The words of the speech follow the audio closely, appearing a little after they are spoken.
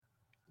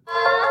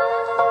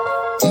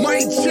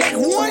Check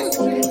one,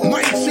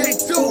 mic check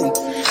two.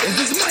 Is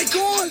this mic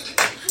on?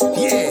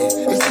 Yeah,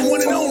 it's the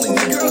one and only,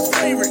 your girl's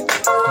favorite,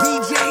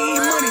 DJ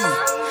E-Money.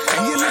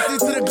 And you're listening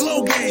to the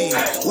Glow Game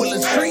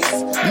with Latrice,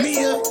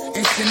 Mia,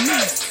 and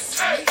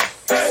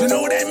Shanice. You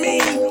know what that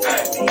means?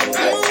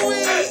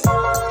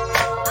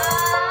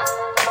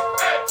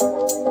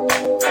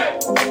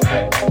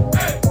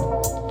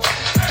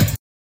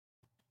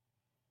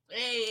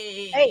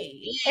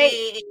 Hey.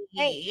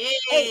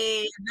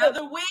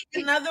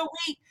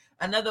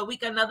 Another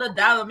week, another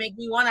dollar. Make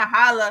me want to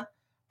holler.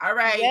 All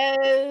right.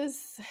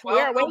 Yes. We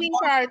are waiting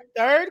for our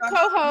third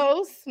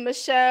co-host,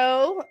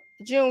 Michelle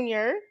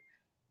Jr.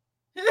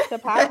 to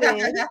pop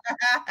in.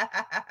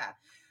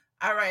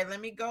 All right, let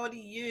me go to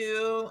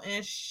you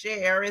and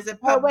share. Is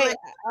it public? Oh, wait,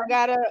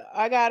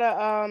 I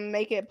gotta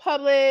make it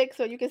public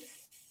so you can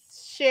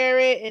share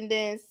it, and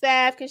then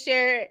Saf can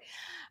share it.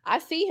 I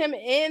see him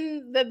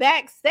in the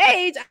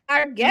backstage.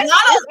 Our guest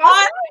not is an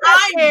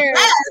on-time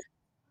guest.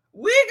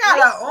 We got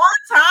an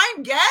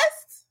on-time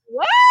guest.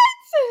 What?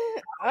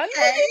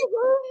 Okay.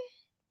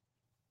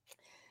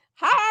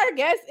 How our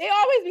guests? It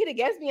always be the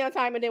guest be on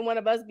time and then one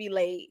of us be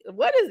late.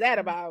 What is that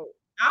about?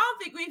 I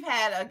don't think we've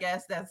had a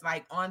guest that's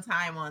like on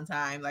time.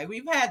 Like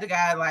we've had the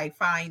guy like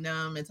find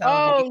them and tell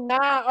them. Oh,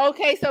 nah.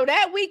 Okay, so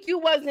that week you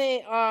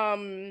wasn't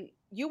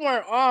you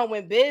weren't on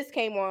when Biz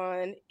came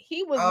on.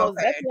 He was most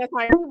definitely on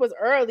time. He was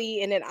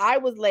early and then I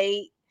was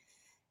late.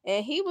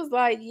 And he was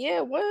like, "Yeah,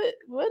 what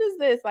is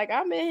this? Like,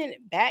 I'm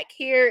back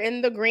here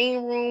in the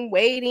green room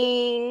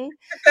waiting."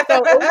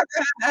 So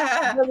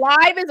the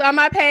live is on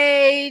my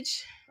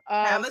page,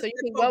 so you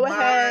can go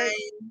ahead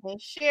and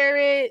share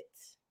it.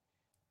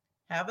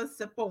 Have a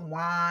sip of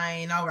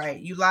wine. All right,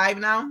 you live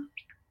now?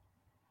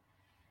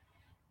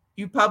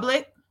 You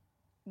public?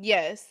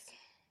 Yes.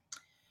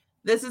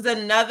 This is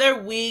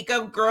another week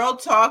of Girl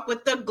Talk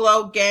with the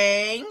Glow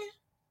Gang.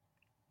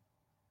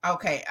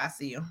 Okay, I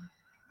see you.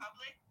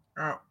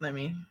 Oh, let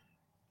me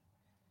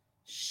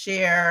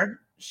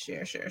share.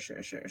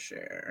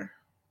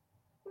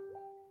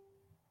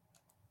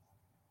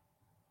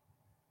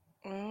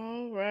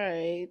 All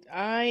right.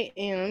 I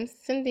am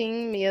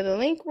sending Mia the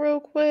link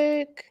real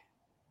quick.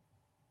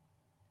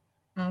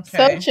 Okay.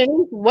 So,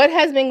 Shanice, what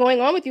has been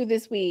going on with you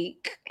this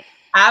week?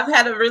 I've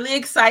had a really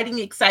exciting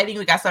week.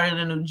 I started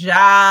a new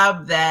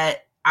job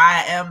that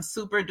I am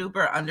super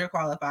duper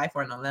underqualified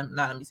for. No, let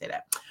me say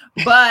that.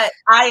 But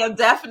I am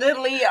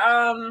definitely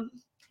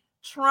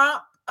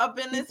Trump up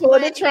in this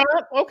place. Trump,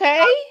 okay.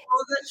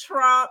 The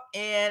Trump,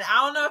 and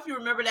I don't know if you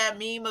remember that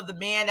meme of the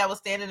man that was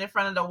standing in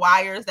front of the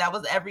wires that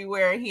was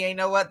everywhere and he ain't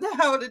know what the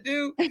hell to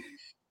do.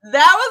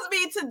 That was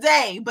me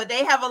today, but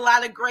they have a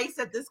lot of grace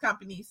at this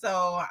company,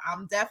 so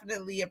I'm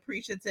definitely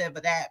appreciative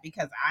of that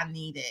because I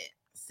need it.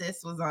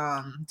 Sis was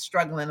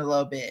struggling a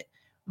little bit,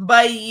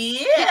 but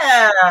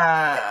yeah,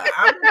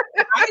 I'm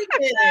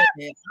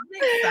excited.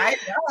 I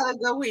had a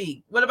good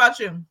week. What about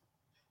you?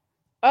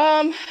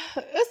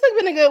 It's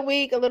been a good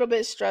week, a little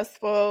bit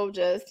stressful.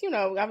 Just,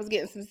 I was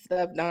getting some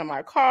stuff done in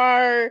my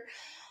car.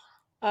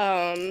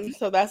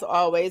 So that's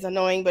always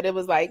annoying, but it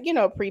was like,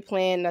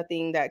 pre-planned,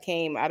 nothing that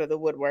came out of the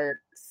woodwork.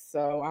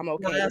 So I'm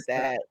okay with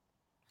that.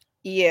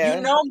 Yeah.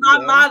 My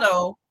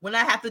motto when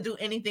I have to do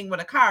anything with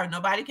a car,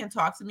 nobody can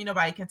talk to me,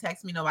 nobody can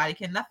text me, nobody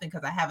can nothing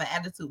because I have an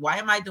attitude. Why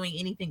am I doing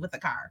anything with a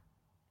car?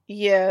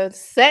 Yeah,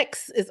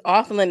 sex is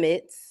off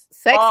limits.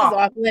 Sex is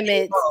off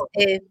limits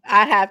if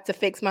I have to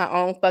fix my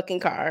own fucking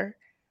car.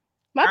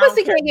 My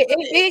pussy can't get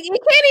it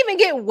can't even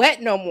get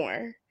wet no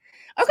more.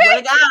 Okay. Swear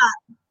to God,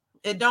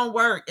 it don't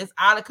work. It's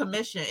out of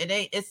commission. It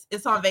ain't.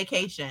 It's on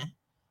vacation.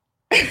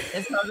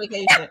 It's on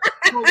vacation.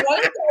 But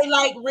what if they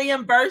like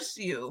reimburse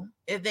you?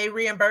 If they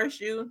reimburse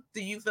you,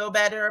 do you feel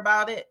better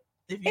about it?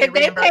 If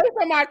they pay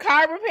for my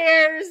car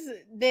repairs,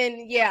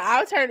 then yeah,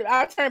 I'll turn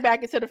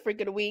back into the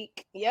freak of the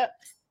week. Yep.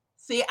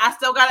 See, I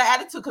still got an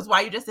attitude because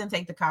why you just didn't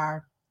take the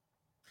car?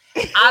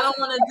 I don't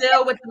want to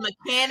deal with the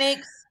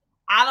mechanics.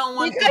 I don't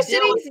want because to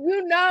deal with...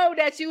 you know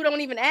that you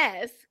don't even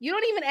ask. You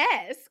don't even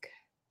ask.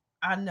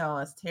 I know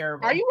it's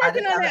terrible. Are you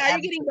working on that? Are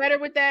you getting better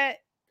with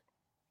that?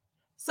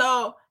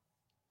 So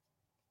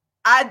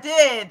I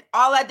did.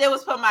 All I did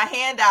was put my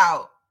hand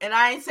out, and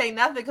I ain't say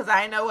nothing because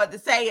I didn't know what to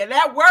say, and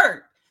that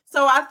worked.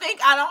 So I think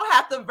I don't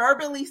have to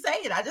verbally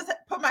say it. I just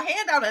put my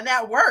hand out, and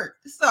that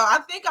worked. So I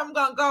think I'm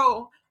gonna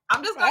go.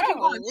 I'm just gonna keep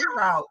going that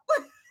route.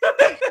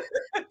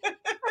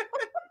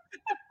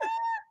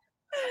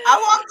 I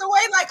walked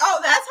away like, oh,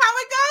 that's how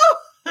it goes.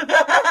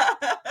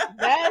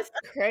 That's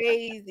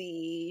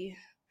crazy.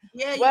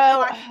 Yeah,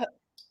 well,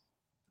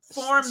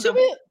 form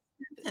the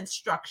and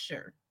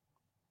structure.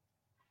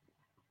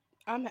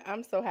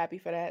 I'm so happy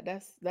for that.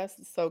 That's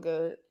so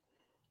good.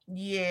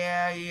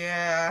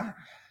 Yeah.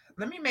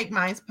 Let me make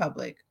mine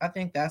public. I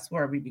think that's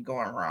where we be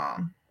going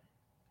wrong.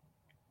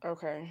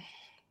 Okay.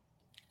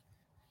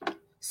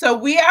 So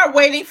we are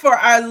waiting for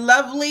our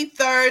lovely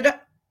third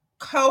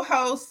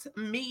co-host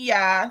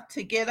Mia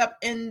to get up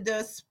in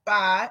the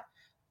spot.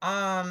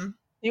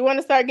 You want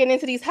to start getting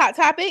into these hot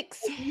topics?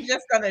 We're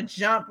just gonna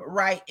jump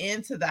right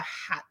into the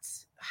hot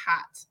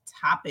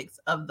topics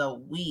of the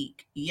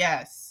week.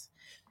 Yes.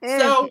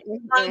 So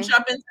you want to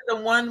jump into the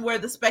one where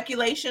the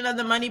speculation of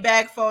the money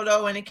bag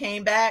photo and it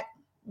came back?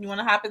 You want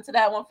to hop into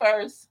that one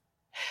first?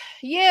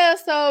 Yeah,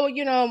 so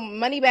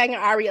Moneybag and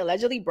Ari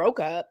allegedly broke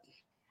up.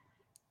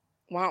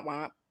 Womp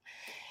womp.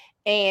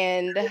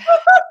 And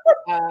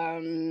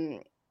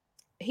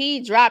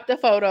he dropped a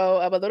photo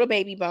of a little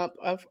baby bump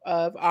of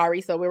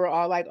Ari. So we were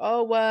all like,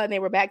 oh, well, and they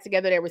were back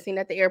together. They were seen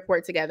at the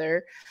airport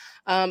together.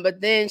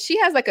 But then she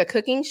has like a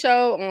cooking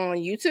show on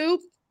YouTube.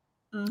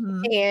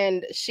 Mm-hmm.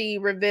 And she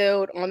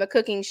revealed on the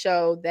cooking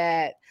show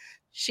that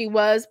she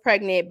was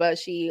pregnant, but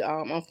she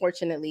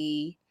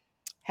unfortunately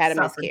had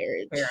a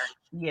miscarriage.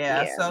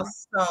 Yeah.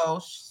 So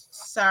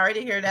sorry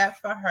to hear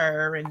that for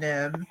her and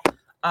them.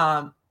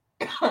 I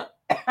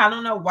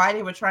don't know why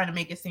they were trying to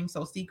make it seem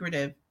so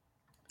secretive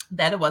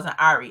that it wasn't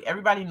Ari.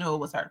 Everybody knew it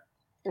was her.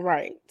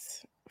 Right.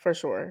 For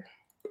sure.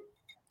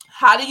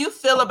 How do you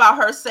feel about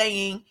her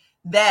saying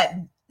that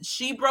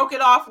she broke it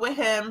off with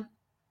him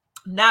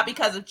not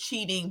because of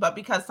cheating, but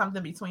because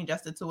something between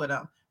just the two of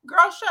them?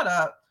 Girl, shut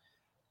up.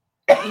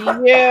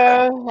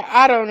 Yeah,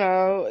 I don't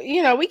know.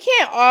 We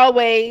can't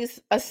always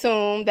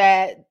assume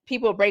that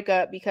people break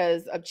up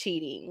because of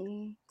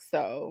cheating.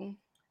 So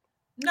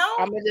no,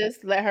 I'm gonna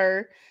just let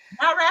her.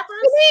 Not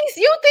rappers.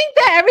 You think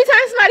that every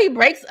time somebody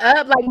breaks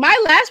up, like my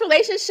last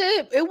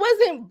relationship, it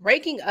wasn't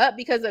breaking up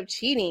because of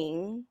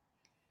cheating.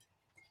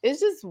 It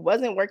just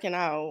wasn't working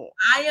out.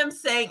 I am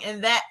saying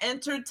in that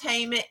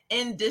entertainment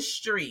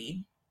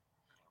industry,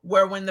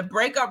 where when the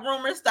breakup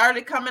rumors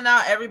started coming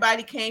out,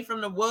 everybody came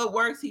from the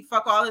woodworks. He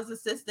fuck all his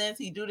assistants.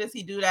 He do this,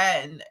 he do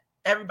that, and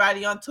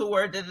everybody on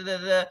tour.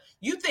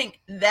 You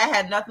think that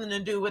had nothing to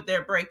do with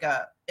their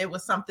breakup? It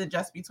was something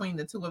just between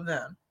the two of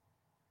them.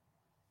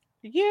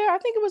 Yeah, I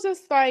think it was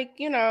just like,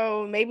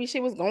 maybe she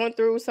was going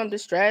through some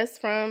distress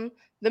from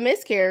the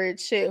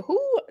miscarriage shit.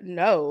 Who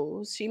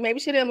knows? Maybe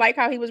she didn't like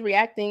how he was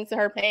reacting to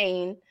her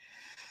pain.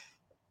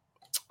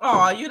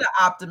 Oh, you the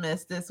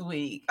optimist this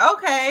week.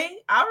 Okay.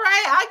 All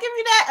right. I'll give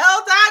you that,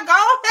 L. Go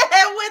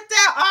ahead with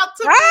that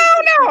optimism.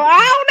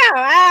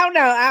 I don't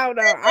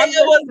know.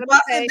 It was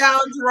busting down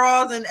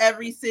draws in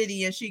every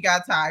city and she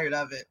got tired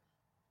of it.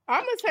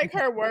 I'm going to take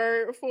her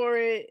word for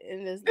it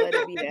and just let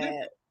it be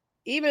that.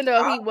 Even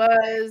though he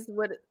was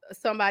with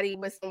somebody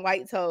with some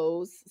white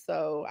toes.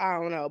 So I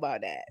don't know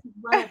about that.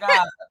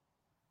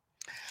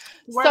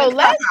 So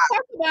let's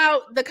talk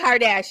about the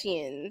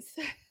Kardashians.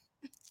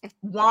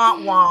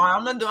 Want.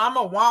 I'm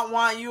gonna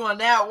want you on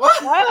that one.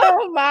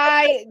 Oh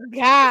my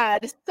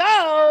God.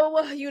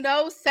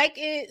 So,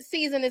 second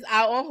season is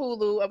out on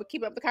Hulu of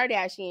Keep Up the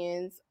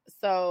Kardashians.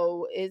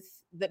 So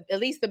it's at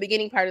least the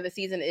beginning part of the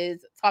season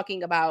is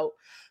talking about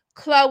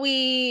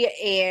Khloe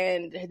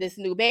and this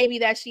new baby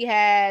that she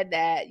had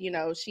that,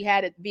 she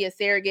had to be a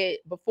surrogate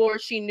before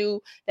she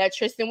knew that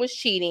Tristan was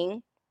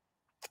cheating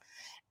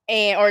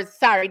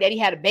that he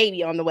had a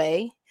baby on the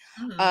way.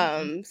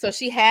 Mm-hmm. So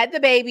she had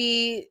the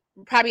baby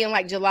probably in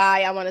like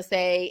July, I want to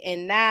say.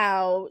 And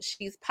now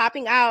she's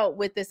popping out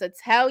with this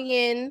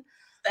Italian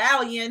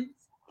stallion.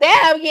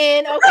 Okay.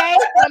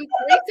 From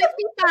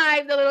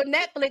 365, the little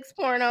Netflix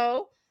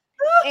porno.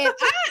 And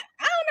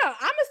I don't know.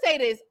 I'm going to say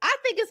this. I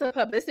think it's a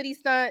publicity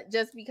stunt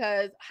just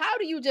because how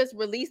do you just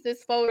release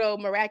this photo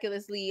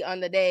miraculously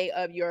on the day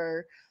of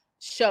your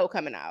show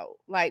coming out?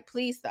 Like,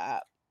 please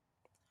stop.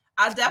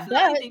 I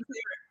definitely think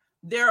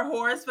they're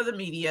whores for the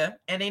media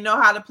and they know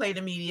how to play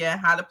the media and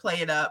how to play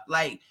it up.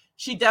 Like,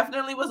 she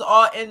definitely was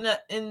all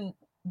in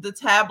the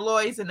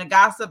tabloids and the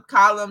gossip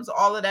columns,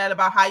 all of that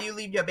about how you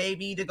leave your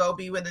baby to go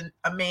be with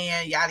a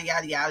man, yada,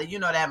 yada, yada.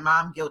 That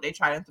mom guilt they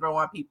try to throw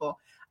on people.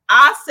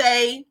 I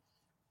say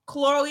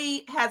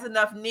Khloe has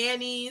enough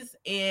nannies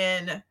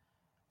and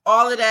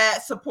all of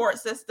that support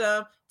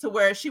system to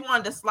where she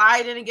wanted to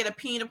slide in and get a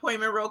peen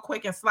appointment real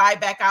quick and slide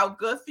back out.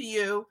 Good for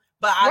you.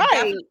 But I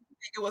definitely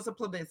think it was a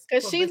publicity.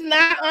 Because she's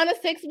not on a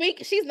 6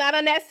 week. She's not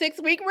on that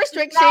 6 week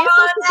restriction. So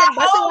she can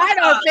bust it wide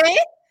open.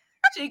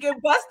 She can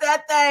bust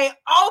that thing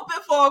open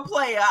for a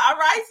player. All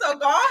right. So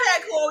go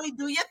ahead, Khloe,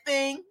 do your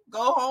thing.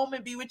 Go home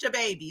and be with your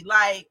baby.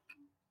 Like,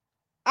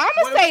 I'm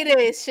going to say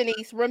this,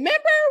 Shanice. Remember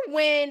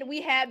when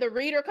we had the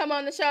reader come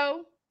on the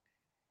show?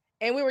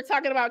 And we were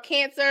talking about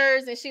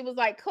cancers, and she was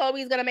like,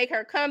 Khloe's going to make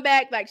her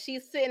comeback. Like,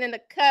 she's sitting in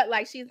the cut,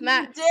 like she's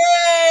not. She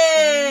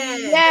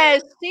did.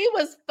 Yes, she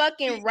was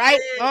fucking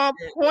on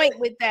point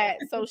with that.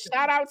 So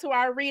shout out to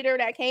our reader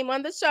that came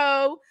on the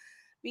show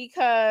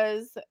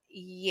because,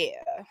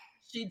 yeah.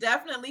 She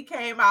definitely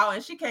came out,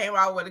 and she came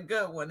out with a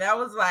good one. That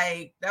was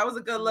a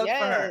good look for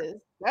her.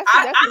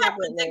 I have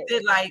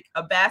predicted like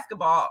a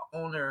basketball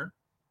team owner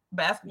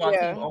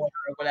or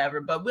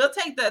whatever, but we'll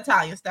take the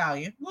Italian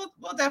stallion.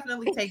 We'll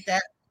definitely take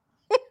that.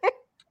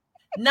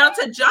 Now,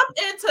 to jump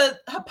into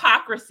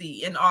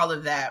hypocrisy and all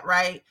of that,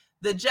 right?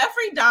 The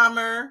Jeffrey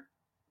Dahmer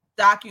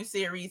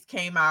docuseries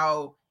came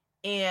out,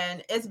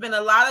 and it's been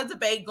a lot of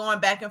debate going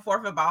back and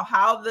forth about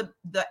how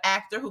the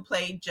actor who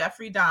played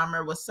Jeffrey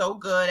Dahmer was so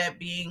good at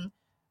being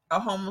a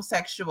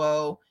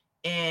homosexual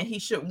and he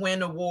should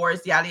win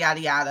awards, yada, yada,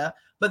 yada.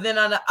 But then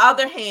on the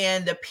other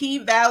hand, the P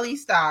Valley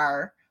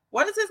star,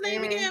 what is his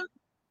name again?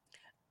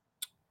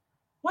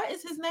 What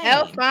is his name?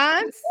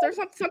 Alphonse or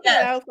something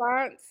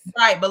Alphonse.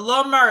 Right, but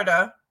Lil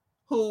Murda,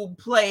 who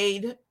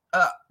played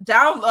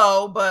down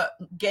low but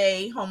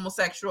gay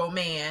homosexual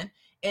man,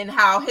 and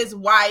how his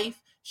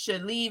wife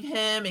should leave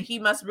him and he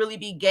must really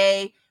be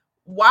gay.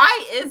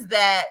 Why is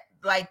that?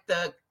 Like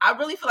I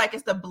really feel like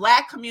it's the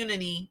Black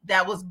community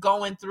that was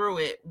going through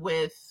it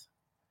with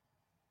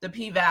the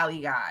P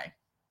Valley guy.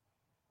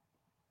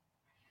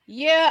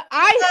 Yeah,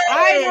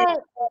 I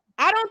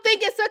don't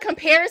think it's a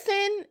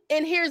comparison,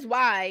 and here's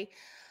why.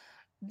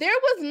 There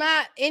was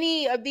not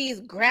any of these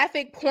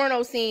graphic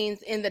porno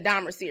scenes in the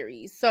Dahmer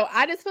series. So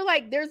I just feel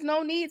like there's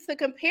no need to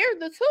compare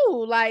the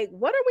two. Like,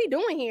 what are we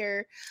doing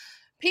here?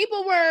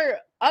 People were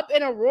up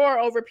in a roar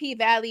over P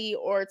Valley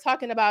or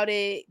talking about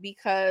it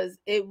because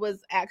it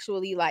was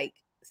actually like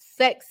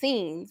sex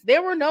scenes.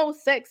 There were no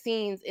sex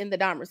scenes in the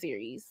Dahmer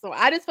series. So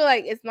I just feel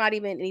like it's not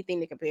even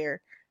anything to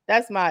compare.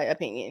 That's my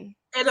opinion.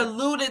 It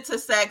alluded to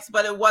sex,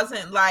 but it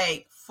wasn't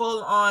like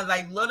full on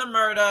like Little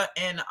Murda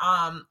and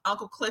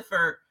Uncle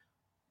Clifford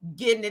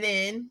getting it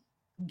in.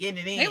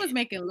 They was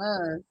making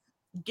love.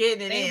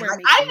 Getting it in. Like,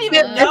 I didn't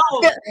even know.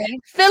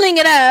 Filling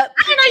it up.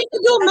 I didn't know you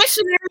could do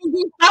missionary and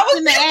be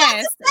in the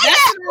ass.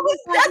 That's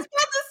supposed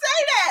to say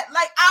that.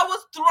 Like, I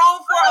was thrown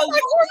for a loop.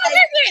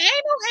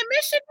 Anal and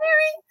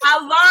missionary?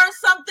 I learned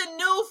something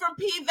new from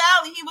P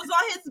Valley. He was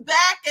on his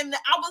back, and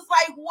I was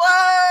like,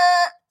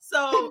 what?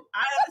 So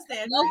I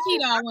understand. Low key,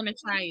 though, I want to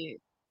try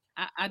it.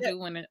 I do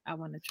want to. I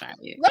want to try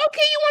it. Low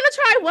key, you want to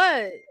try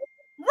what?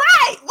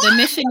 Right. What? The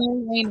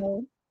missionary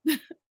anal.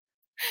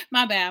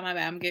 My bad.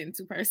 I'm getting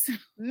too personal.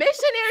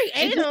 Missionary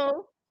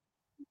anal.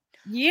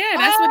 Yeah,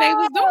 that's what they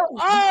was doing.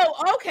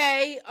 Oh,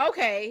 okay.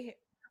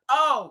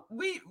 Oh,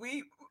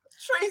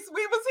 Trace,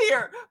 we was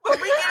here,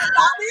 but we get it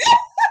out here.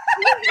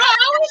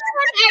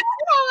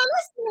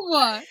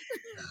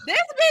 This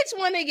bitch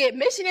want to get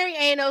missionary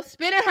anal,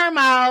 spit in her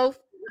mouth,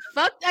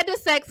 fucked at the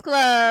sex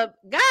club.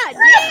 God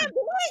damn,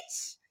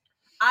 bitch.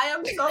 I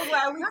am so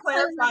glad we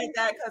clarified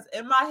that, because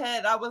in my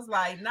head I was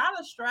like, not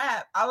a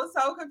strap. I was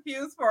so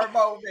confused for a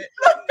moment.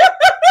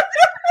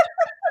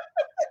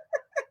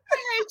 I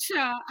hate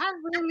y'all. I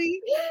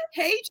really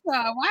hate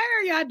y'all. Why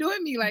are y'all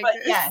doing me like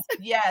this?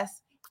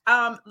 Yes.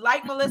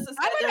 Like Melissa said,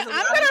 I'm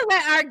gonna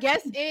let our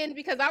guest in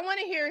because I want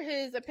to hear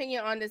his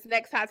opinion on this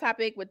next hot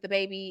topic with the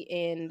baby.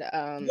 And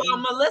well,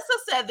 Melissa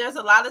said there's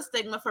a lot of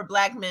stigma for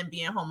Black men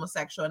being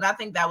homosexual, and I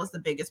think that was the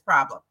biggest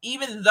problem.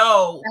 Even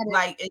though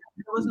there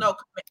was no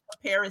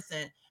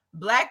comparison,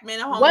 Black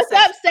men and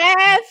homosexual. What's up,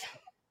 Sav?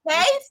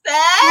 Hey,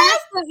 Sav.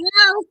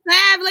 Yo,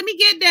 Sav, let me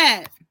get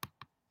that.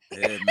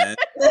 Yeah, man.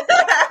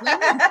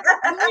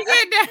 let me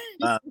get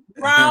that.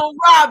 Round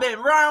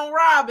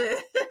Robin.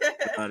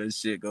 How this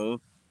shit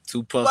go?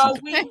 Two puffs. Well,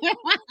 we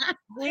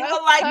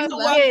would like to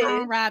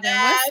welcome Robin.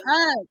 What's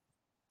up?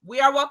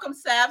 We are welcome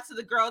Sav to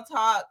the Girl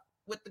Talk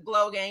with the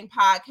Glow Gang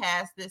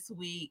podcast this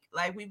week.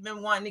 Like, we've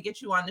been wanting to get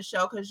you on the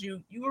show because you're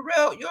a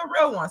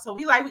real one. So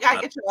we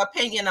gotta get your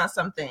opinion on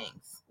some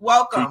things.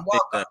 Welcome.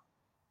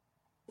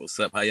 What's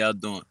up? How y'all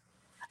doing?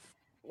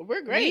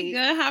 We're great. We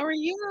good. How are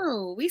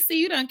you? We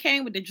see you done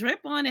came with the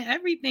drip on and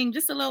everything.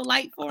 Just a little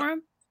light for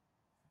him.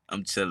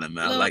 I'm chilling,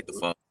 man. I like the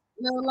fall.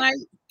 Little light.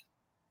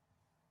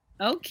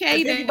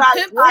 Okay, then. He got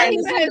his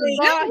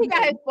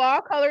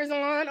fall colors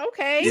on.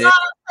 Okay. You know what I'm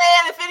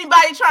saying? If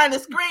anybody trying to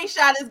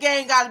screenshot this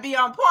game, got to be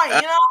on point.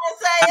 You know what I'm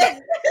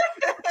saying?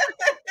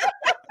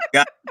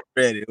 Got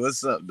ready.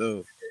 What's up,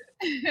 dude?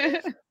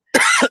 Thank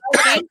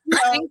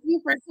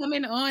you for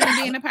coming on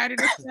and being a part of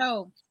the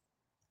show.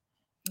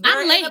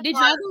 I'm late. Did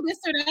y'all do this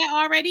or that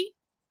already?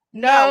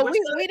 No, we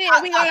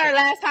didn't. We got our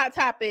last hot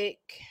topic.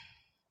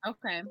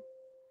 Okay.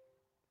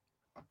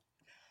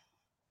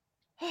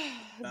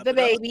 The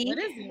baby. What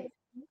is it?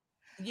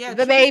 Yeah,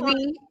 the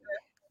baby.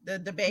 The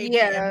baby.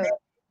 Yeah.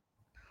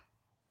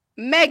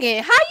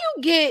 Megan, how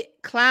you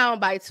get clowned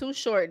by two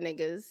short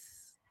niggas?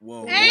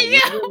 Whoa. Hey,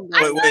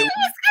 wait.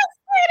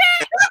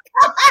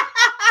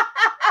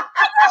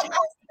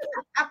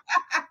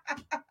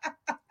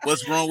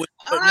 What's wrong with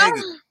short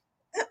niggas?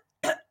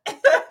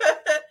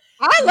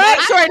 I love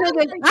short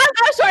niggas. I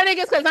love short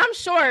niggas because I'm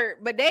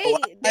short, but they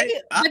love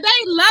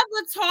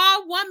a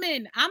tall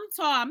woman. I'm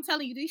tall. I'm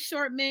telling you, these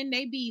short men,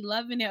 they be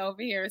loving it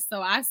over here.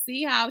 So I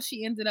see how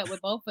she ended up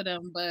with both of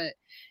them, but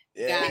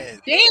yeah, God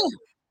damn.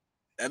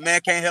 That man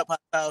can't help how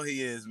tall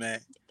he is,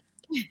 man.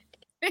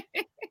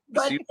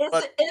 But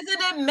isn't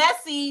it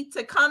messy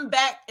to come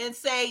back and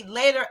say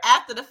later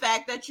after the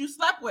fact that you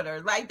slept with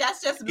her? Like,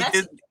 that's just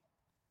messy.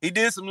 He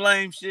did some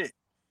lame shit.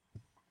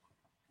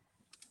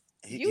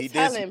 You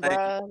telling,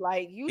 bro?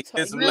 Like you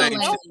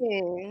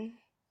talking?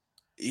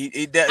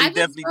 He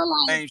definitely did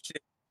lame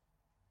shit.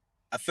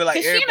 I feel like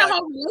everybody. She in a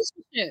whole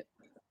relationship.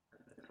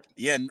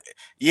 Yeah.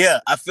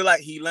 I feel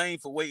like he lame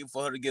for waiting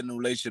for her to get in a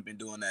relationship and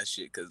doing that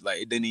shit because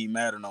like it didn't even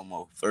matter no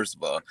more. First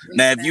of all,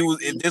 now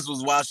if this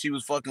was while she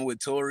was fucking with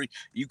Tory,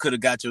 you could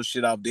have got your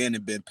shit off then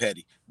and been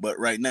petty. But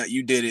right now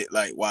you did it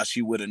like while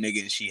she with a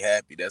nigga and she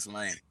happy. That's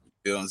lame.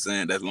 You know what I'm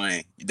saying? That's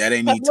lame. That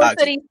ain't even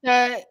toxic.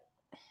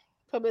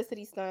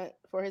 Publicity stunt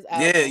for his Yeah,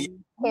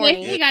 album. Yeah,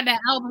 he got that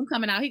album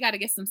coming out. He got to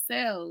get some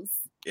sales.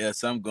 Yeah,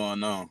 something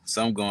going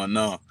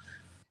on.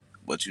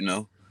 But you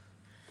know,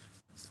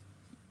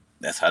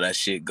 that's how that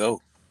shit go.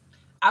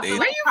 I feel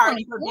like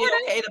Party would be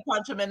okay to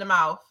punch him in the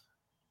mouth.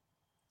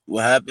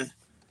 What happened?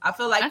 I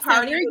feel like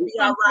Party would be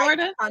all right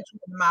to punch him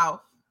in the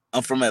mouth.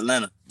 I'm from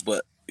Atlanta,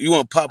 but you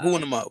want to pop who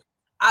in the mouth?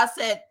 I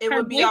said it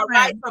would be all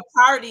right for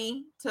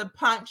Party to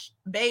punch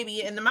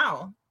Baby in the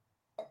mouth.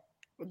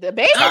 The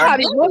Baby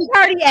Party was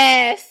Party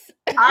ass.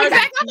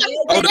 I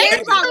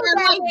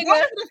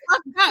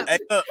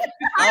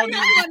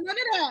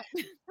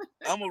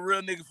I'm a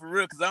real nigga for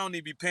real because I don't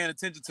even be paying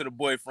attention to the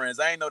boyfriends.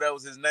 I ain't know that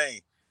was his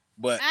name,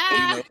 but you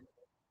know,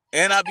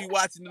 and I be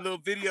watching the little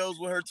videos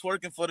with her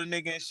twerking for the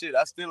nigga and shit.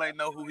 I still ain't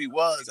know who he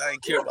was. I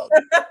ain't care about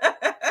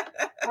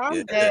that.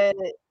 I'm dead.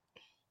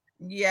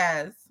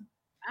 Yes.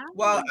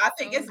 Well, I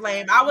think it's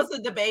lame. I was a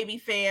DaBaby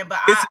fan, but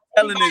it's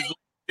telling is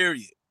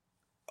period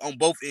on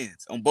both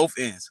ends,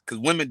 because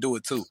women do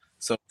it too.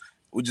 So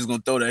we're just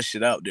gonna throw that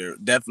shit out there.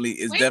 Definitely,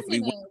 it's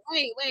definitely.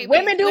 Wait.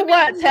 Women do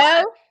what?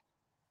 Tell?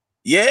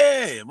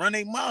 Yeah, run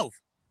their mouth.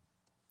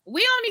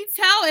 We only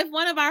tell if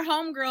one of our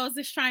homegirls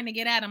is trying to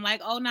get at him.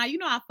 Like, oh, now you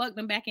know I fucked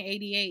them back in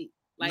 '88.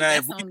 Like,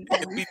 that's only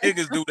if we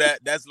niggas do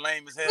that, that's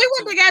lame as hell. We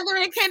went together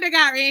in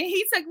kindergarten.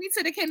 He took me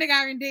to the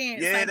kindergarten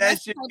dance. Yeah, like,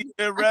 that shit be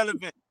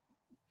irrelevant.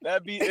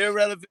 That'd be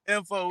irrelevant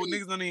info.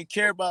 Niggas don't even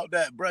care about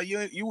that, bro.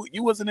 You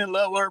wasn't in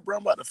love with her, bro.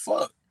 I'm about to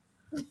fuck.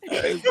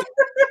 Is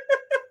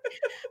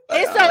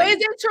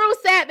it true,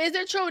 Sap? Is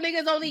it true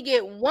niggas only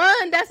get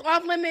one that's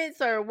off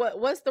limits, or what?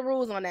 What's the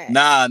rules on that?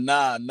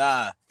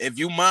 Nah. If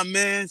you my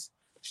mans,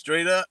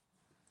 straight up,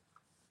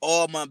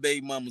 all my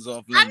baby mamas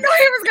off limits. I knew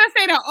he was gonna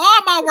say that.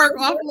 All my work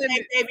off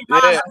limits.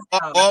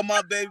 All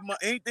my baby mama.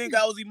 Anything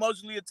I was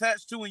emotionally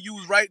attached to, and you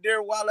was right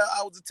there while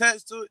I was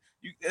attached to it,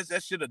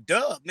 that shit a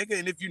dub, nigga.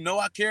 And if you know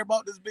I care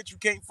about this bitch, you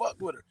can't fuck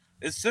with her.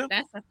 It's simple.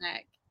 That's a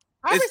fact.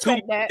 I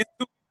respect that. It's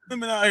two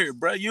women out here,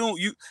 bro.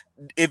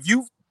 If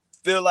you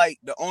feel like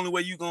the only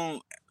way you gonna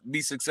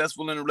be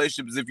successful in a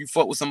relationship is if you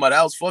fuck with somebody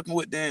else fucking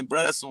with them,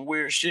 bro, that's some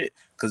weird shit.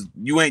 Cause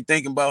you ain't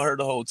thinking about her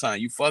the whole time.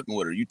 You fucking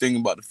with her. You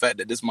thinking about the fact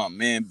that this my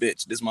man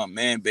bitch, this my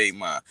man baby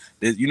mine.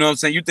 You know what I'm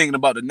saying? You thinking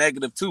about the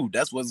negative too.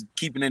 That's what's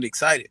keeping it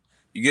excited.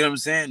 You get what I'm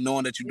saying?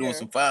 Knowing that you're doing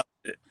some foul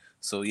shit.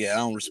 So yeah, I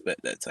don't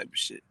respect that type of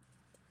shit.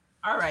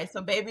 All right,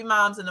 so baby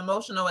moms and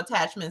emotional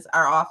attachments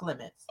are off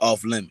limits.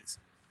 Off limits.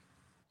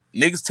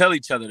 Niggas tell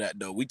each other that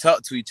though. We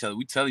talk to each other.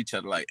 We tell each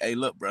other like, hey,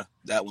 look, bro,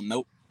 that one,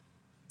 nope.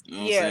 You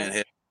know what I'm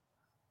saying?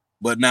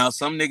 But now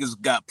some niggas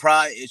got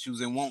pride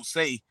issues and won't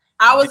say.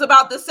 I was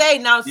about to say,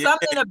 now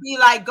something to be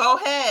like, go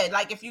ahead.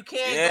 Like if you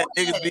can't,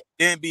 go niggas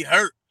didn't be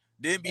hurt.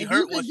 Didn't be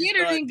hurt. You could get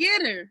her, then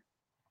get her.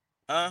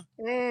 Huh?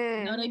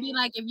 No, they be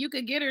like, if you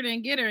could get her,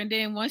 then get her, and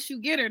then once you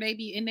get her, they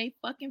be in they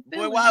fucking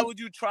feelings. Boy, why would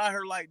you try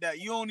her like that?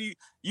 You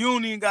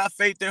don't even got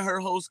faith in her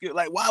whole skill.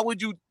 Like, why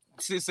would you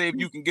say if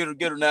you can get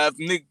her? Now, if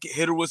nigga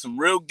hit her with some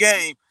real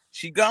game,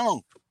 she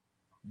gone.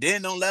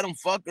 Then don't let him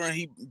fuck her and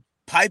he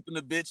piping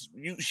the bitch.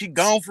 She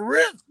gone for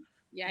real.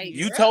 Yeah,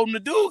 you told him to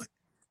do it.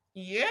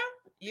 Yeah.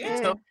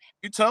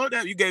 You told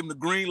that. You gave him the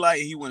green light.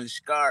 And he went and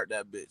scarred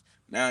that bitch.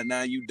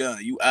 Now you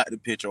done. You out the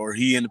picture, or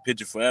he in the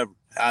picture forever.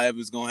 However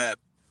it's gonna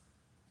happen.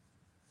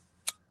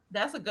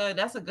 That's a good.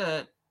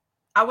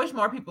 I wish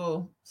more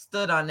people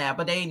stood on that,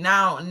 but they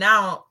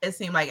now it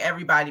seems like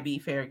everybody be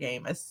fair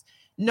game. It's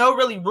no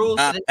really rules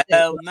to this.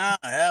 Hell,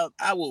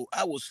 I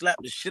will slap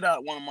the shit out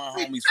of one of my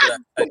homies for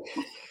that.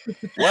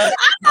 What?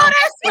 I know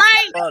that's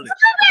right. You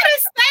better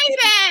say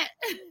that.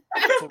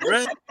 For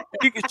real?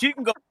 She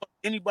can go fuck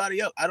anybody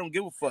else. I don't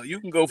give a fuck. You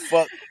can go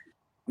fuck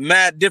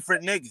mad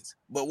different niggas.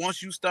 But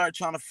once you start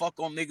trying to fuck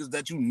on niggas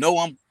that you know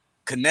I'm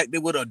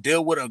connected with or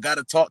deal with or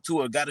gotta talk to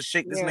or gotta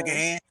shake this nigga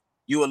hand,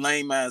 you a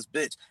lame ass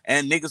bitch.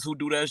 And niggas who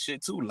do that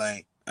shit too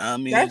lame. I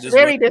mean, that's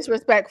very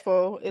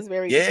disrespectful. It's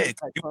very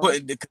disrespectful.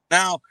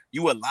 Now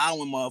you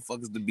allowing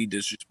motherfuckers to be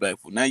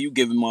disrespectful. Now you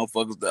giving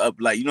motherfuckers the up,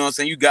 like, you know what I'm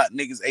saying? You got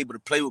niggas able to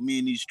play with me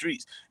in these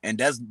streets,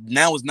 and it's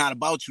not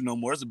about you no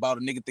more. It's about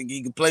a nigga thinking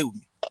he can play with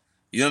me.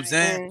 You know what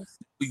I'm saying?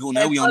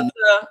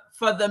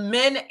 For the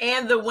men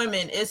and the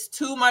women, it's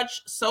too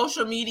much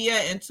social media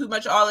and too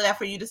much all of that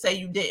for you to say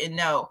you didn't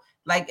know.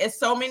 Like, it's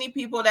so many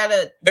people that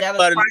are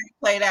trying to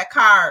play that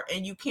card,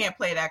 and you can't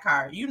play that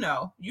card. You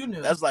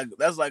knew. That's like a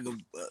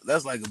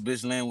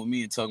bitch laying with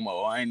me and talking about,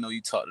 oh, I ain't know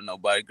you talk to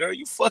nobody. Girl,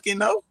 you fucking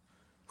know.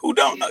 Who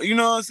don't know? You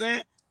know what I'm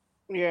saying?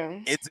 Yeah.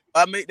 If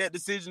I make that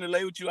decision to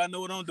lay with you, I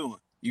know what I'm doing.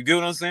 You get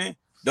what I'm saying?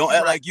 Don't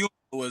act like you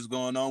know what's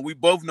going on. We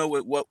both know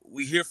what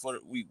we here for.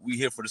 We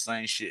here for the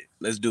same shit.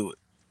 Let's do it.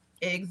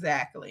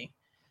 Exactly.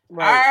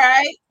 Right. All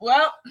right.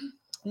 Well,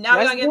 now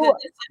we're gonna get to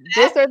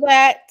this or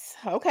that.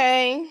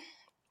 Okay.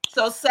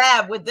 So,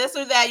 Sav, with this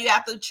or that, you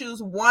have to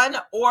choose one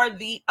or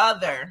the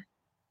other.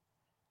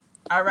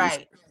 All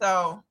right.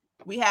 So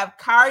we have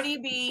Cardi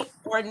B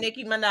or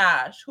Nicki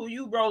Minaj. Who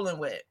you rolling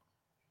with?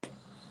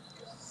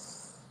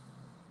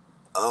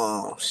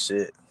 Oh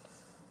shit.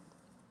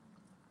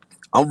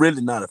 I'm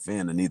really not a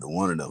fan of neither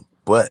one of them.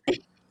 But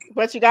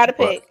you gotta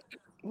pick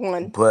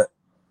one. But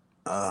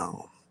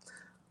I'm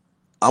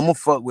gonna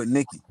fuck with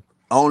Nikki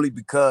only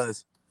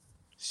because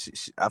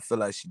I feel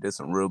like she did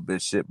some real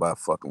bitch shit by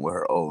fucking with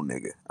her old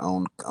nigga.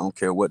 I don't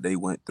care what they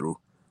went through.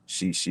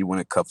 She went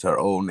and cuffed her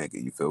old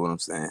nigga. You feel what I'm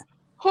saying?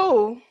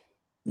 Who?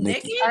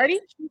 Nikki? Cardi?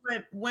 She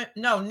went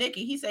no,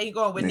 Nikki. He said he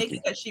going with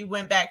Nikki because she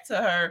went back to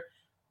her.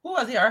 Who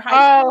was it? Her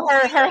high school?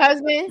 Her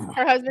husband.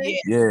 Her husband.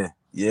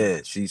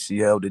 Yeah. She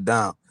held it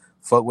down.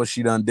 Fuck what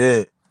she done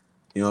did.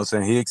 You know what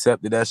I'm saying? He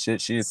accepted that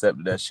shit. She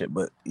accepted that shit.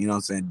 But you know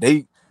what I'm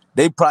saying?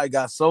 They probably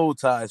got soul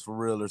ties for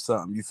real or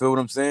something. You feel what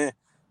I'm saying?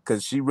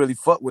 Because she really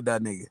fucked with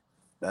that nigga.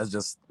 That's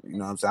just, you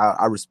know what I'm saying?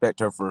 I respect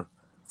her for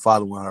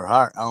following her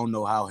heart. I don't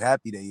know how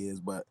happy they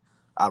is, but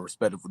I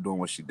respect her for doing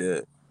what she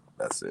did.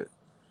 That's it.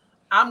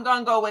 I'm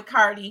gonna go with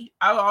Cardi.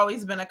 I've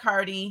always been a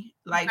Cardi.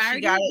 Like Cardi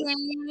she got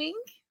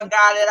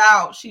it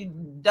out. She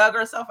dug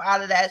herself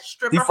out of that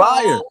stripper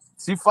hole.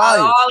 She fired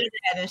all of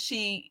that, and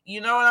she,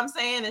 you know what I'm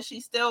saying? And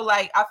she's still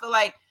like, I feel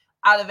like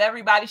out of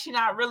everybody, she's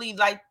not really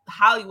like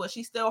Hollywood.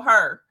 She's still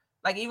her.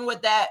 Like even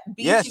with that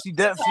beat, yeah, she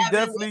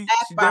definitely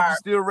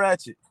still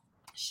ratchet.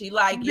 She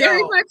like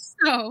very much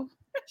so.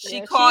 She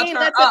called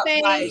her up.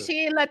 She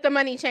didn't let the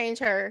money change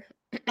her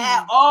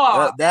at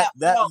all.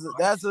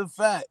 That's a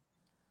fact.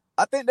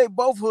 I think they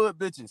both hood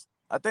bitches.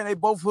 I think they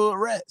both hood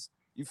rats.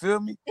 You feel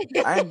me?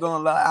 I ain't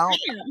gonna lie.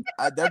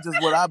 That's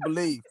just what I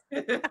believe.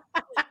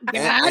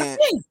 and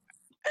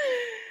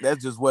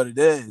that's just what it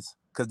is.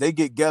 Cause they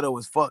get ghetto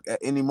as fuck at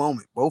any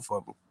moment. Both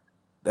of them.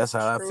 That's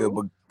how I feel.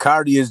 But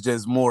Cardi is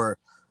just more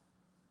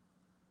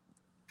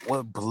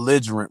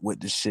belligerent with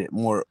the shit,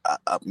 more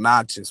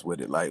obnoxious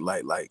with it.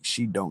 Like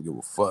she don't give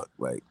a fuck.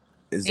 Like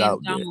it's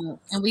out there,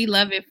 and we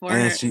love it for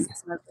her. She,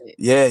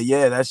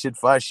 yeah, that shit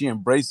fire. She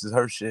embraces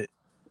her shit.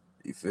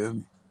 You feel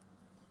me?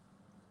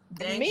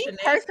 Me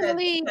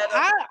personally,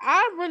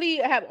 I really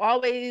have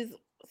always,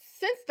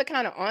 since the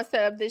kind of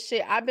onset of this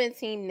shit, I've been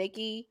team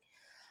Nikki.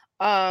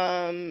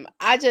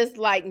 I just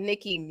like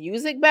Nikki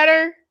music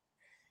better.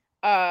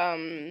 But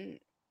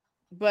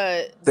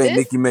I think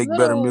Nikki make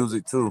better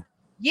music too.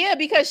 Yeah,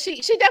 because she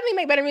definitely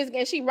make better music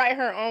and she write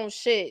her own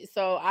shit.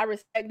 So I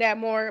respect that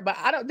more. But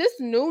this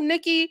new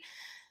Nikki,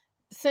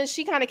 since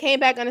she kind of came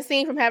back on the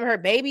scene from having her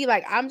baby,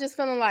 like I'm just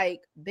feeling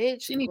like,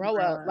 bitch, grow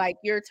up. Like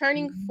you're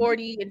turning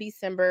 40 in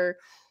December.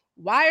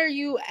 Why are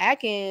you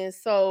acting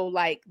so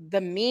like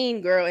the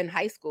mean girl in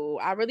high school?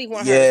 I really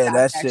want her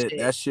to stop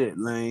that shit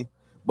lame.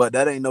 But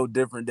that ain't no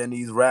different than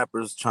these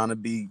rappers trying to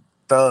be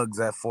thugs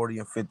at 40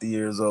 and 50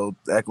 years old,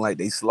 acting like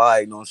they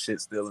sliding on shit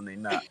still and they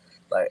not.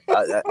 Like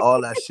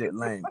all that shit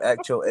lame.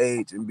 Act your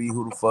age and be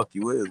who the fuck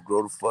you is.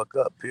 Grow the fuck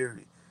up,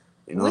 period.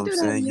 You know what I'm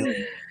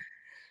saying?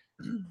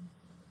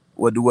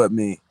 What do what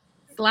mean?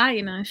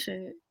 Sliding on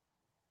shit.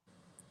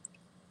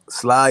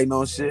 Sliding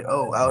on shit.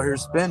 Oh, out here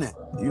spinning.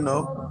 You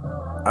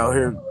know, out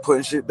here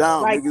putting shit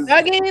down. Like niggas.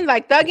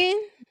 thugging.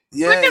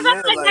 Yeah,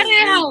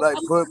 like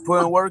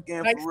putting work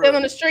in. Like for still real.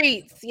 in the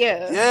streets.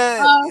 Yeah.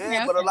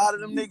 Yeah. But a lot of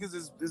them niggas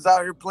is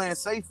out here playing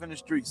safe in the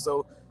streets.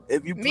 So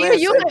if you Mia,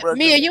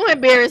 you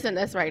embarrassing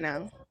us right now.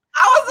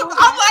 I'm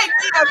like,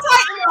 Mia,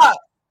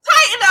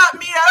 tighten up,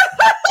 Mia.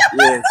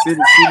 Yeah,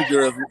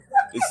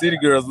 city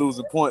girls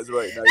losing points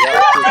right now.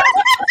 Y'all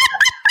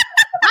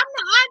I'm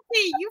the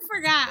auntie. You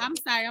forgot. I'm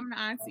sorry. I'm the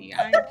auntie.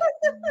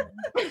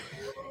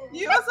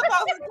 You were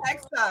supposed to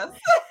text us.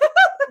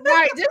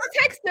 Right, just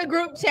text the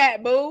group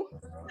chat, boo.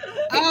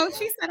 Oh,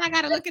 she said I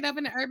gotta look it up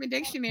in the Urban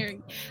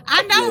Dictionary.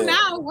 I know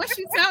now. Once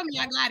you tell me,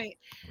 I got it.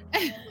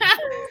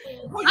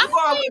 Who you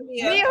going with,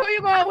 Mia? Who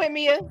you going with,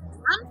 Mia?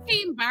 I'm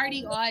team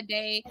Barty all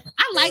day.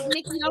 I like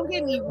Nikki, don't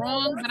get me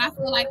wrong, but I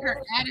feel like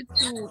her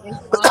attitude is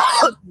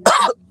awesome.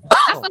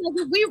 I feel like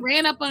if we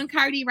ran up on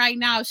Cardi right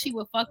now, she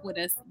would fuck with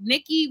us.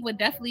 Nikki would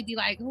definitely be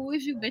like, who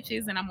is you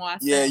bitches? And I'm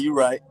watching. Yeah, you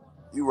right.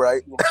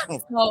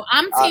 So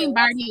I'm team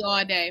Barty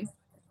all day.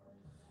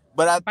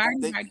 But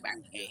Barty.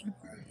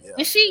 Yeah.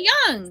 And she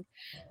young.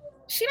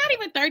 She not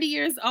even 30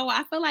 years old.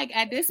 I feel like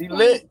at this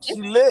point, she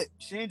lit.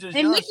 She ain't just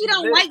and young, Nikki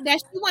don't like that.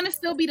 She want to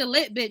still be the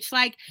lit bitch.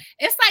 Like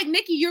it's like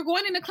Nikki, you're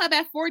going in the club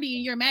at 40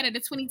 and you're mad at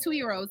the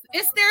 22-year-olds.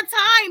 It's their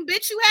time,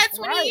 bitch. You had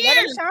 20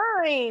 years.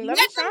 Let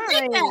them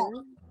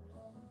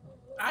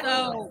shine.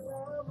 So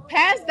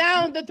pass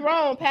down the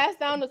throne, pass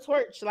down the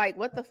torch. Like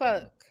what the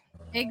fuck?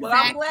 Exactly. Well,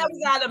 I'm glad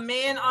we got a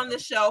man on the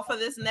show for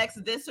this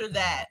next this or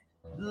that.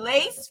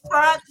 Lace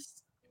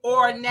fronts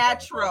or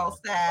natural,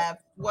 Sav?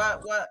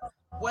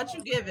 What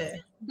you give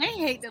it? They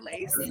hate the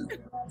lace.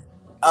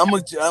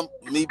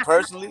 Me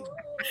personally,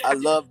 I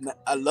love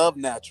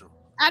natural.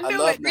 I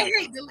knew it. They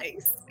hate the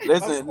lace.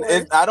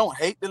 Listen, I don't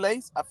hate the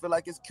lace. I feel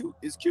like it's cute.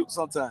 It's cute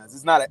sometimes.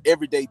 It's not an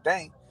everyday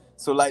thing.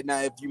 So like now,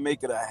 if you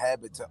make it a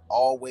habit to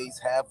always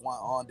have one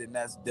on, then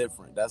that's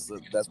different. That's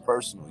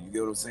personal. You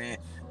get what I'm saying?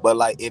 But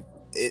like if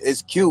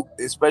it's cute,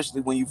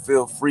 especially when you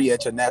feel free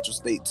at your natural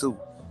state too.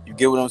 You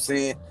get what I'm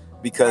saying?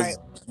 Because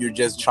you're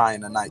just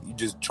trying you're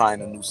just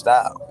trying a new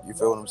style. You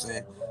feel what I'm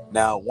saying?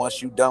 Now, once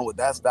you're done with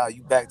that style,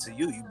 you back to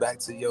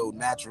your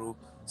natural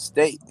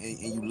state, and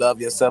you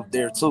love yourself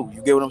there too.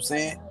 You get what I'm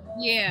saying?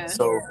 Yeah.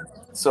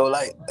 So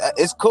like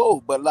it's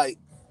cool, but like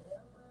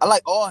I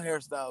like all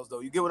hairstyles though.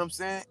 You get what I'm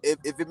saying?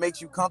 If it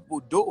makes you comfortable,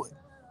 do it.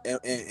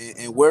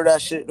 And wear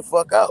that shit the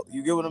fuck out.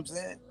 You get what I'm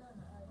saying?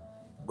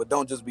 But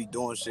don't just be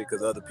doing shit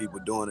because other people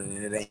doing it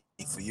and it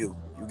ain't for you.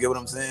 You get what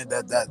I'm saying?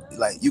 That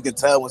like you can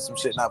tell when some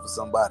shit not for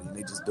somebody and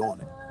they just doing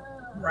it.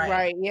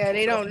 Right. Yeah,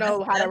 they don't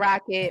know how to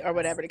rock it or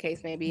whatever the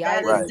case may be.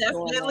 That is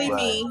definitely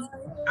me.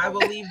 I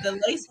will leave the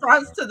lace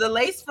fronts to the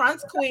lace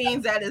fronts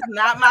queens. That is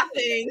not my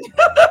thing.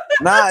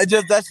 Nah, it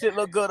just that shit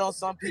look good on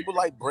some people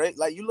like braid.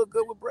 Like you look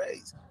good with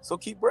braids, so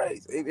keep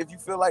braids if you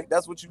feel like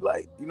that's what you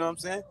like. You know what I'm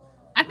saying?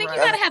 I think you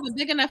gotta have a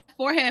big enough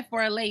forehead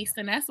for a lace,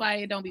 and that's why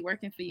it don't be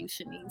working for you,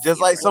 Shanice.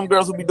 Just like some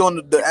girls who be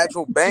doing the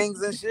actual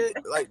bangs and shit.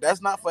 Like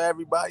that's not for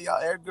everybody.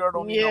 Y'all, every girl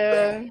don't need no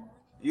bang.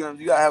 You know,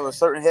 you gotta have a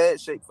certain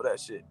head shape for that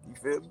shit. You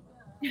feel me?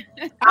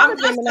 I'm a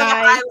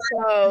Gemini,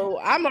 so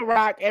I'm a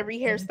rock every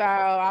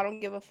hairstyle. I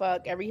don't give a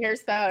fuck. Every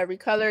hairstyle, every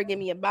color. Give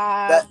me a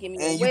bob. Give me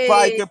a wig. And you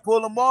probably can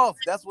pull them off.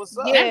 That's what's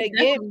up.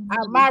 Yeah,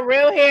 my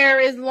real hair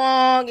is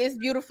long. It's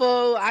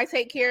beautiful. I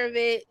take care of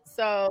it,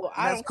 so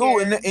I don't cool.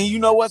 care. And you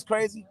know what's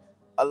crazy?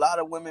 A lot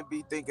of women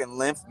be thinking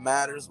length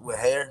matters with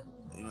hair.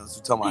 You know,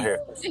 so talking about hair,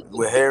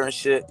 with hair and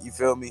shit. You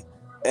feel me?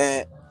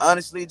 And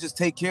honestly, just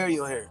take care of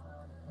your hair.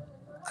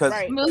 Cause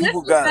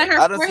people got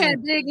her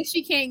forehead big and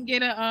she can't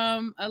get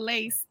a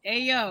lace.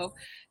 Ayo,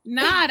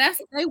 nah,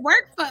 they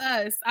work for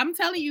us. I'm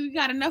telling you, you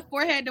got enough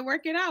forehead to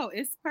work it out.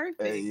 It's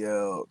perfect. Hey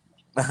yo.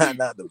 And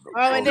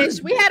then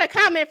we had a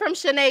comment from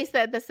Shanae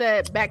that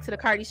said, back to the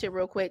Cardi shit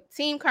real quick.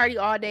 Team Cardi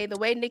all day. The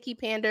way Nicki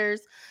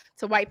panders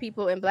to white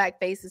people in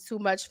blackface is too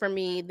much for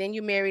me. Then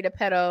you married a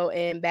pedo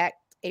and backed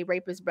a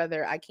rapist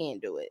brother. I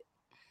can't do it.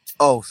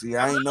 Oh, see,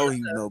 I ain't know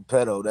he was no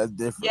pedo. That's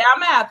different. Yeah, I'm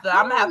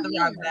gonna have to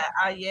rock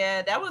that.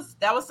 Yeah, that was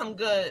some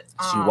good.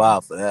 She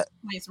wild for that.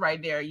 Points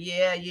right there.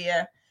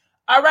 Yeah.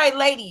 All right,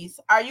 ladies,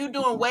 are you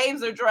doing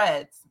waves or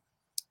dreads?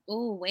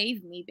 Oh,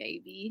 wave me,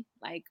 baby.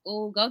 Like,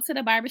 oh, go to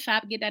the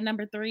barbershop, get that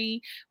number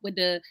 3 with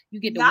you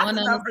get the not one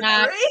the on the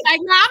side. Like,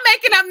 no, I'm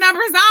making up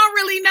numbers. I don't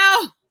really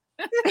know.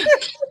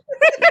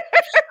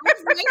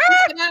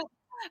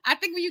 I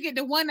think when you get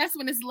the 1, that's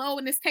when it's low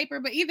and it's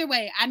taper. But either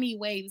way, I need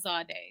waves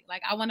all day.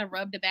 Like, I want to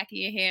rub the back of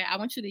your hair. I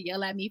want you to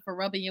yell at me for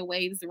rubbing your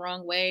waves the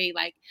wrong way.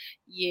 Like,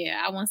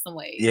 yeah, I want some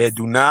waves. Yeah,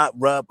 do not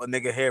rub a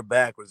nigga hair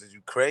backwards. Is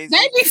you crazy?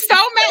 They be so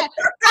mad.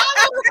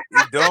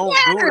 You don't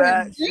do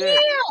that shit.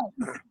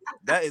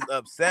 That is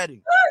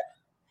upsetting.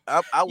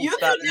 I will you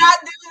stop do not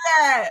do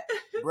that.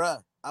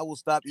 Bruh, I will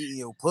stop eating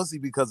your pussy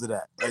because of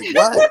that. Like,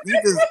 what?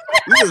 You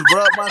just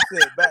rub my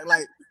shit back.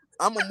 Like,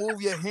 I'm gonna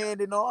move your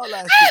hand and all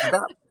that shit.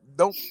 Stop.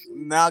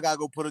 Now I gotta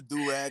go put a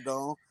do-rag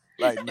on.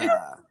 Like,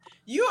 nah.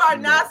 You are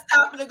not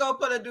stopping to go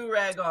put a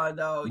do-rag on,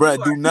 though.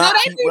 Bruh, do not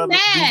keep rubbing.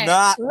 Do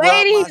not.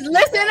 Ladies,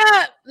 listen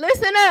up.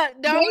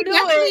 Don't do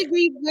it.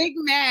 Be big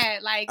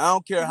mad. Like, I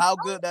don't care how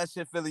good that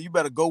shit feeling. You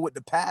better go with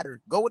the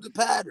pattern. Go with the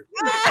pattern.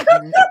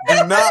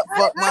 do not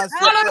fuck my shit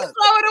up. Flow of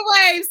the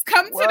waves.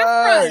 Come to the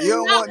front. You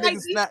don't want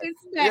niggas snatch.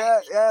 Yeah,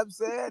 I'm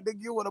saying.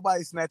 Nigga, you want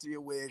nobody snatching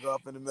your wig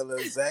off in the middle of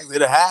the sex.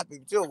 It'll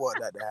happen. You don't want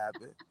that to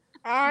happen.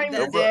 I'm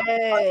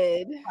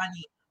dead.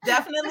 Funny.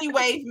 Definitely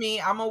wave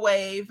me. I'm a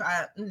wave.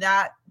 I'm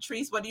not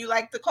Treese. What do you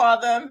like to call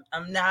them?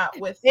 I'm not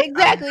with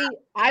exactly.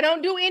 I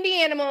don't do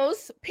any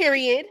animals.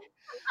 Period.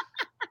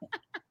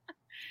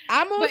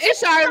 I moved to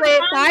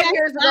Charlotte 5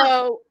 years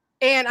ago,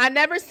 and I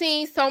never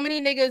seen so many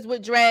niggas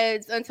with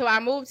dreads until I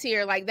moved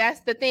here. Like,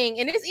 that's the thing,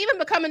 and it's even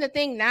becoming the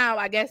thing now,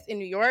 I guess, in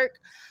New York.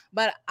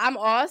 But I'm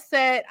all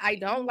set. I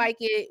don't like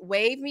it.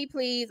 Wave me,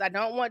 please. I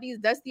don't want these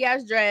dusty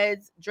ass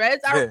dreads.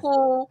 Dreads are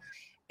cool.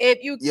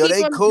 If you keep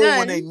they them cool done,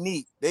 when they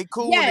neat. They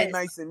cool when they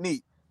nice and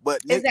neat.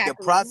 But the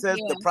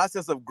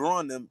process of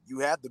growing them,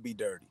 you have to be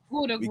dirty.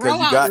 Ooh, because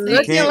you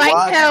can't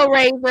like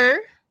Hellraiser.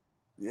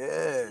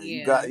 Yeah,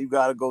 you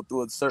got to go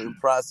through a certain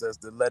process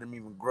to let them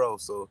even grow.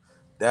 So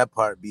that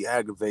part be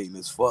aggravating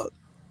as fuck.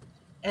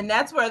 And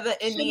that's where the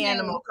indie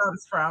animal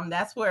comes from.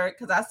 That's where,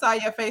 because I saw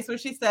your face when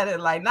she said it,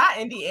 like, not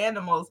indie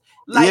animals.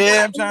 Like,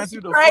 yeah, I'm trying to see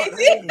the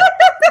crazy.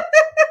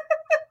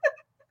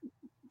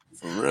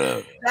 For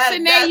real.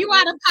 Shanae, you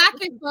out of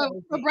pocket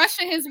for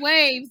brushing his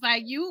waves.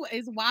 Like, you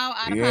is wild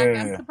out of pocket.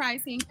 I'm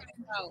surprised he ain't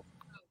out.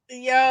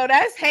 Yo,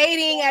 that's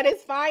hating at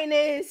its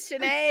finest,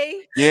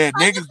 Shanae. Yeah,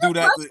 niggas do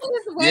that.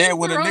 Yeah,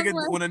 when a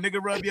nigga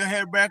rub your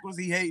hair backwards,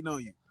 he hating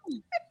on you.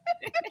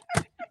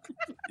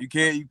 You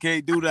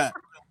can't do that.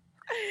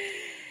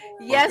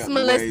 Yes,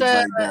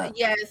 Melissa. Like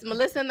yes,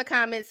 Melissa in the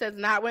comments says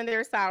not when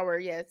they're sour.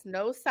 Yes,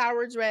 no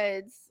sour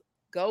dreads.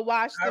 Go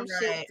wash them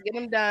shit. Get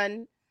them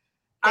done.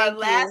 Our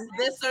last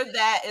this or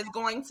that is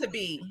going to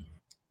be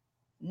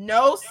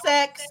no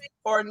sex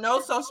or no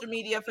social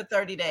media for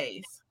 30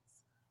 days.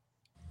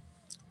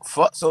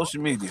 Fuck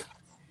social media.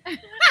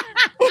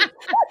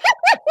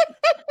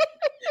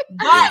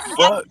 But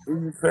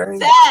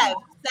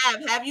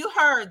Sav, have you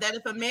heard that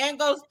if a man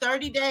goes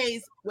 30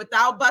 days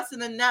without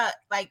busting a nut,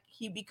 like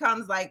he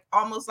becomes like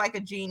almost like a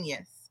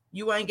genius?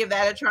 You want to give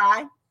that a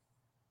try?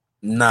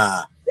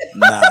 Nah.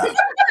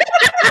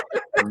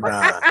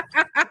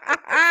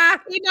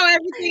 He know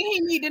everything he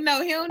need to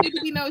know. He don't need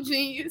to be no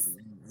genius.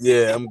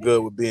 Yeah, I'm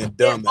good with being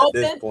dumb at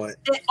this point.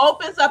 It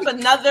opens up a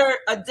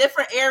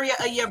different area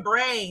of your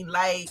brain.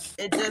 Like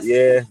it just.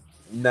 Yeah,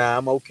 nah,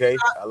 I'm okay.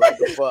 I like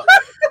to fuck.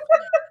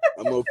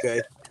 I'm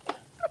okay.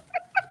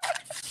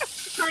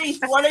 Treese,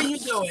 what are you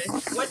doing?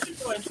 What you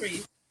doing,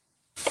 Treese?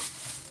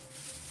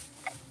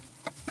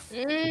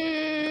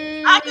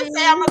 I just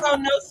say I'm gonna go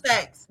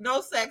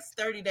no sex,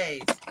 30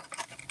 days.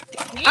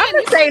 I'm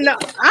gonna say no.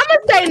 I'm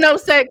gonna say no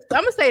sex.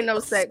 I'm gonna say no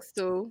sex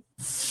too.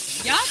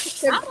 Y'all,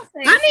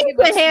 I need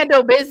to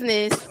handle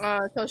business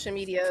on social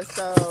media,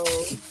 so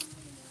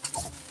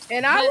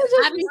and I would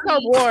just be so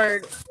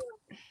bored.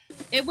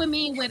 It would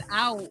mean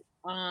without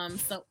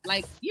so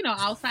like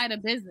outside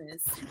of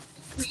business.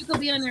 You could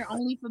be on there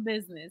only for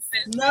business.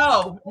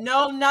 No,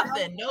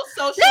 nothing. No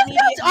social media.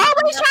 This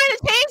always trying to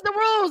change the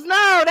rules.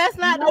 No, that's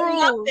not the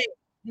rules.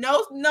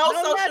 Nothing. No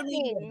social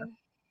media.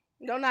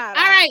 No, not.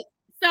 All right.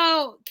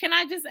 So can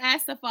I just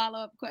ask a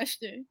follow-up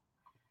question?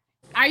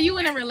 Are you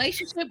in a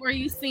relationship or are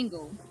you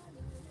single?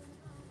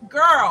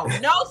 Girl,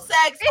 no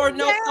sex or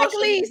no social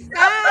media.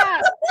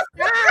 Stop,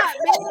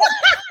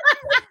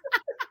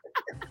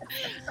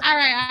 All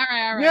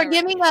right. You're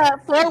giving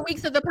up 4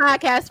 weeks of the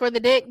podcast for the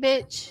dick,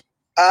 bitch.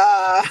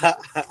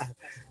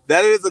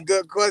 That is a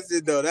good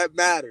question, though. That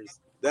matters.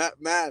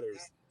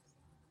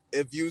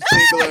 If you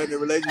single or in a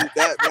relationship,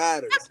 that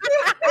matters.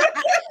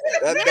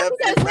 That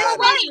definitely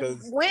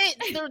matters. Went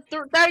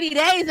through 30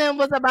 days and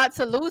was about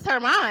to lose her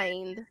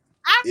mind.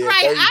 I'm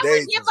right. I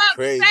would give up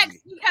sex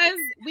because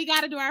we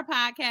got to do our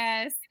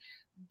podcast.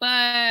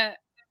 But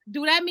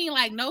do that mean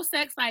like no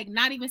sex, like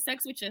not even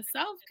sex with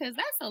yourself? Because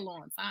that's a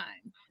long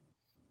time.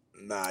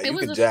 Nah, you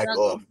can jack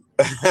off.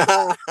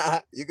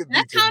 You can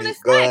that's kind of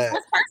sex.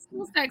 That's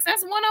personal sex.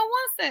 That's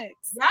one-on-one sex.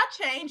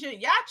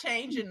 Y'all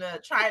changing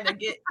trying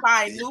to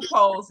find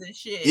loopholes and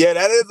shit. Yeah,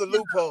 that is a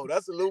loophole.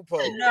 That's a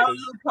loophole. No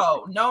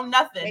loophole. No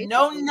nothing.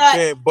 No nuts. You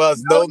can't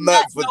bust no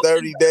nuts for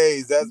 30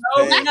 days. That's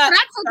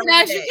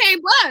nuts. You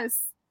can't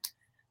bust.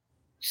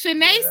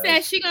 Shanae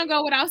said she gonna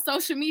go without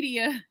social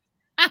media.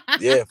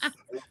 Yeah,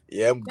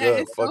 I'm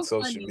good. Fuck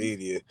so social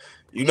media.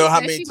 You know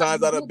how many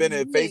times I've been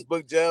in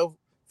Facebook jail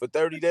for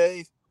 30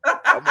 days?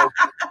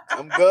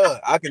 I'm good.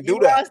 I can do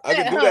that. I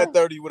can do that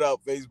 30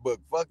 without Facebook.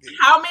 Fuck it.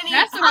 How many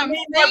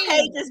more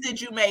pages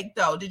did you make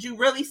though? Did you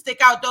really stick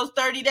out those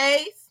 30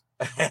 days?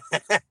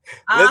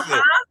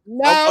 Listen,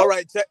 no. All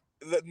right, check.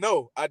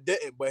 No, I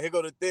didn't. But here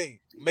go the thing: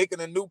 making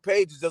a new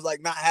page is just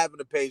like not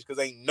having a page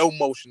because ain't no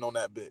motion on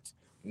that bitch.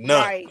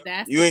 None. Right,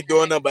 you ain't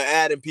doing nothing but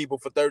adding people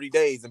for 30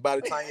 days, and by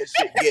the time your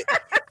shit get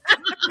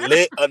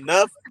lit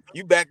enough,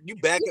 you back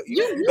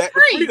to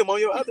freedom on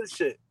your other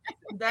shit.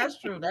 That's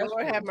true.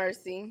 Lord have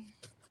mercy.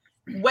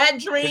 Wet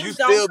dreams. You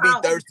still be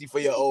thirsty for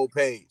your old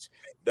page.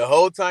 The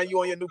whole time you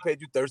on your new page,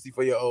 you thirsty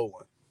for your old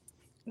one.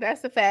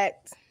 That's a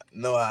fact.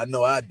 No, I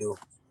know I do.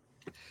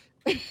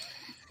 All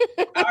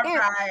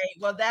right.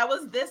 Well, that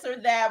was this or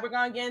that. We're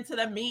gonna get into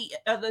the meat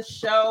of the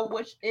show,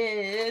 which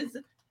is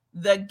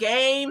the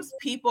games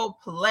people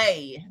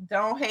play.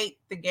 Don't hate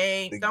the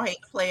game. Don't hate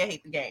the player.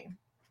 Hate the game.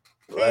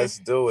 Let's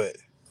do it.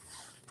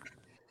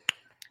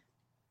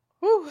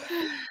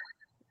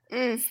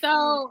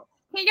 So,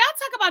 can y'all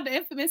talk about the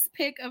infamous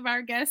pick of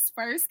our guest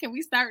first? Can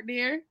we start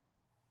there?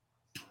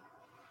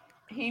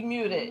 He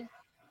muted.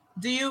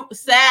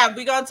 Sam,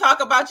 we gonna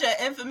talk about your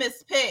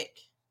infamous pick.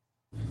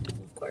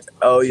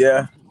 Oh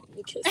yeah.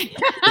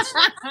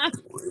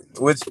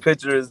 Which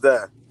picture is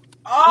that?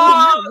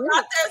 Oh,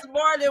 there's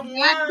more than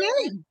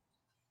one.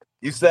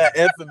 You said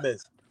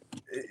infamous.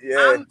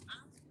 Yeah.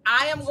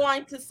 I am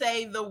going to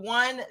say the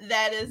one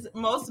that is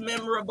most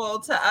memorable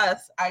to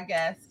us, I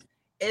guess,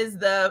 is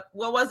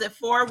what was it?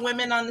 4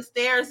 women on the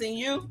stairs and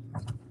you?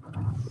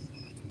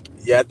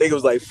 Yeah, I think it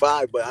was like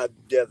 5, but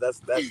that's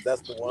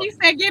the one. You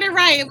said get it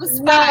right. It was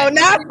 5.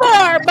 No, not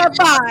 4, but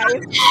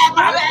 5.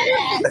 My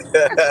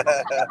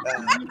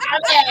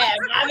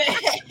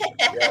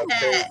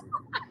bad.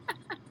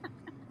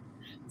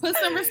 Put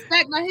some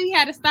respect on he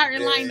had to start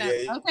in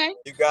lineup, okay?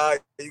 You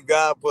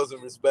got to put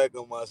some respect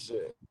on my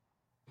shit.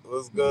 It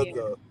was good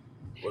though.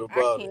 What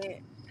about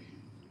it?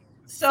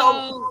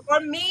 So for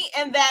me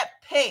and that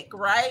pick,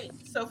 right?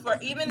 So for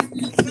even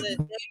the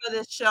name of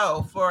this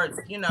show, for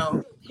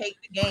hate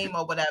the game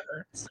or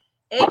whatever,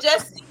 it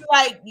just seems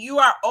like you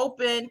are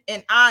open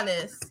and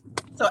honest,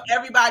 so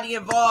everybody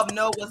involved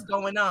know what's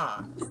going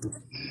on,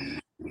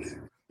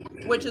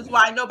 which is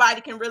why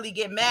nobody can really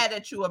get mad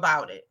at you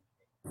about it.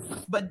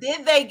 But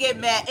did they get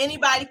mad?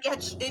 Anybody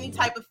catch any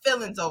type of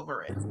feelings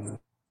over it?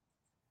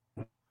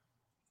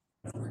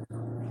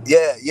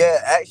 Yeah.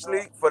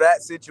 Actually, for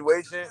that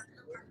situation,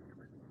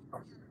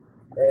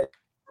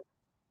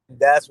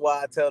 that's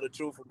why I tell the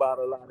truth about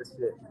a lot of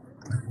shit.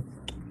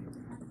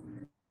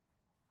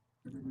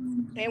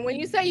 And when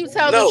you say you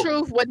tell the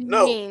truth, what do you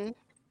mean?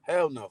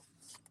 Hell no.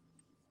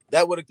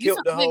 That would have killed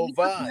the whole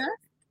vibe.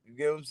 You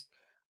get what I'm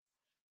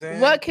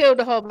saying? What killed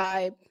the whole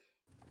vibe?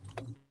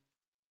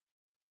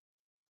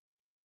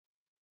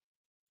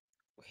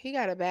 He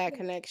got a bad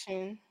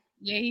connection.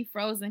 Yeah, he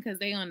frozen because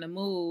they on the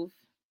move.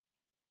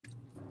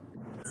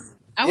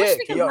 I Yeah, wish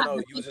we can could y'all let know?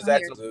 the You was just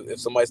people hear. asking if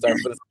somebody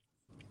started feeling.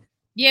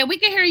 Yeah, we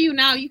can hear you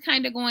now. You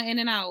kind of going in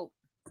and out.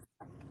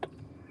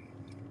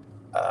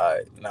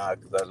 Nah,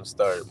 because I just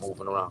started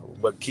moving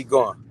around. But keep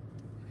going.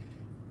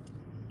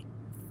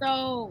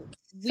 So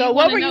So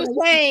what were you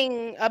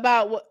saying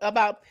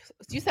about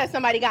you said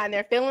somebody got in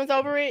their feelings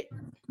over it?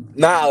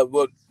 Nah,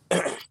 well,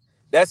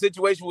 that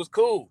situation was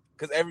cool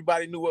because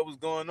everybody knew what was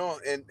going on,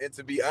 and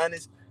to be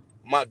honest,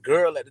 my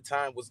girl at the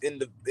time was in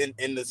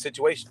the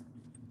situation.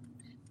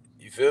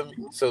 You feel me?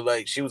 So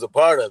like she was a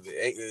part of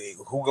it.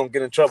 Who gonna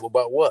get in trouble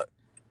about what?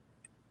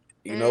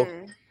 You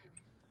know?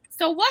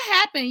 So what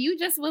happened? You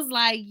just was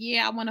like,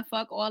 yeah, I want to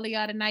fuck all of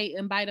y'all tonight,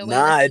 and by the way,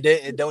 Nah,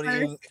 it don't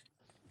even.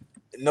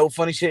 No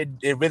funny shit.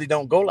 It really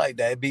don't go like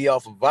that. It be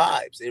off of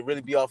vibes. It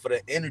really be off of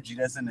the energy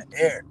that's in the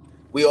air.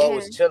 We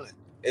always chilling.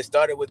 It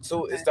started with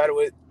two. It started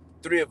with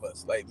three of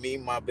us, like me,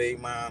 my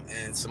big mom,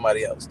 and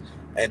somebody else.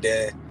 And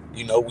then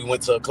we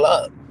went to a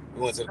club.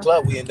 We went to the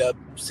club. We ended up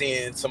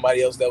seeing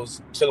somebody else that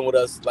was chilling with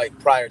us like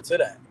prior to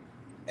that,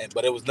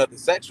 but it was nothing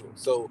sexual.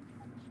 So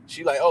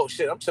she like, oh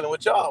shit, I'm chilling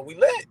with y'all. We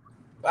lit.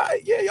 All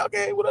right, yeah, y'all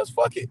can hang with us.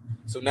 Fuck it.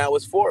 So now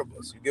it's four of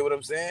us. You get what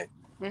I'm saying?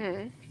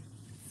 Mm-hmm.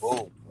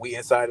 Boom, we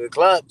inside of the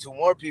club, two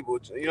more people,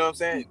 you know what I'm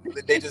saying?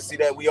 They just see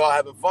that we all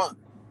having fun.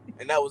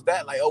 And that was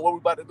that, like, oh, where we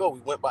about to go?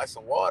 We went by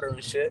some water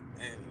and shit,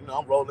 and,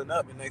 I'm rolling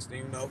up, and next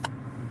thing you know,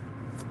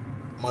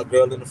 my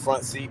girl in the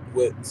front seat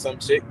with some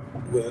chick,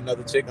 with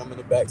another chick, I'm in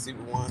the back seat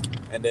with one,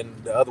 and then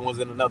the other one's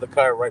in another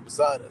car right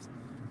beside us.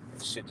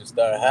 And shit just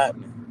started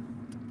happening.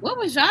 What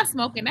was y'all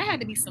smoking? That had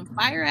to be some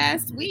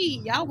fire-ass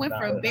weed. Y'all went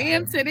from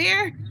Bam to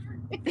there?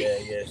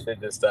 Yeah, shit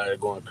just started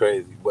going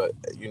crazy. But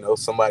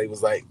somebody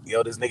was like,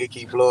 "Yo, this nigga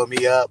keep blowing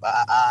me up.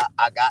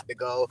 I got to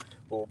go."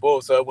 Boom, boom.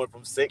 So it went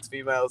from 6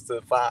 females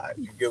to 5.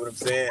 You get what I'm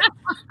saying?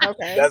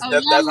 Okay. That's how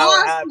it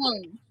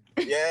happened.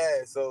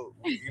 Yeah. So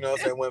what I'm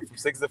saying, went from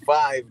 6 to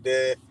 5.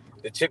 Then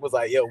the chick was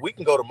like, "Yo, we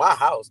can go to my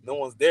house. No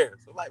one's there."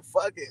 So like,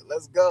 fuck it,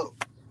 let's go.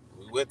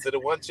 We went to the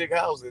one chick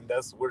house, and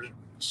that's where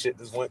shit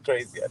just went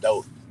crazy. You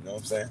know what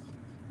I'm saying?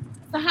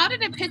 So how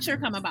did the picture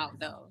come about,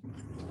 though?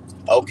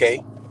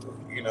 Okay.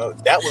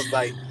 That was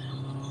like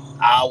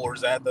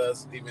hours after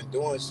us even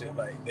doing shit.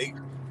 Like they,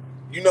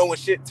 when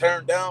shit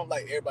turned down,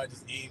 like everybody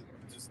just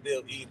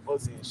still eating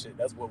pussy and shit.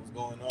 That's what was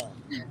going on.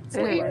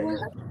 So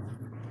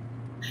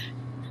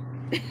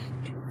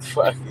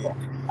fuck it.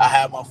 I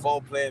had my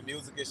phone playing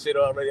music and shit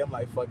already. I'm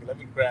like, fuck it, let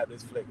me grab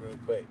this flick real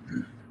quick.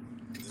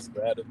 Just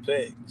grab the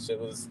pic. Shit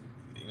was,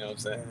 what I'm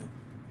saying,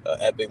 an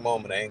epic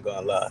moment. I ain't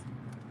gonna lie.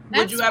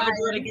 Would you ever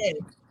do it again?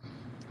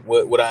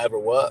 Would I ever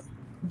what?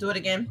 Do it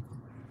again?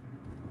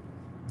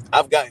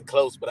 I've gotten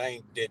close, but I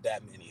ain't did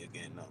that many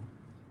again, no.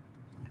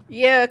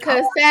 Yeah,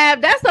 because Sab,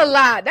 that's a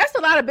lot. That's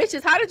a lot of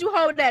bitches. How did you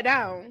hold that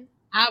down?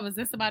 I was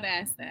just about to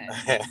ask that.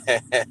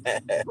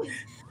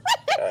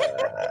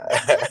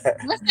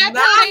 What's that?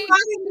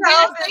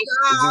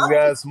 You just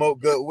gotta smoke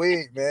good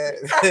weed, man.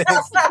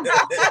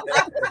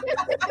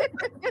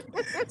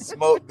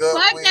 Smoke good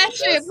weed.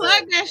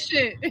 Plug that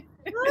shit. Yeah,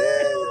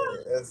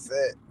 that's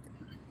it.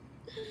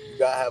 You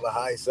gotta have a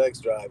high sex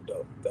drive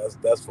though.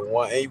 That's for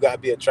one, and you gotta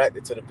be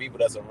attracted to the people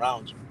that's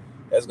around you.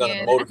 That's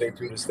gonna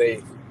motivate you to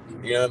stay.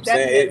 You know what I'm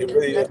saying? It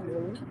really,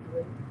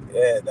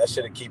 that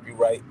should keep you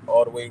right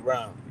all the way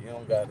around. You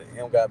don't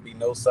gotta be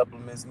no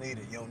supplements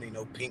needed. You don't need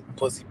no pink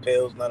pussy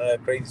pills, none of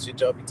that crazy shit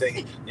y'all be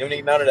taking. You don't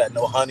need none of that.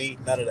 No honey,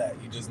 none of that.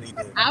 You just need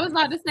to. I was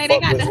about to say they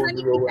got the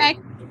honey pack.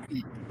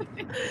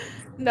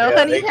 No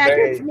honey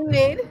package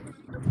needed.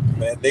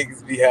 Man,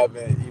 niggas be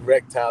having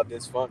erectile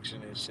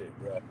dysfunction and shit,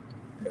 bro.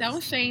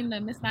 Don't shame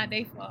them. It's not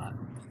their fault.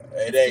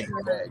 It ain't.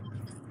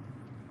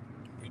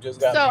 You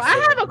just got. So I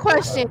have a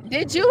question.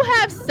 Did you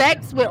have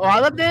sex with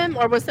all of them,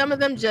 or was some of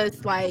them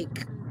just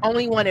like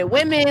only wanted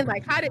women?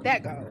 Like, how did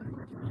that go?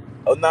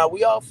 Oh, nah,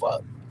 we all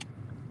fucked.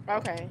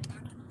 Okay.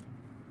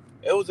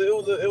 It was a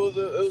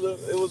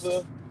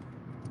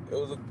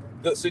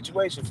good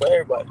situation for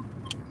everybody.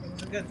 It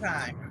was a good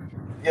time.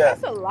 Yeah.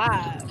 That's a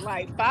lot.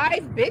 Like 5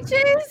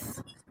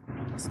 bitches?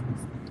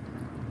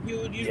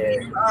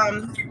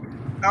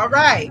 All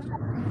right.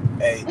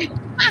 Hey.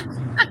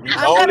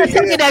 I'm gonna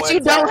tell you that you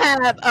don't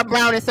have a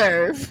brown and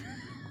serve.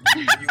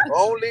 You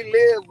only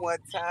live one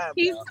time.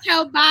 He's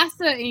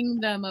kielbasa-ing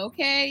them,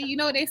 okay? You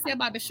know what they say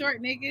about the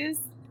short niggas?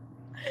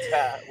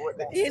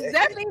 He's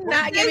definitely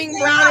not giving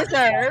brown and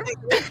serve.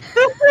 They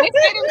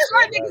say them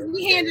short niggas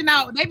be handing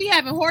out. They be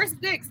having horse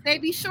dicks. They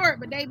be short,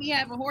 but they be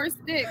having horse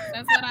dicks.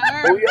 That's what I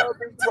heard. Who y'all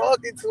been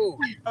talking to?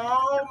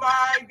 Oh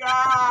my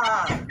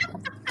god.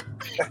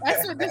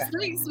 That's what the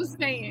streets was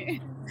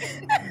saying.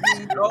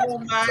 Oh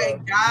my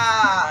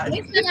god.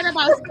 They said that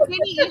about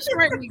skinny and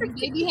short niggas.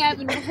 They be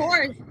having the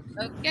horse,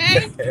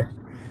 okay?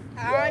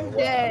 I'm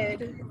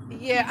dead.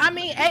 Yeah, I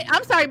mean,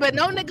 I'm sorry, but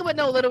no nigga with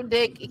no little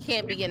dick, it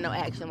can't be getting no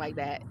action like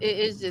that.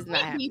 It's just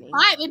not happening.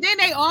 And then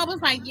they all was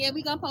like, "Yeah,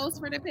 we gonna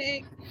post for the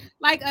pic."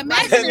 Like,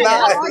 imagine it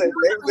was 4, it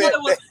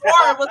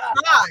was 5.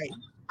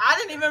 I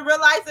didn't even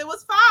realize it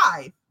was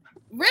 5.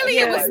 Really,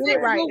 it was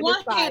 6. Right. But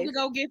one had to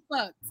go get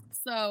fucked.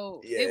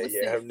 So it was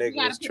 6. Her nigga you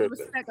gotta was put tripping.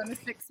 respect on the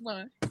 6th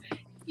one.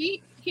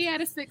 He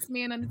had a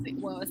 6-man on the team.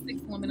 Well, a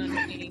 6-woman on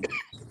the team.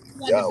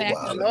 He had the Y'all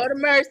backup. wild. Lord of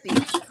mercy.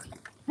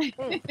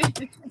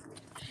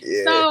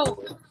 Yeah.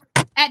 So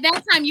at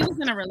that time, you was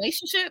in a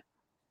relationship,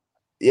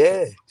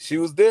 Yeah, she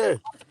was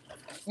there.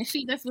 and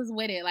she just was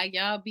with it. Like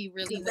y'all be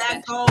really with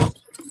That that. goes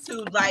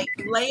to like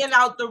laying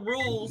out the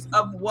rules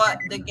of what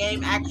the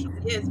game actually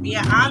is, being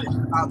honest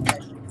about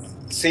that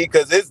shit. See,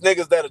 because it's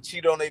niggas that'll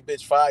cheat on their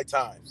bitch 5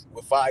 times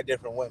with 5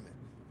 different women.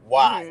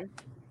 Why? Mhm.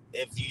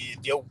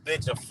 If your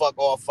bitch will fuck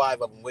all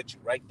 5 of them with you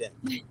right then.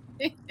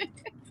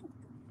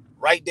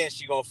 Right then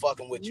she gonna fuck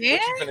them with you. Yeah,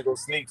 What you finna go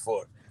sneak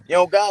for? You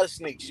don't gotta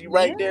sneak. She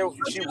right yeah. there.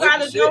 But She you with the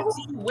gotta know shit. who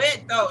you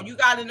with, though. You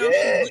gotta know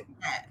she Yeah. with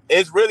that.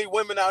 It's really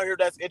women out here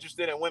that's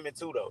interested in women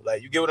too, though.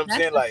 Like, you get what I'm That's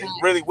saying? a Like, it's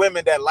fact. really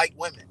women that like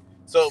women.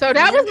 So So when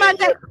that you was my in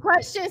your next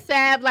question,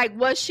 Sav. Like,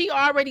 was she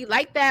already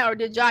like that, or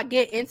did y'all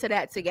get into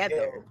that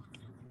together?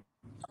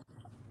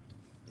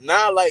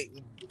 now, like,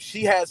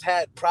 she has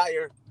had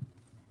prior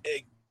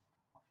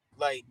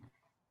like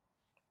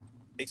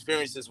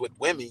experiences with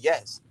women,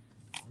 yes.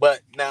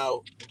 But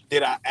now,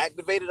 did I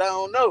activate it? I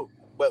don't know.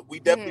 But we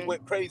definitely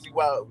went crazy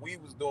while we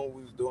was doing what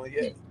we was doing,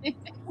 yeah.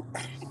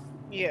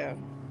 Yeah.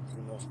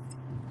 You know,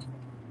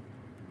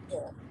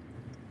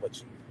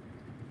 but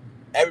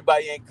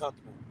everybody ain't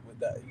comfortable with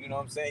that. You know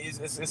what I'm saying?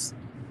 It's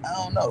I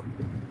don't know.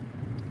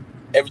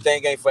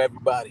 Everything ain't for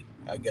everybody,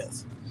 I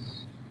guess.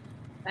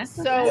 That's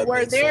a So fact. That were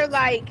makes there sense.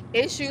 like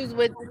issues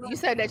with, you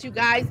said that you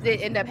guys did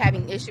end up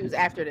having issues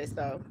after this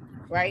though,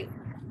 right?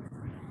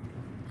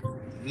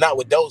 Not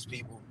with those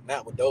people.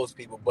 Not with those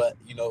people, but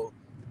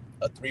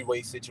a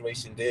 3-way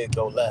situation did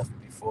go left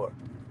before.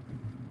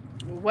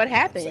 What You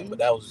know what I'm saying? But happened?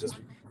 that was just,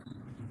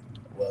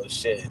 well,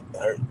 shit.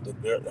 Her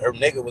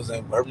nigga was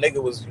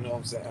you know what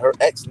I'm saying? Her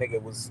ex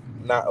nigga was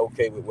not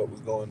okay with what was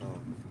going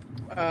on.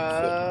 You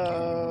feel me?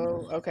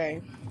 Oh,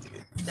 okay.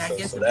 That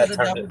gets So into that the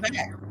turned double it. back.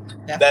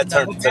 That's the That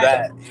turned double into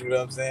back. that. You know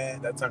what I'm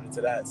saying? That turned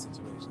into that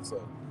situation.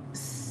 So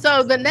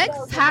So the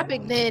next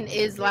topic then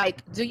is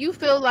like, do you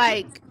feel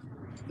like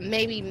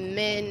maybe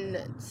men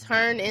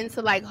turn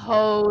into like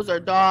hoes or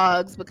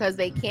dogs because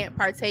they can't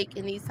partake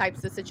in these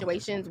types of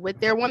situations with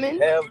their women?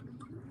 hell,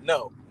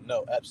 no,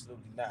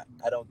 absolutely not.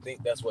 I don't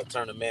think that's what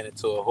turned a man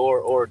into a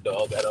whore or a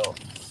dog at all.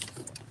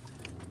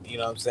 You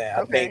know what I'm saying?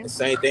 Okay. I think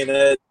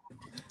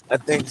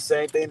the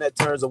same thing that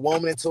turns a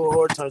woman into a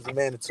whore turns a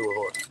man into a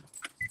whore.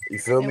 You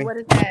feel And me? what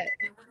is that?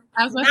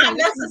 I was gonna say, Not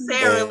what you do?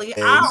 necessarily.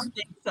 And I don't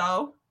think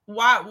so.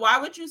 Why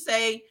would you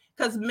say?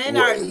 Because men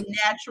are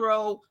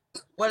natural.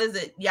 What is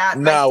it? Yeah,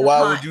 like now, to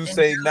why hunt would you and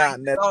say not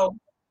go.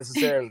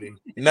 necessarily?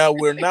 No,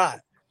 we're not.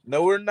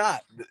 No, we're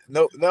not.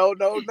 No.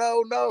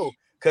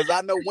 Because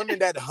I know women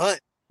that hunt.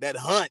 That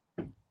hunt.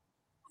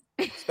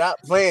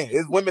 Stop playing.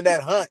 It's women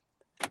that hunt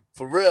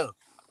for real.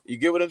 You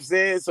get what I'm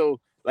saying? So,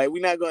 like,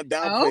 we're not gonna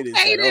downplay this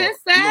Okay, at then, all.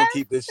 We're Seth. gonna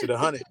keep this shit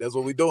 100. That's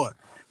what we're doing.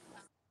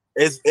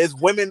 It's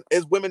women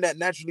that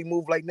naturally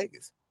move like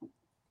niggas.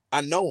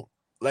 I know them.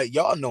 Like,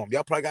 y'all know them.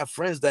 Y'all probably got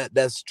friends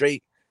that's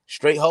straight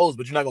hoes,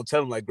 but you're not gonna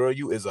tell them like, girl,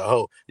 you is a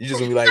hoe. You're just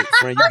gonna be like,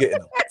 friend, you getting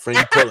them. Friend,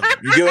 you pulling them.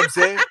 You get what I'm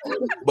saying?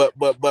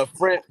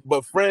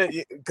 But friend,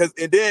 because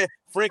and then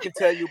friend can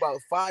tell you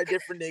about 5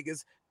 different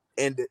niggas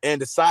and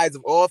the size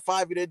of all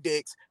 5 of their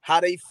dicks, how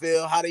they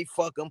feel, how they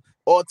fuck them,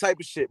 all type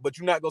of shit. But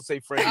you're not gonna say,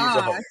 friend, you is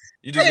a Oh, hoe.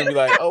 You're just gonna be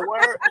like, oh,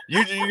 word.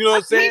 You know what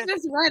I'm he saying?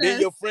 just read Then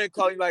us. your friend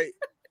call you like,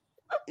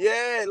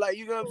 yeah, like,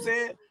 you know what I'm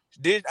saying?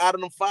 Then out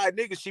of them 5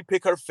 niggas, she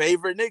pick her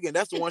favorite nigga, and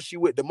that's the one she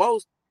with the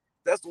most.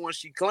 That's the one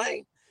she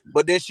claimed.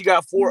 But then she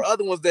got 4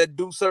 other ones that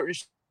do certain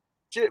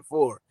shit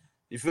for her.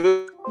 You feel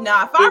me?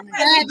 Now, if our friends is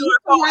Dad, you doing too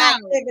whole loud.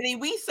 activity,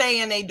 we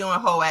saying they doing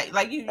whole act.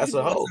 Like you That's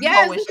a doing hoe. some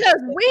Yes, hoish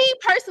because shit. we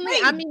personally,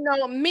 I Hey, mean,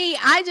 no, me,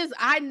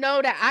 I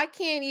know that I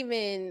can't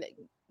even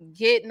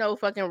get no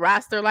fucking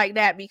roster like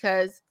that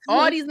because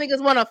all these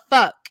niggas want to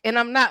fuck, and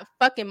I'm not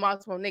fucking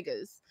multiple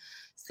niggas,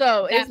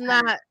 so That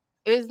part.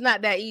 it's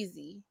not that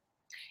easy.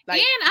 Like,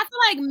 And I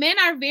feel like men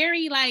are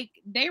very like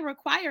they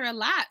require a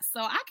lot,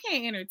 so I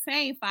can't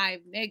entertain 5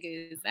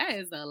 niggas. That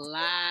is a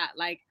lot.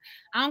 Like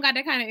I don't got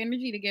that kind of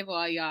energy to give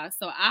all y'all,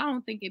 so I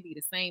don't think it'd be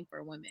the same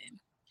for women.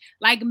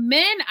 Like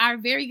men are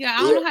very good. I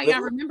don't know how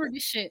y'all remember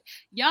this shit.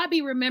 Y'all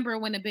be remember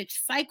when a bitch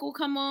cycle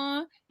come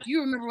on.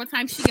 You remember what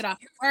time she get off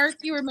work.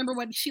 You remember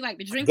what she like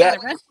to drink at That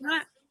a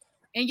restaurant,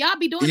 and y'all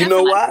be doing you that for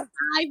know like why?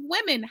 5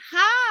 women.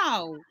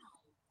 How?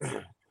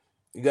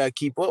 You gotta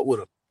keep up with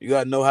them. You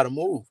gotta know how to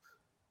move.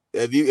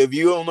 If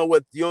you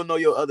don't know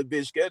your other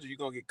bitch schedule, you're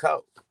gonna get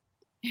caught.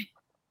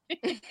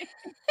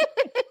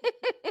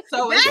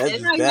 so That's That's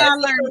it's how just that. y'all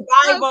a learn.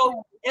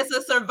 survival. It's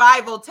a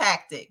survival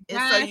tactic.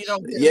 It's so you Gosh,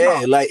 don't get Yeah,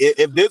 caught. like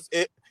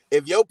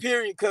if your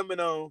period coming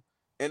on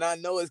and I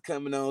know it's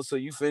coming on, so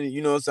you finna,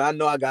 you know what I'm saying? I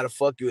know I gotta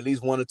fuck you at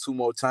least 1 or 2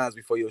 more times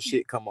before your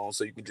shit come on,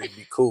 so you can just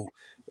be cool.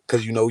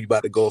 Cause you know you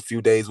about to go a few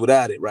days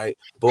without it, right?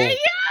 hey Boom.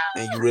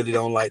 And you really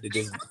don't like to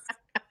just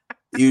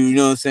you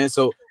know what I'm saying?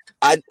 So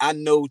I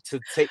know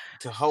to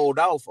hold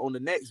off on the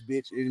next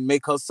bitch and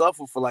make her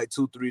suffer for like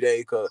 2-3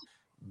 days, cause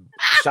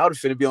Shawty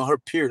finna be on her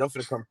period. I'm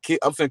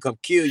finna come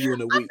kill you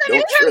in a week. I'm finna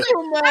Don't kill trip. it.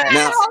 I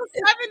Now, got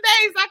 7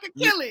 days. I could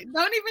kill it.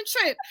 Don't even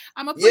trip.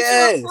 I'm gonna put you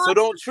yeah, on so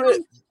don't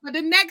trip. For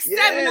the next 7,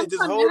 Yeah, I'm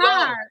just coming hold on.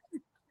 hard.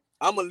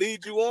 I'm gonna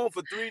lead you on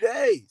for 3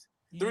 days.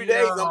 3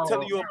 days, I'm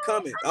telling you I'm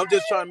coming. I'm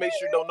just trying to make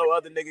sure don't no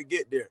other nigga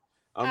get there.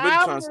 I'm really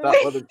trying to stop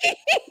other.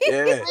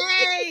 Yeah.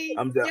 Hey,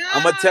 I'm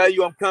gonna tell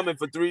you I'm coming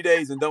for 3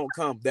 days and don't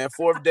come. That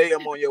 4th day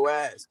I'm on your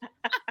ass.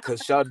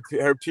 Cause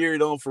Shawty her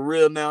period on for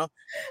real now.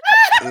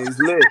 And it's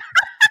lit.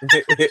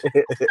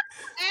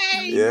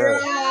 Hey, Yeah.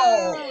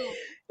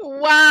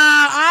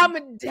 Wow,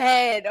 I'm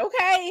dead.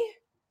 Okay.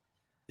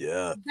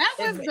 Yeah. That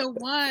was the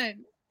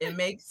one. It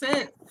makes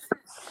sense.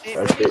 It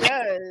really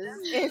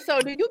does. And so,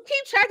 do you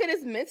keep track of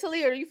this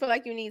mentally, or do you feel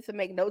like you need to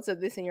make notes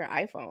of this in your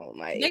iPhone?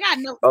 Like, They got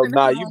notes. Oh in the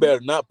nah, phone. you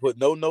better not put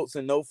no notes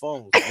in no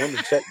phones.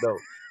 Women check those.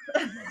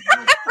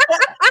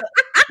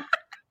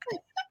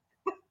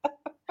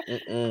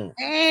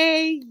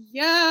 Hey,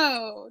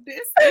 yo,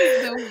 this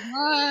is the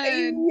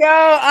one.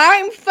 yo,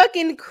 I'm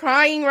fucking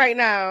crying right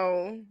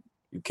now.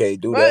 You can't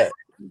do But that.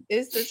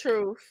 it's the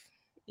truth.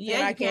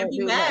 Yeah, I you can't be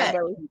do mad.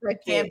 nothing but You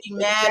respect can't it. be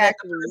mad at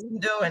the person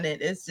doing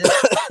it. It's just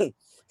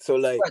So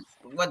like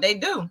what they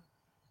do.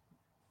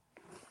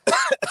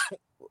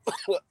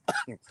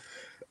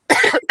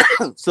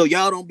 So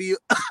y'all don't be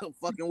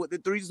fucking with the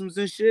threesomes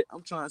and shit.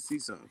 I'm trying to see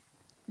something.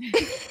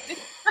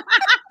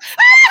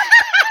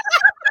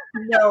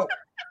 No.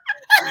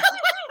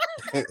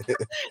 It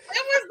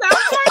was the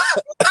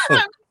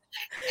first.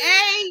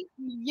 Hey,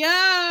 yo.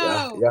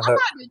 Yeah, I'm about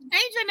to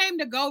change your name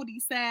to Goldie,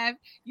 Sav.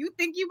 You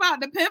think you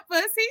about to pimp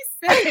us? He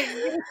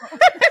said.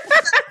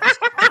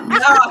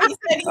 No, he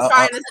said he's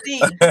trying to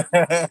see.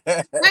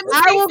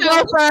 I will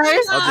go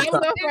first. I'll I will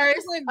go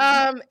first.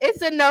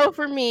 It's a no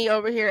for me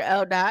over here,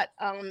 L. Dot.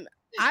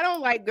 I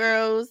don't like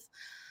girls.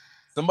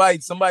 Somebody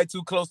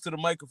too close to the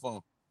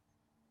microphone.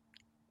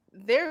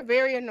 They're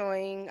very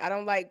annoying. I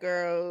don't like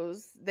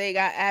girls. They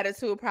got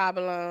attitude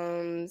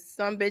problems.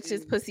 Some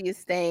bitches pussy is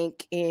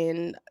stank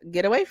and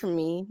get away from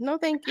me. No,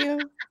 thank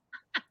you.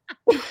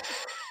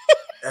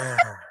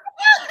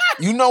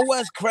 You know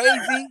what's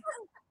crazy?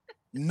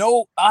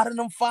 No, out of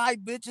them 5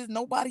 bitches,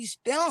 nobody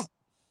stunk.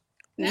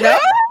 No,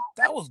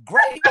 that was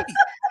great.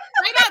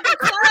 Right out the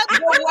club.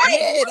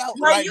 Yeah, that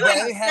Were like, you bro,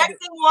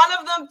 expecting one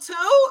of them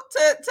too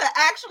to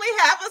actually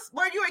have us?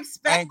 Were you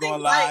expecting? I ain't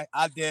gonna lie,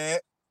 I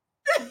did.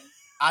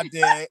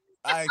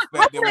 I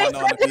expected I'm one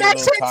on to be a that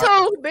little shit tart.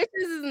 too.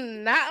 Bitches is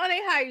not on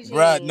their hygiene.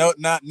 Bruh, no,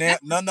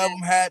 none of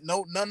them had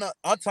none of.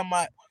 I'm talking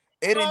about.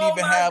 It didn't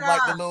even have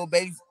like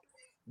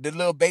the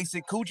little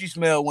basic coochie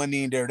smell wasn't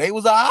in there. They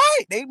was all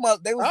right. They was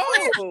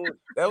fresh.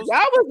 Y'all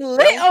was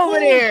lit over cool.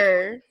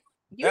 there.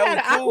 You that had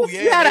was an cool.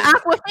 you had an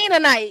Aquafina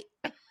night.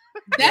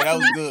 Yeah, that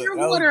was good. That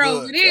was water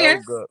good. over there. That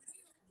was good.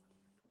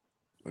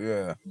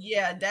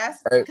 Yeah,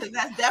 that's because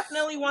that's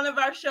definitely one of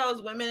our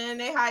shows. Women and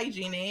their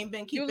hygiene. They ain't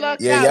been keeping it.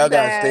 Yeah, y'all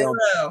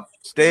gotta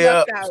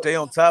stay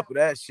on top of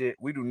that shit.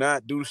 We do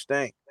not do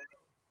stank.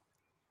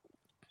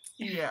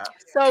 Yeah.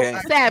 So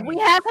sad. We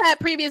have had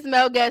previous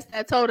male guests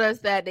that told us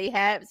that they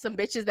had some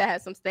bitches that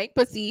had some stank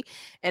pussy,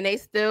 and they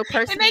still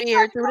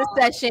persevered through the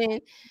session.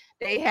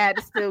 They had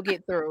to still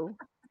get through.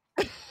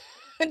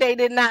 They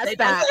did not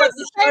stop. Put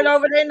the shirt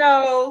over their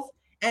nose,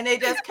 and they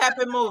just kept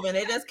it moving.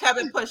 They just kept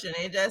it pushing.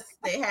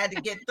 They had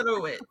to get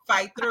through it,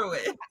 fight through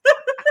it.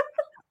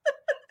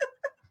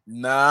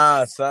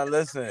 Nah, son,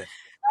 listen.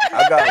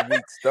 I got a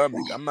weak stomach.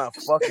 I'm not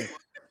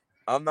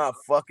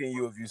fucking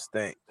you if you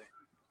stink.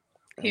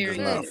 I'm just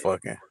not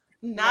fucking.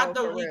 Not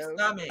the weak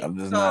stomach. I'm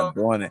just not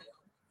doing it.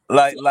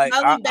 Like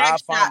I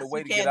find a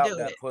way to get out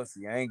that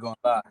pussy. I ain't gonna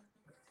lie.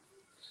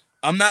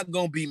 I'm not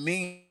gonna be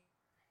mean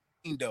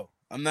though.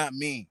 I'm not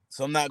mean,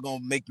 so I'm not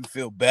gonna make you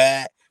feel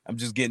bad. I'm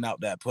just getting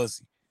out that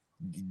pussy.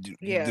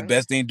 Yeah. The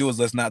best thing to do is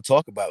let's not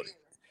talk about it.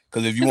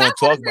 Because if you want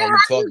to talk about it,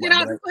 how do you get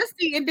out the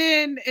pussy and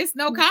then it's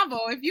no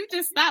combo? If you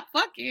just stop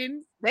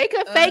fucking, they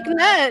could fake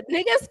nut.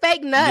 Niggas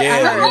fake nut.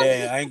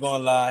 Yeah, I ain't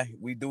gonna lie.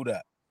 We do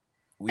that.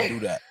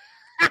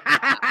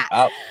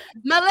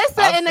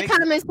 Melissa in the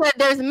comments said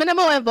there's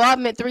minimal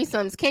involvement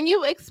threesomes. Can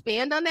you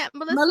expand on that,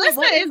 Melissa?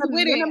 Melissa is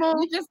with it.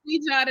 We just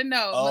need y'all to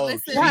know.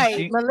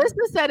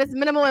 Melissa said it's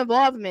minimal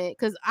involvement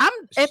because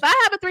if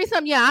I have a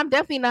threesome, I'm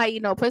definitely not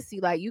eating no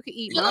pussy. Like you can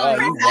eat mine.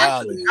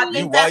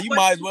 You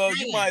might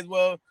as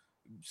well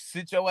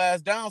sit your ass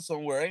down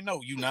somewhere. Ain't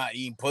no you not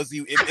eating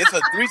pussy. It's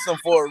a threesome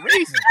for a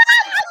reason.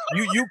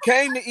 You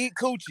came to eat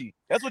coochie.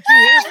 That's what you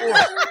here for.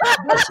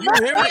 You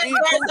here to eat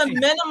coochie. There's a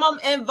minimum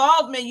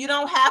involvement. You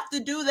don't have to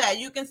do that.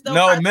 You can still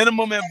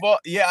minimum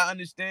involvement. Yeah, I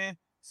understand.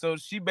 So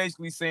she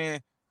basically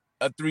saying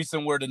a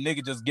threesome where the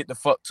nigga just get to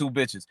fuck 2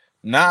 bitches.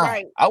 Nah,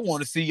 I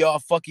want to see y'all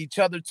fuck each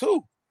other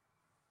too.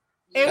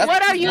 And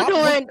what are you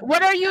doing?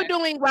 What are you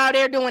doing while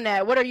they're doing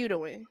that? What are you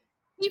doing?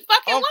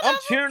 I'm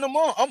cheering them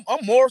on.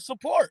 I'm more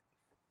support.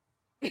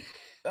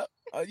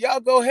 Y'all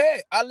go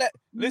ahead.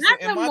 Listen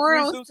in my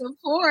threesomes.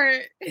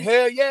 Support.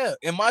 Hell yeah.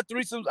 In my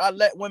threesomes, I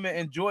let women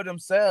enjoy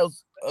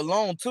themselves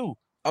alone too.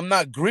 I'm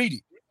not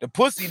greedy. The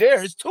pussy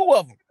there is 2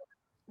 of them.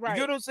 Right.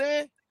 You get what I'm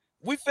saying?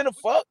 We finna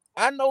fuck.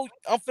 I know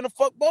I'm finna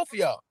fuck both of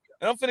y'all.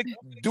 And I'm finna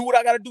do what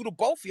I gotta do to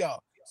both of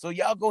y'all. So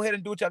y'all go ahead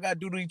and do what y'all gotta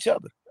do to each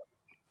other.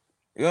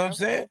 You know what I'm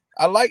saying?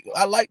 I like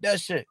that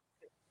shit.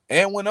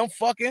 And when I'm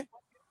fucking,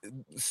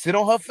 sit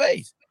on her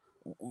face.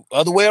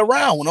 Other way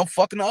around. When I'm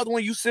fucking the other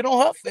one, you sit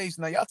on her face.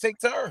 Now y'all take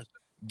turns.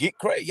 Get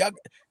crazy. Y'all,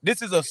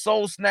 this is a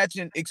soul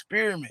snatching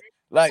experiment.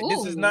 Like,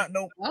 this is not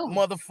no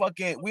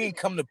motherfucking, we ain't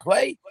come to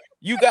play.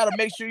 You gotta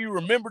make sure you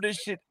remember this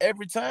shit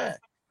every time.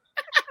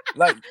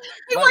 Like,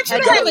 he wants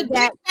you to have a dick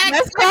back.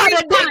 Let's call it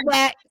a dick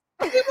back.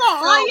 You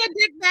want all your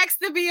dick backs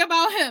to be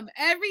about him.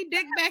 Every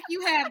dick back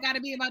you have got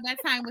to be about that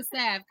time with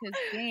Sav. Because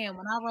damn,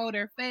 when I rolled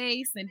her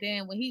face, and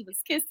then when he was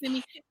kissing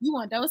me, you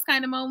want those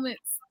kind of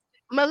moments.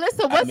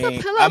 Melissa, what's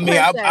a pillow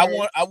princess?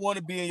 I want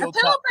to be in your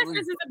pillow top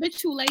princess three. is a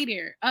bitch who lay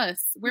there.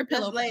 Us, we're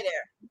pillow. Just lay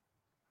there.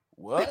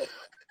 What?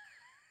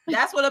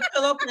 That's what a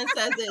pillow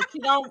princess is. She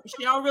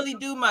don't really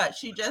do much.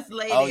 She just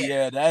lay there. Oh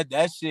yeah,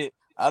 that shit.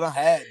 I done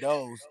had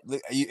those.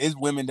 It's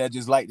women that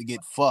just like to get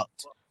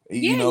fucked.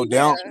 You know, they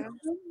don't.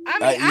 I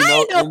mean, I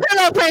ain't no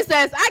pillow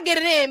princess. I get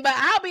it in, but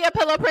I'll be a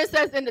pillow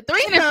princess in the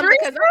threesome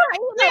because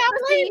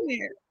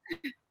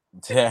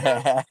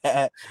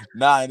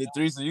nah, in the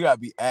threesome you gotta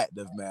be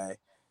active, man.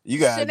 You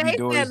gotta be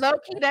doing. Said, low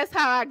key, that's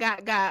how I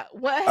got.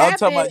 What happened? I'm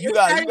talking about you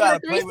gotta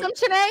play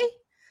with. Shanae?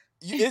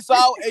 It's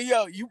all. Hey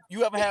yo,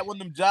 you ever had one of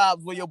them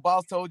jobs where your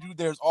boss told you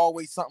there's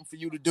always something for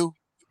you to do?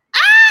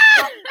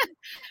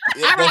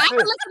 Yeah, all right, I'm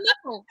gonna lick a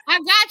nipple. I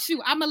got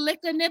you. I'm gonna lick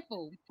a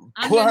nipple.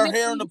 Put her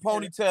hair in the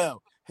ponytail.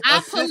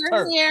 I'll put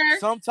her hair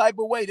some type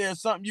of way.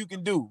 There's something you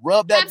can do.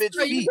 Rub that bitch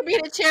feet. You could be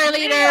the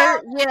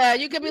cheerleader. Yeah,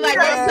 you could be like,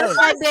 suck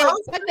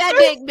that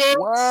dick, bitch.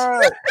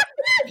 Word.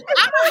 I'm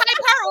gonna hype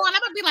her on.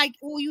 I'm gonna be like,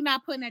 oh, you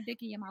not putting that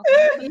dick in your mouth.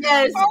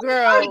 Yes,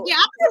 girl. Yeah,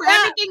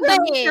 I'm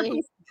doing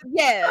everything.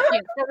 Yeah,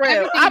 for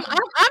real. I'm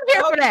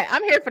here for that.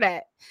 I'm here for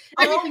that.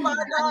 Oh my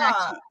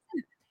God.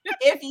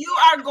 If you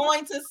are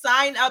going to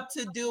sign up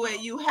to do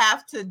it, you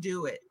have to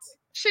do it.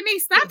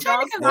 Shanice, stop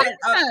trying to convince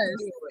us.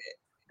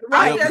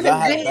 Right.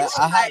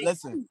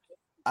 Listen,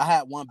 I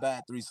had one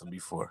bad threesome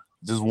before.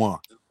 Just one.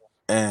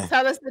 And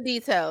tell us the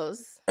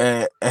details.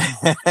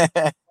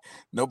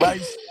 Nobody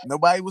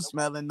was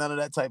smelling none of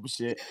that type of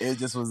shit. It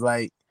just was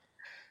like,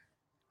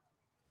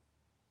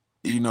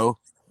 you know,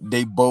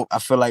 I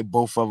feel like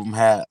both of them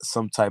had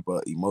some type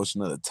of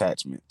emotional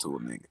attachment to a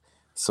nigga.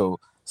 So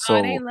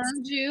they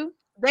loved you.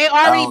 They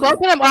already both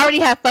of them already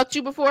have fucked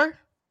you before.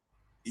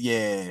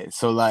 Yeah.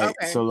 So like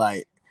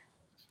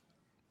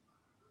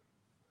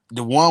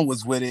the one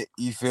was with it,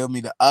 you feel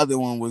me? The other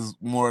one was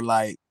more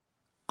like,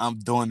 I'm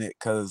doing it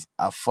because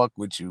I fuck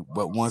with you.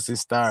 But once it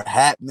started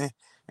happening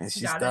and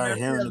she started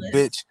hearing the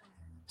bitch,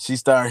 she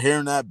started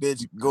hearing that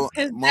bitch go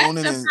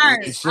moaning and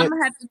shit. I'm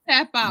gonna have to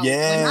tap out.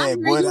 Yeah,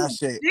 boy, that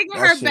shit. Digging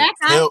that her shit back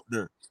killed out.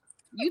 her.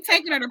 You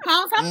taking her to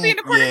pounds? I'm being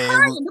the corner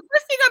crying. The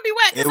pussy gonna be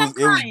wet because I'm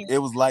crying. It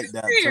was like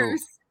that too.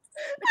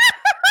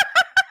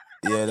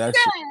 Yeah, that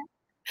shit.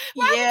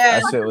 Yeah,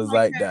 that shit was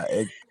like that.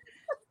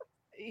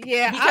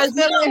 Yeah, because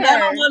you don't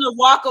ever want to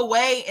walk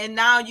away, and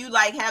now you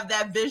like have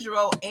that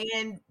visual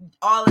and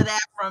all of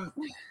that and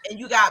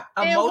you got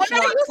emotional. What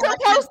are you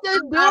supposed to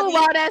do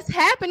while that's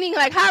happening?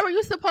 Like, how are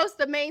you supposed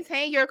to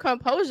maintain your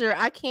composure?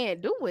 I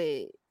can't do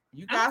it.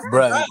 You got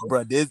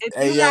bruh, this.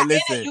 Hey yo,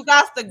 listen. You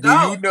got to go.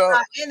 Do you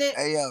know?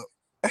 Hey yo,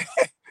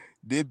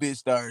 this bitch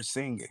started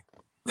singing.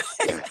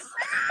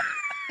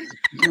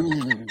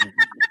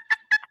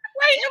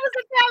 Wait, it was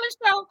a talent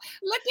show.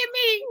 Look at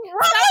me.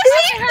 Stop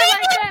her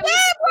like that.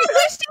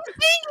 What she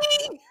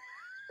singing?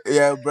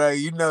 Yeah, bro,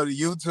 you know the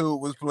YouTube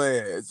was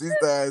playing. She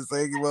started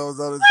singing what was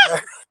on the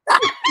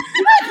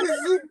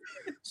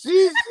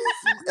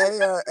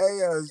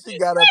she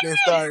got up and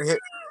started hitting.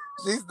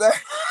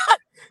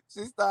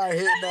 She started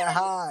hitting that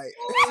high.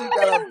 She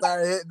got up and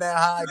started hitting that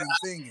high and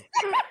singing.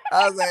 I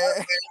was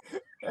like,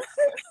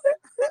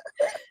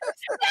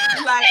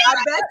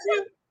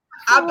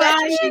 I bet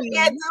you she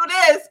can't do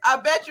this. I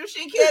bet you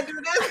she can't do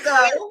this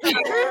though. She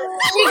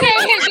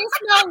can't hit this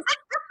note.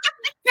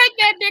 Take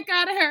that dick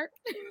out of her.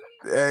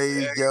 There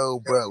you go,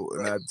 bro.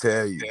 And I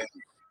tell you.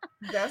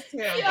 That's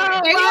terrible.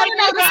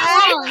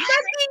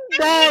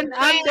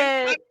 I'm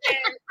dead.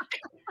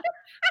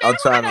 I'm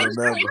trying to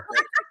remember.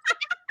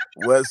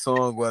 What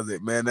song was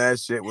it, man? That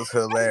shit was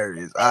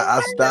hilarious.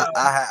 I stopped.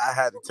 I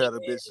had to tell the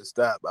bitch to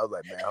stop. I was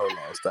like, man, hold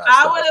on, stop.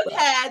 I would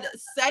have had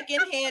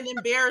secondhand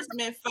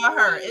embarrassment for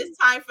her. It's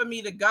time for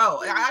me to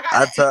go.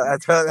 I told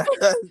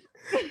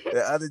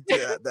the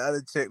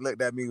other chick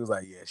looked at me and was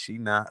like, yeah, she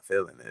not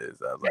feeling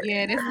this. I was like,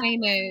 yeah, this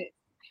ain't it.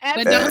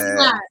 But don't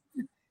stop.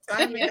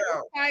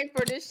 Time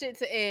for this shit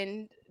to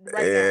end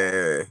right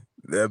now.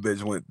 That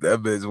bitch went to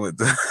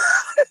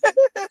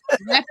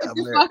wrap it the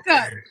fuck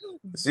up.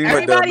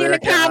 Everybody in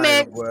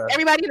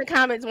the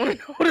comments want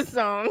to know the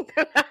song.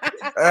 You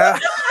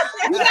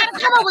gotta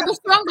come up with the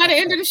song by the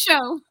end of the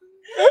show.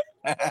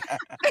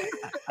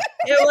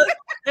 It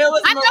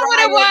was I know what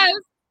it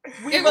was.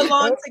 We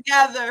belong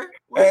together.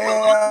 We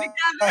belong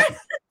together.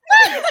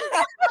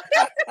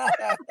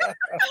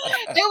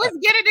 It was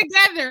get it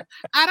together.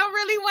 I don't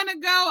really want to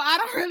go. I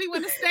don't really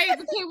want to stay,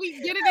 but can we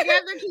get it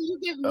together? Can you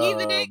give me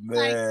the dick?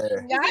 Like,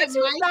 Not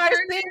you start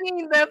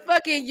singing the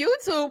fucking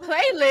YouTube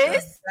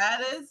playlist.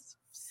 That is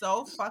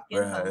so fucking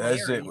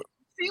hilarious. That shit,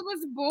 she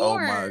was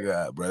bored. oh my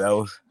god, bro, that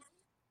was.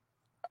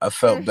 I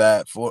felt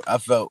bad for. I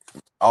felt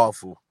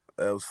awful.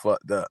 That was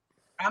fucked up.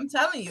 I'm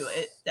telling you,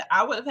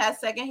 I would have had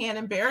secondhand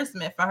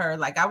embarrassment for her.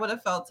 Like I would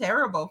have felt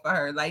terrible for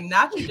her. Like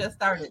not you just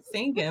started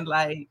singing.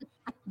 Like,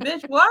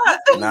 bitch, what?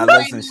 Now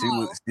listen, she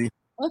was. If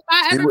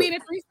I ever need a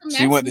threesome,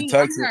 she went to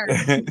text her.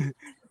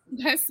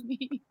 That's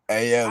me.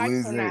 Hey, yeah,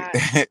 Lucy.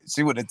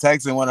 She went to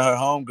texting one of her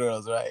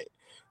homegirls, right?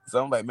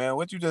 So I'm like, man,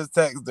 what you just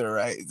texted her,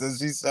 right? So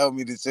she showed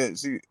me the shit.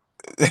 She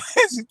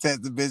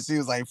texted the bitch. She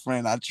was like,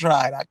 friend, I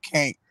tried. I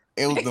can't.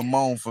 It was the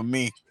moan for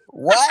me.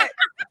 What?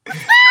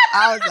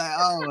 I was like,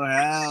 oh,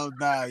 hell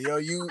no.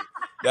 Yo,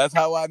 that's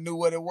how I knew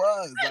what it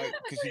was. Like,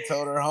 because she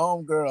told her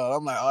homegirl.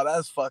 I'm like, oh,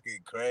 that's fucking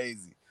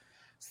crazy.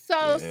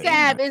 So,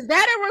 Sav, is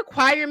that a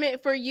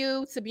requirement for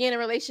you to be in a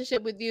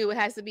relationship with you? It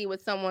has to be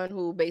with someone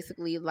who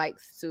basically is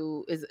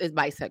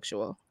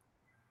bisexual.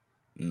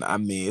 I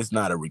mean, it's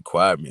not a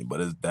requirement,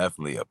 but it's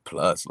definitely a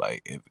plus.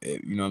 Like, if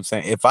you know what I'm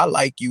saying? If I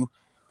like you,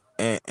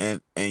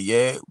 and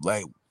yeah,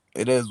 like,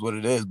 it is what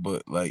it is,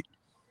 but, like,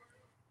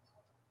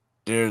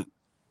 there,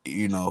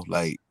 you know,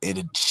 like,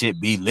 it should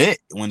be lit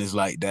when it's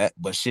like that,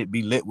 but shit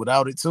be lit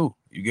without it, too.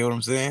 You get what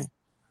I'm saying?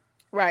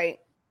 Right.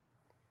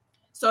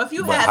 So if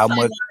you had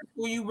someone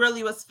who you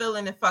really was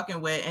feeling and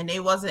fucking with and they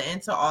wasn't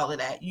into all of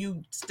that,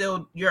 you're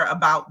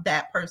about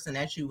that person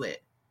that you with.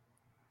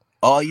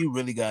 All you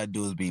really gotta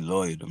do is be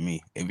loyal to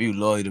me. If you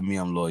loyal to me,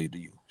 I'm loyal to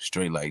you.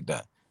 Straight like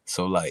that.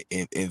 So like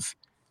if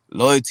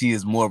loyalty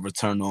is more of a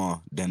turn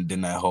on than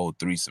that whole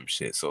threesome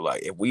shit. So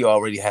like if we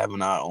already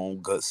having our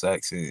own good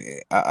sex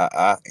and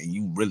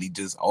you really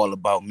just all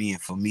about me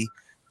and for me,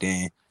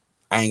 then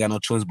I ain't got no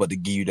choice but to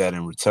give you that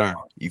in return.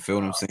 You feel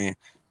what I'm saying?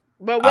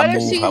 But what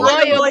if she's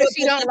loyal but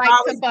she don't like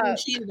to fuck?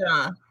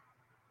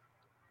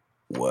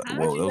 What?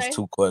 Well, those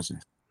two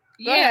questions.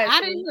 Yeah,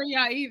 I didn't hear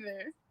y'all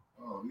either.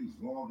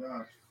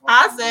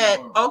 I said,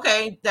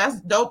 okay,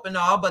 that's dope and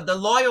all, but the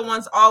loyal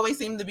ones always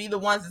seem to be the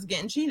ones that's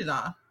getting cheated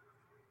on.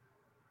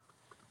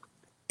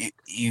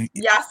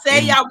 Y'all say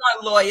y'all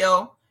want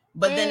loyal,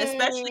 but then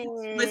especially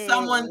with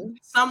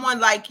someone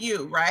like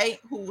you, right,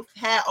 who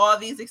had all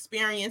these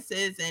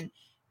experiences and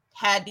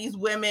had these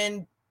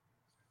women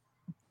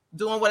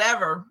doing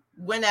whatever,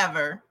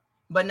 whenever,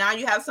 but now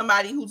you have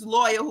somebody who's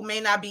loyal who may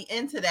not be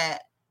into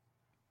that.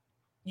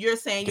 You're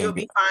saying you'll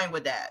be fine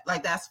with that.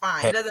 Like, that's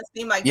fine. It doesn't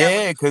seem like that.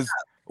 Yeah, because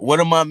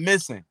what am I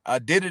missing? I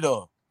did it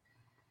all.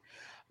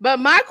 But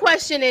my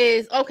question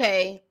is,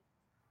 okay,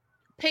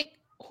 pick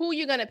who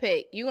you're going to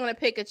pick. You're going to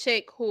pick a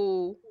chick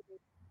who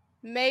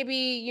maybe,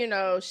 you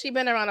know, she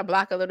been around the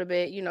block a little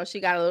bit. You know, she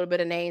got a little bit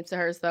of name to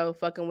herself,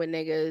 fucking with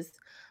niggas.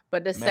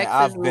 But the sex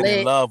is lit. I've been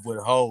in love with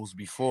hoes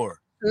before.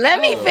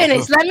 Let me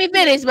finish.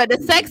 But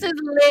the sex is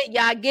lit.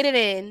 Y'all get it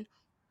in.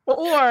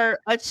 Or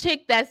a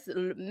chick that's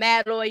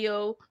mad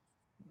loyal,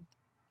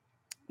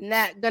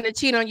 not gonna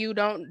cheat on you.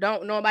 Don't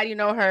nobody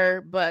know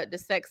her, but the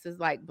sex is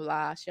like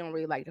blah. She don't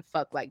really like to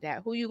fuck like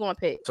that. Who you gonna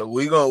pick? So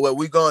what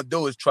we gonna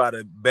do is try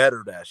to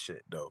better that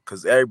shit though,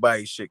 because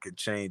everybody's shit could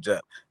change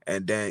up,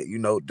 and then you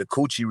know the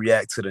coochie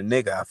react to the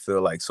nigga. I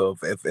feel like so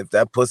if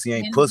that pussy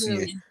ain't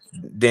pussy,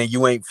 then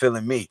you ain't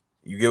feeling me.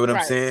 You get what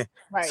I'm saying?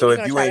 Right. So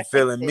if you ain't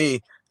feeling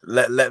me,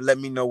 let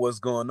me know what's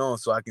going on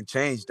so I can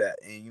change that.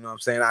 And you know what I'm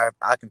saying?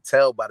 I can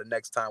tell by the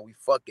next time we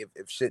fuck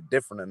if shit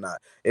different or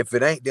not. If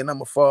it ain't, then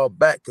I'ma fall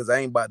back because I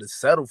ain't about to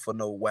settle for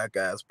no whack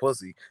ass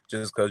pussy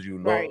just because you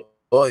loyal.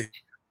 Nobody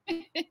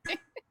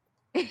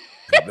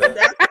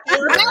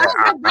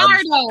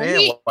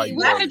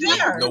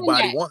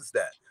wants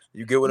that.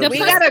 You get what I'm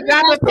saying? We gotta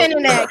drop a pin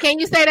in that. Can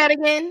you say that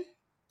again?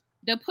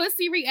 The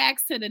pussy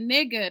reacts to the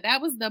nigga.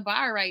 That was the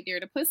bar right there.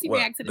 The pussy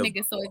reacts to the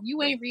nigga. So if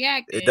you ain't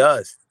reacting, it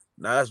does.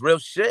 Nah, that's real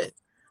shit.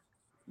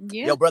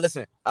 Yeah. Yo, bro,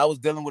 listen. I was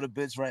dealing with a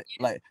bitch, right?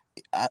 Like,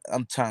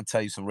 I'm trying to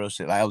tell you some real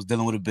shit. Like, I was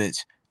dealing with a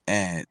bitch,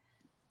 and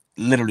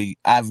literally,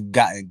 I've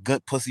gotten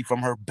good pussy from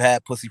her,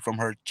 bad pussy from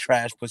her,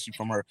 trash pussy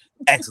from her,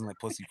 excellent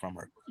pussy from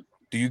her.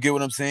 Do you get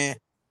what I'm saying?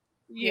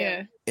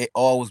 Yeah. It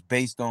all was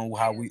based on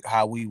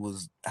how we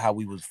was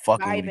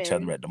fucking with each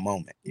other at the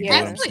moment. You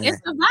get what I'm saying?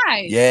 It's the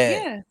vibe.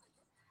 Yeah.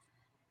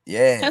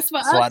 Yeah. Because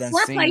for so us, I done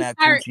seen that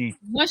coochie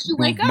once you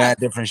wake up. Mad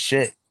different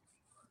shit.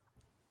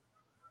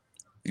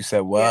 You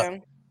said what? Yeah.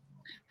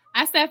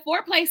 I said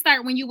foreplay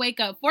start when you wake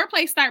up.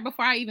 Foreplay start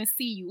before I even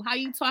see you. How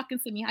you talking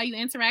to me? How you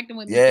interacting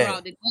with me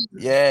throughout the day?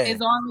 Yeah.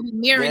 It's already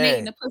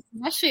marinating the pussy.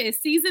 That shit is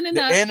seasoning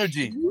the up.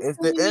 Energy. It's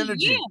the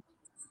energy. Yeah.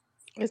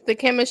 It's the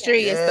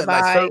chemistry. Yeah, it's the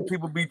vibe. Like certain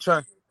people be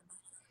trying.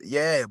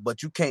 Yeah,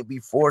 but you can't be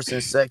forcing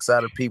sex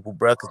out of people,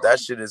 bro, because that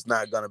shit is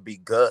not gonna be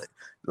good.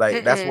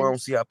 Like that's why I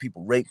don't see how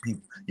people rape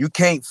people. You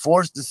can't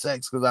force the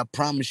sex because I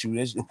promise you,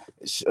 this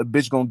a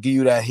bitch gonna give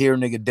you that here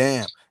nigga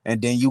damn, and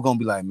then you gonna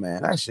be like,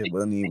 man, that shit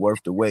wasn't even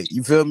worth the wait.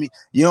 You feel me?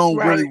 You don't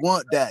really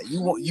want that.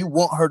 You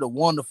want her to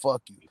want to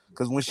fuck you.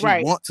 Because when she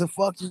want to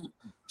fuck you,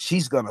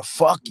 she's gonna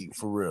fuck you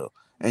for real.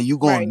 And you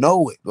gonna Right.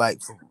 know it, like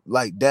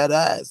dead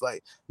ass.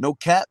 Like, no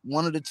cap,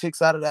 one of the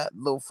chicks out of that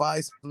little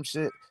fight, some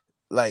shit,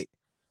 like,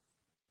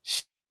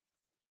 she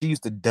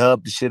used to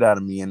dub the shit out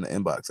of me in the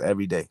inbox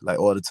every day, like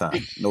all the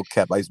time. No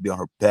cap, I used to be on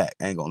her back,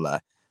 I ain't gonna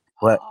lie.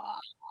 But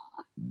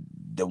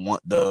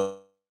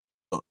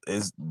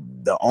is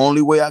the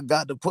only way I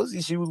got the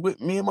pussy, she was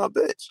with me and my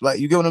bitch. Like,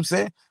 you get what I'm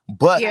saying?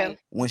 But Yeah.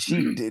 when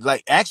she did,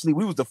 like, actually,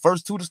 we was the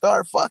first two to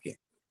start fucking.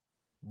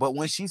 But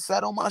when she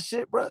sat on my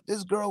shit, bro,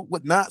 this girl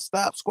would not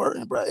stop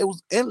squirting, bro. It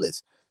was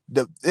endless.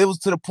 It was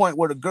to the point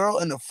where the girl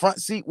in the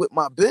front seat with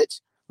my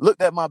bitch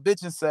looked at my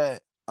bitch and said,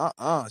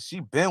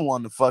 she been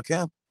wanting to fuck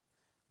him.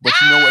 But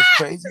you know what's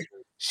crazy?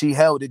 She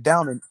held it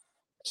down and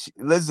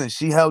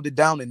she held it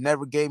down and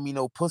never gave me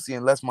no pussy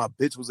unless my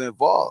bitch was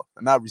involved.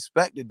 And I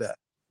respected that.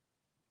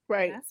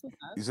 Right.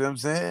 You see what I'm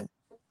saying?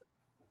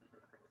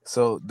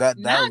 So that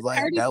was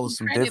like, that was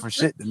some different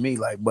shit to me.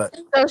 Like, but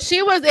so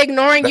she was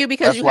ignoring you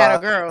because you had a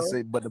girl.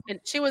 But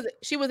she was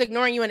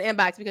ignoring you in the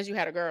inbox because you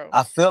had a girl.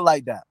 I feel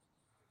like that.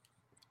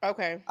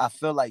 Okay. I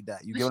feel like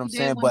that. You get what I'm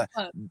saying? But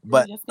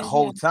the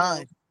whole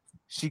time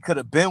she could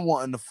have been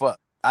wanting to fuck.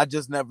 I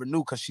just never knew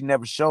because she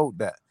never showed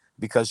that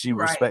because she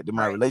respected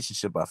my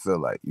relationship. I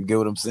feel like, you get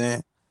what I'm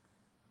saying?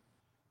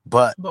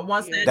 But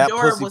once that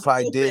door pussy was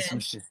probably open, did some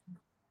shit.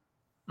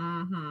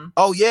 Mm-hmm.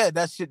 Oh yeah,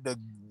 that shit. The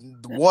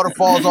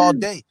waterfalls all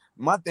day.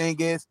 My thing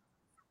is,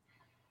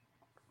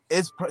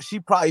 she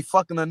probably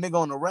fucking a nigga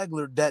on the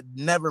regular that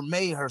never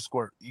made her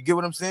squirt. You get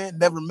what I'm saying?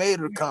 Never made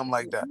her come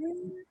like that.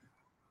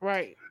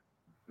 Right.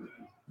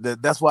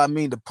 That's why I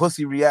mean the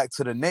pussy react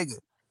to the nigga.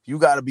 You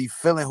gotta be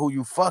feeling who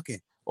you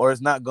fucking, or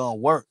it's not gonna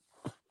work.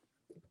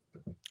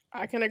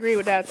 I can agree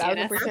with that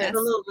 1,000%.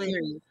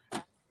 Absolutely.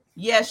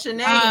 Yeah,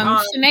 Shanae.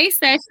 Shanae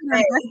said she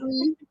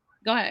definitely.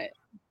 Go ahead.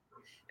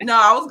 No,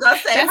 I was gonna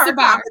say her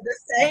comment the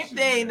same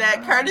thing.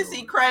 That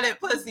courtesy credit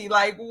pussy.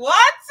 Like,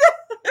 what?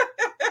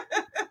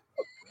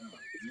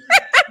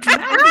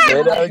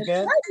 Say that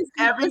again.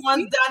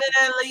 Everyone's done it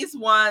at least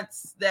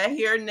once. That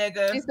here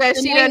nigga. She said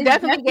she done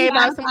definitely gave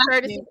out some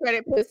courtesy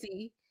credit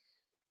pussy.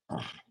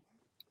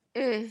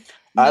 I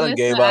done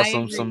gave out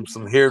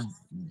some here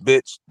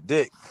bitch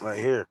dick right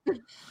here.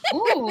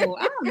 Oh,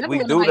 I don't never we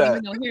do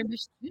that. No here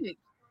bitch dick.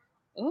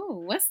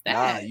 Oh, what's that?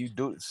 Nah, you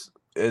do.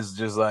 It's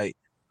just like,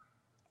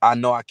 I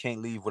know I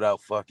can't leave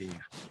without fucking you.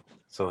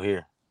 So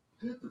here.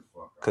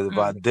 Because if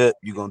I dip,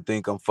 you gonna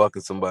think I'm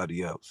fucking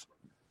somebody else.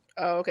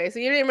 Oh, okay. So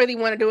you didn't really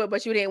want to do it,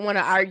 but you didn't want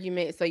an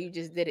argument, so you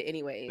just did it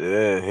anyway.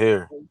 Yeah,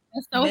 here.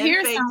 So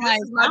here's some like,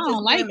 I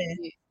don't like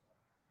it.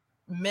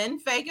 Men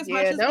fake as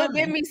much as don't women.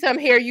 give me some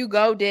here you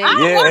go, dick.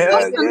 Don't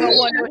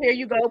want no here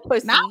you go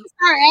pussy. Now I'm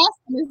start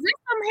asking, is this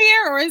some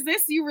here or is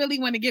this you really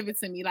want to give it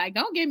to me? Like,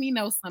 don't give me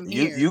no some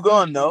here. You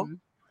gonna know.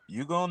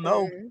 You gonna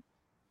know.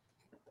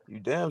 You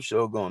damn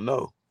sure gonna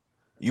know.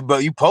 You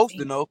supposed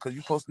to know, because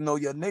you supposed to know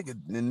your nigga,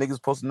 and niggas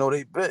supposed to know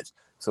they bitch.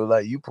 So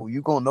like, you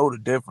gonna know the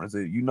difference.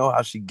 You know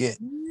how she get,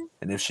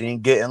 and if she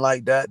ain't getting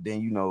like that,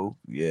 then you know,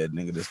 yeah,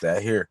 nigga, this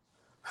that here.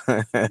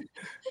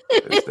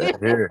 It's that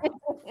here.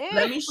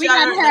 Let me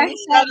shut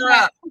her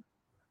up.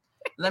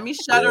 Let me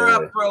shut her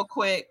up real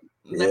quick.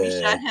 Let me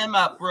shut him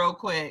up real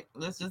quick.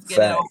 Let's just get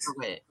it over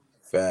with.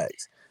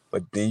 Facts.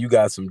 But then you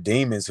got some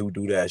demons who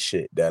do that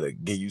shit that'll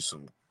give you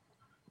some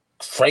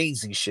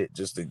crazy shit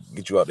just to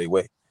get you out their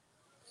way.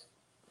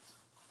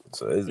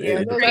 So those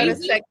are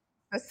the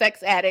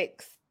sex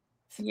addicts.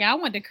 Yeah, I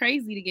want the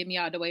crazy to get me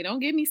out the way. Don't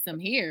give me some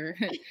here.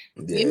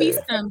 Give me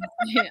some.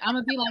 I'm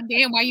gonna be like,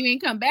 damn, why you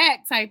ain't come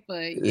back? Type of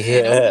Don't give me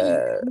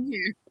here.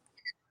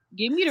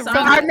 Give me the. So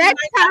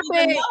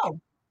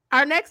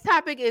our next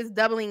topic is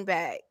doubling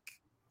back.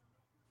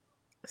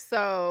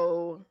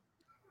 So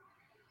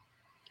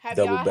have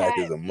double y'all back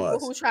had is a people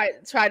must. who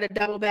try to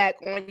double back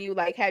on you?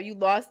 Like, have you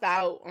lost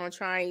out on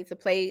trying to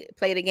play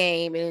the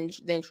game and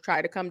then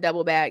try to come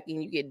double back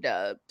and you get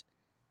dubbed?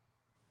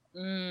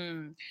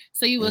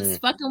 So you was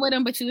fucking with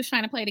them, but you was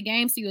trying to play the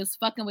game. So you was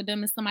fucking with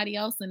them and somebody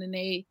else, and then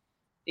they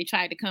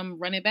tried to come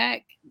run it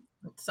back.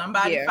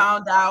 Somebody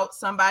found out.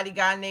 Somebody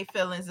got in their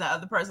feelings. The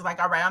other person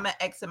like, all right, I'm gonna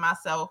exit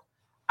myself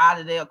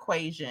out of the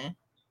equation.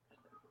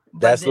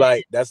 That's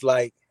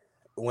like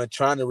when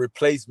trying to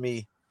replace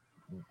me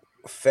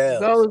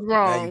fails. Goes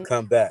wrong. Now you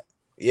come back.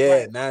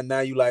 Yeah. Right. Now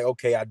you like,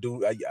 okay, I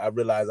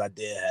realize I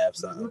did have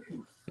something.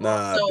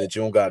 Nah, bitch,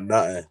 you don't got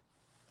nothing.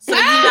 So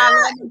you're not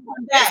letting them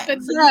come back. So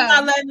you're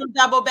not letting them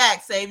double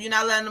back, Save. You're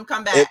not letting them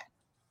come back.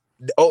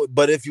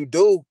 But if you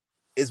do,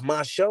 it's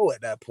my show at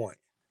that point.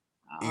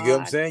 You get what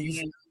I'm saying?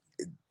 You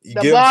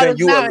the ball is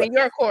now in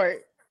your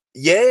court.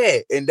 Yeah,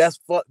 and that's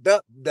fucked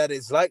up that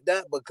it's like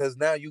that, because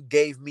now you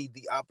gave me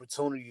the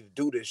opportunity to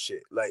do this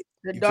shit. Like,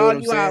 the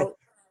dog you out.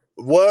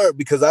 Word,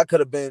 because I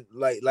could have been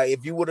like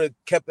if you would have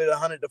kept it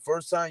 100 the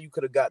first time, you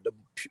could have got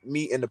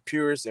me in the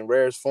purest and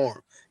rarest form.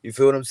 You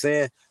feel what I'm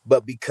saying?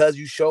 But because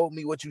you showed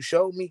me what you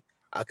showed me,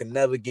 I can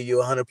never give you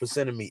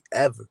 100% of me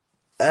ever,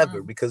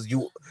 because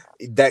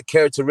that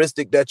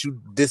characteristic that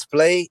you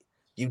displayed,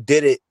 you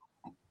did it.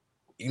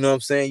 You know what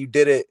I'm saying? You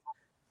did it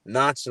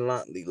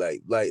nonchalantly,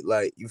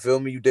 like you feel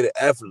me? You did it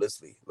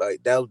effortlessly.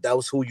 Like that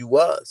was who you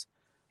was.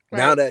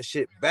 Now Right. that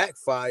shit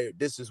backfired,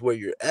 this is where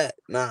you're at.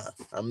 Nah,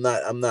 I'm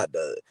not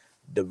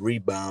the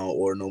rebound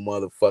or no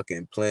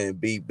motherfucking plan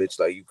B, bitch.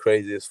 Like you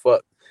crazy as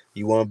fuck.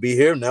 You want to be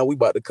here? Now we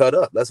about to cut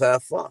up. Let's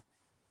have fun.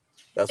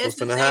 That's It's what's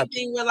the gonna same happen.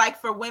 thing with like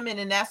for women,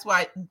 and that's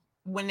why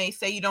when they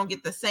say you don't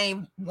get the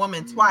same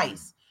woman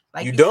twice,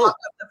 like You you fuck don't. up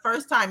the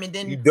first time, and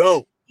You then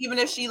don't. even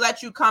if she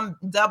lets you come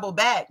double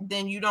back,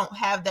 then you don't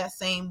have that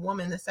same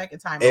woman the second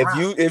time If around.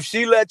 you if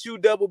she let you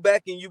double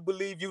back and you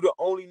believe you the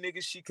only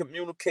nigga she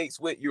communicates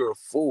with, you're a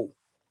fool.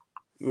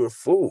 You're a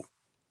fool.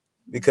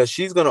 Because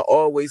she's gonna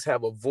always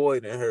have a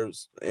void in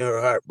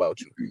her heart about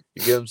you.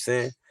 You get what I'm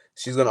saying?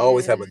 She's gonna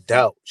always have a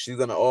doubt. She's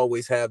gonna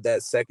always have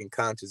that second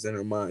conscience in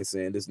her mind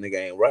saying this nigga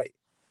ain't right.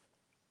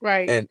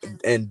 Right.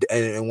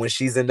 And when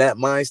she's in that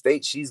mind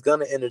state, she's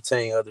gonna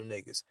entertain other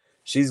niggas.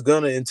 She's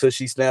gonna until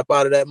she snap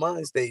out of that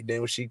mind state. Then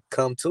when she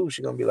come to,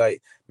 she gonna be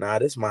like, nah,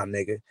 this my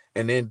nigga.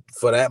 And then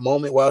for that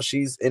moment while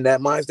she's in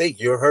that mind state,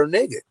 you're her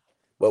nigga.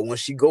 But when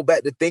she go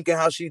back to thinking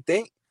how she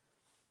think,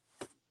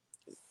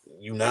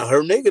 you not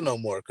her nigga no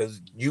more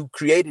because you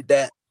created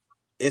that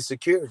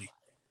insecurity.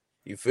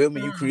 You feel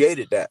me? You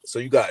created that. So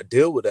you gotta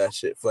deal with that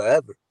shit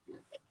forever.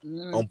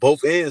 On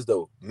both ends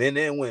though, men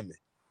and women.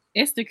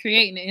 It's the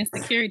creating the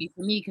insecurity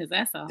for me because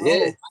that's a Yeah.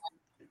 whole.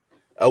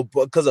 Oh,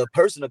 because a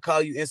person will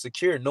call you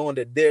insecure knowing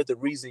that they're the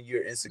reason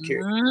you're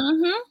insecure.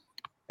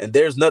 And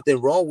there's nothing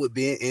wrong with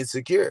being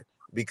insecure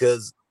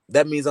because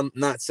that means I'm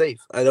not safe.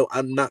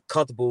 I'm not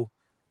comfortable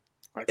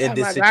in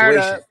this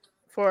situation.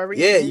 For a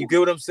Yeah, reason. you get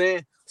what I'm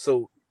saying?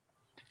 So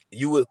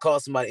you would call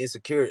somebody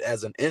insecure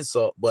as an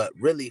insult, but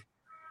really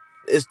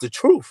it's the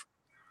truth.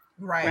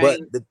 Right.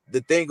 But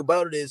the thing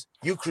about it is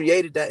you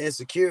created that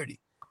insecurity.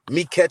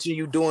 Me catching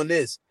you doing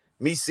this,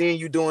 me seeing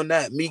you doing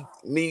that, me,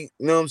 you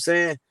know what I'm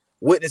saying?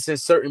 Witnessing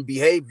certain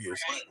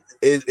behaviors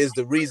is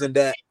the reason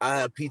that I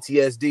have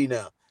PTSD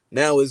now.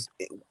 Now is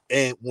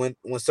and when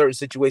certain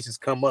situations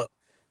come up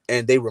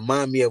and they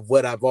remind me of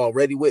what I've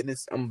already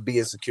witnessed, I'm gonna be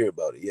insecure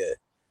about it. Yeah.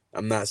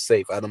 I'm not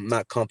safe. I'm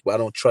not comfortable. I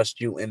don't trust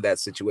you in that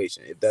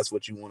situation. If that's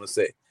what you want to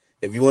say.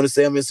 If you want to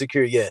say I'm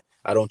insecure, yeah,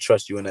 I don't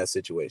trust you in that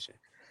situation.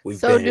 We've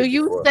So been do here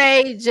you before.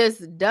 say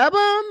just dub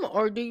them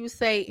or do you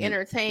say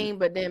entertain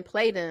but then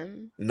play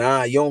them?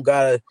 Nah, you don't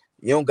gotta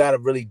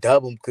really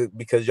dub them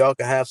because y'all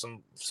can have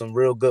some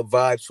real good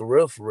vibes for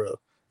real, for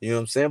real. You know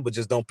what I'm saying? But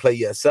just don't play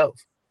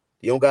yourself.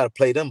 You don't gotta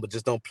play them, but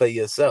just don't play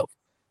yourself.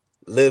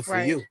 Live for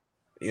you.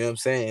 You know what I'm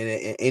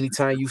saying? And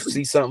anytime you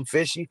see something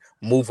fishy,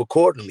 move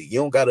accordingly. You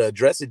don't gotta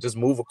address it, just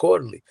move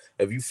accordingly.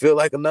 If you feel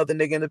like another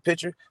nigga in the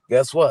picture,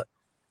 guess what?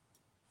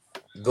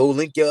 Go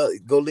link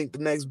the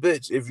next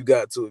bitch if you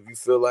got to. If you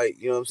feel like,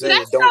 you know what I'm saying?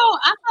 That's so.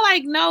 I feel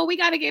like no, we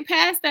got to get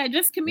past that.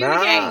 Just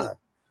communicate.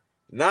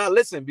 Nah,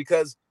 listen,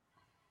 because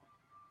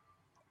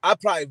I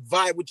probably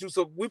vibe with you,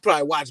 so we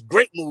probably watch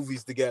great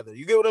movies together.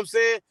 You get what I'm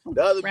saying?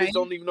 The other bitch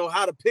don't even know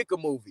how to pick a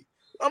movie.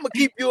 I'm gonna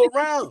keep you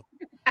around.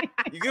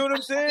 You get what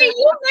I'm saying? See,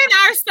 you men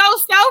are so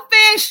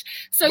selfish.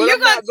 So but you're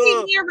gonna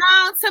keep me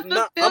around to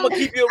fulfill. I'm gonna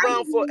keep you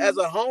around as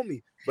a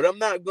homie, but I'm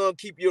not gonna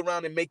keep you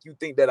around and make you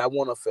think that I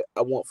want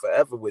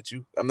forever with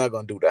you. I'm not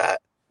gonna do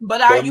that.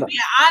 But are you being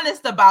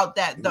honest about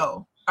that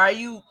though? Are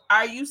you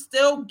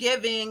still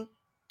giving?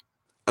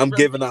 I'm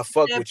giving I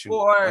fuck with you.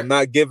 I'm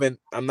not giving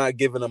I'm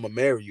gonna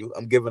marry you.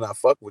 I'm giving I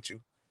fuck with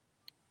you.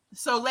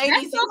 So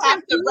ladies, you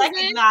have to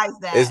recognize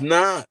that. It's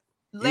not.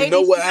 Ladies, you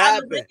know what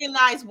happened.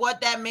 Recognize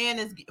what that man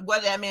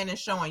is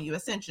showing you,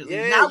 essentially.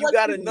 Yeah, not you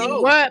gotta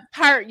know what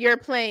part you're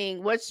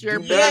playing. What's your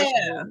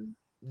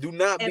Do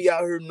not be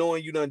out here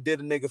knowing you done did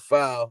a nigga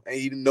foul and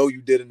you know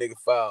you did a nigga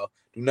foul.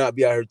 Do not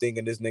be out here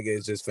thinking this nigga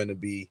is just finna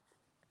be,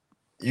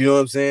 you know what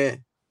I'm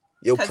saying?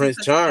 Your Prince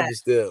Charm is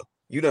still.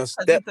 You done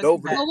stepped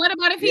over. Well, what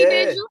about if he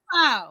did you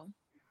foul?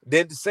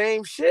 Then the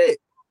same shit.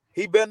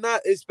 He better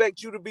not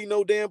expect you to be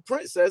no damn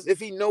princess if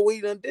he know what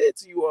he done did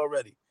to you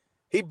already.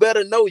 He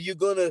better know you're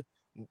gonna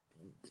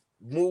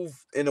move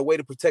in a way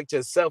to protect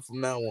yourself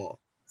from now on.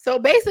 So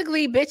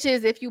basically,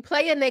 bitches, if you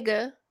play a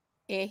nigga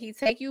and he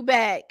take you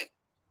back,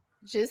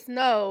 just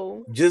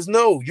know you're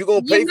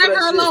gonna pay for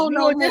that shit.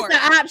 You're just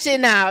an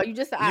option now. You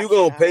just an option. You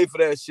gonna pay for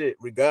that shit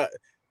regardless.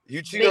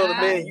 You cheat on a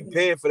man, you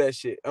paying for that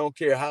shit. I don't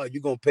care how you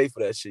gonna pay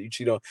for that shit. You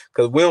cheat on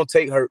because we don't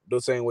take hurt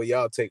the same way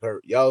y'all take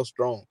hurt. Y'all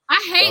strong.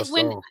 I hate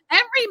when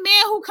every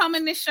man who come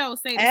in this show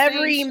say the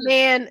every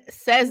man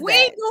says we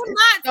do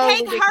not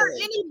take hurt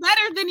any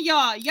better than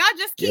y'all. Y'all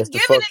just keep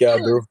giving it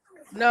to us.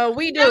 No,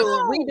 we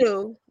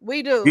do.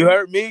 We do. You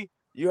hurt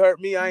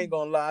me. I ain't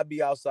gonna lie. I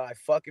be outside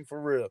fucking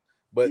for real.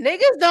 But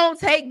niggas don't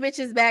take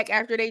bitches back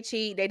after they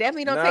cheat. They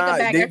definitely don't take them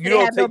back after they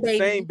have no baby. You don't take the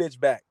same bitch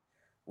back.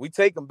 We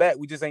take them back.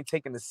 We just ain't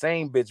taking the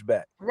same bitch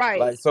back. Right.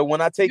 Like, so when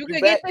I take you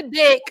back, get the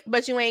dick,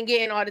 but you ain't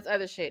getting all this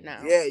other shit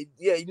now.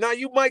 Yeah. Now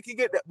you might can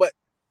get that, but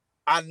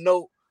I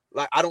know,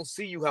 like, I don't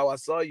see you how I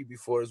saw you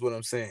before. Is what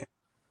I'm saying.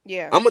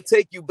 Yeah. I'm gonna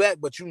take you back,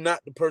 but you're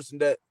not the person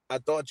that I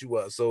thought you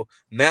was. So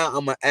now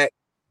I'm gonna act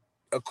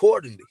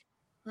accordingly.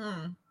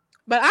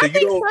 But I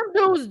think some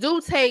dudes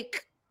do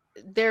take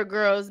their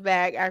girls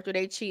back after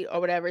they cheat or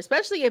whatever,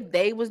 especially if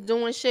they was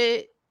doing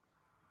shit.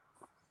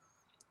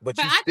 But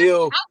But you I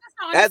still, just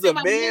don't as a understand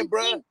why man, men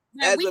bruh, think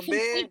that as we a can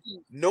man, take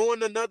it.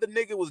 knowing another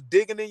nigga was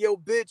digging in your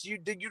bitch, you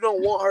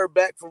don't want her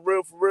back for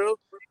real.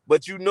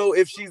 But you know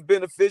if she's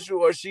beneficial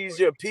or she's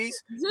your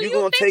piece, Do you you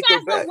gonna think take her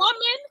as a back.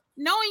 woman,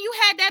 knowing you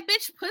had that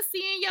bitch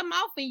pussy in your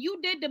mouth and you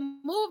did the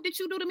move that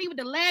you do to me with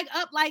the leg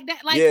up like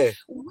that, like Yeah,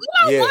 we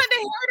don't yeah, want to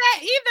hear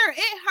that either.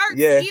 It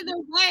hurts yeah. either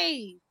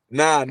way.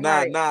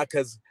 Right.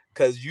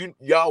 Cause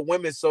y'all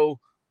women so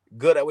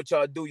good at what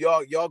y'all do.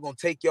 Y'all gonna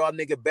take y'all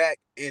nigga back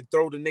and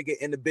throw the nigga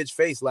in the bitch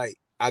face. Like,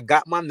 I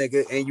got my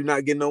nigga and you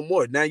not getting no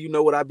more. Now you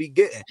know what I be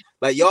getting.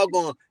 Like, y'all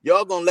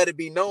gonna let it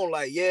be known,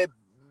 like, yeah,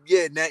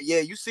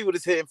 you see what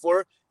it's hitting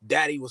for.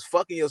 Daddy was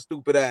fucking your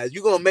stupid ass.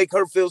 You gonna make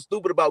her feel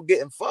stupid about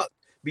getting fucked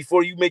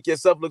before you make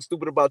yourself look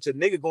stupid about your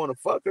nigga going to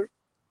fuck her.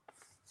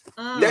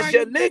 You That's already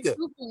your look nigga.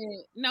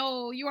 stupid.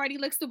 No, you already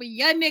look stupid.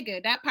 Your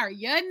nigga, that part,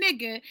 your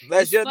nigga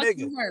That's is your nigga.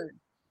 fucking her.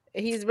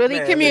 He's really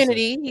Man, listen.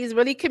 community. He's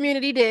really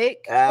community dick.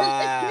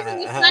 It's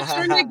giving it's not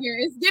your Ah,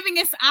 nigga. It's giving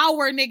it's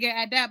our nigga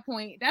at that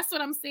point. That's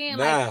what I'm saying.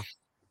 Like nah.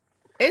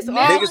 It's now,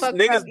 all Niggas, fucked up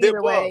niggas dip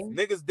either off. way.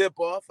 Niggas dip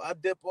off. I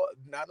dip off.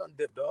 Nah, I done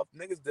dipped off.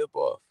 Niggas dip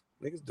off.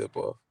 Niggas dip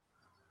off.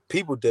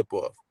 People dip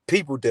off.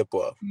 People dip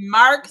off.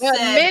 Mark But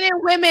said men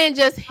and women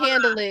just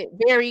handle it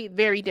very,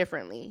 very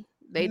differently.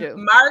 They do.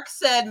 Mark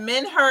said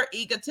men hurt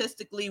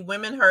egotistically,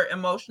 women hurt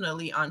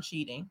emotionally on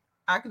cheating.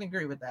 I can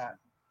agree with that.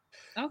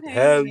 okay,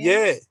 Hell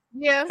yeah.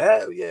 Yeah.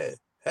 Hell yeah.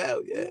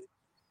 Hell yeah.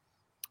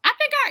 I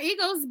think our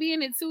egos be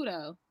in it too,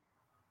 though.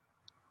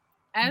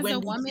 As When a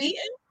we woman,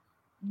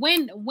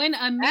 cheating? when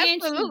a man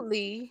cheats,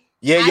 Absolutely.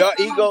 Yeah, I your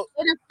feel like ego,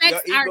 it your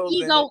affects our ego's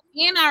in it. ego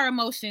and our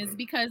emotions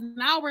because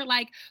now we're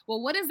like,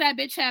 well, what does that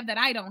bitch have that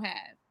I don't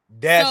have?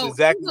 That's So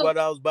exactly what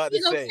I was about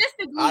to say.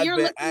 egotistically, I've you're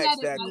been looking at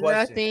asked it that like,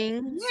 question.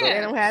 Nothing. So They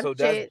yeah, don't have so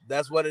shit.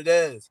 that's what it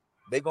is.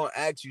 They gonna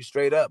ask you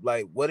straight up,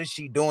 like, what is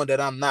she doing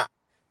that I'm not?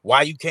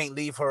 Why you can't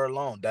leave her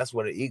alone? That's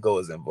where the ego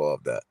is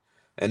involved at.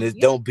 And it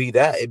yeah. don't be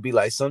that. It be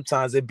like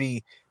sometimes it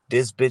be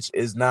this bitch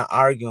is not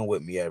arguing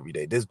with me every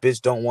day. This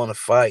bitch don't want to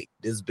fight.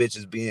 This bitch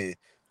is being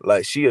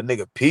like she a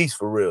nigga peace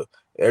for real.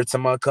 Every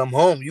time I come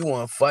home, you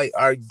want to fight,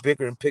 argue,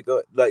 bicker, and pick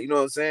up. Like, you know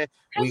what I'm saying?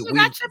 Because We you we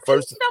got your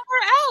first peace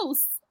somewhere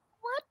else.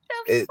 What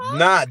the fuck?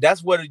 nah,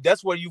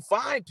 that's where you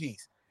find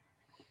peace.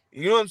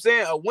 You know what I'm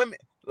saying? A women,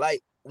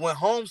 like, when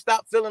home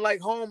stop feeling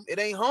like home, it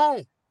ain't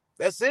home.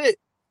 That's it.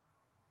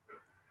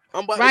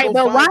 I'm about to Right, go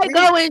but why find peace.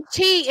 go and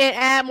cheat and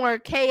add more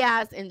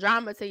chaos and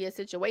drama to your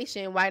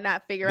situation? Why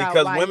not figure out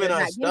Because why women you're are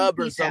not getting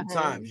stubborn peace at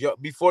sometimes. home?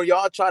 Before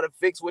y'all try to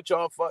fix what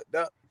y'all fucked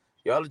up,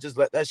 y'all just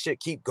let that shit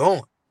keep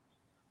going.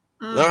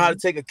 Learn how to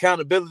take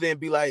accountability and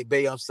be like,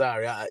 babe, I'm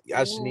sorry. I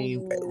shouldn't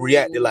even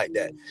reacted like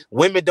that.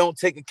 Women don't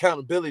take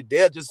accountability.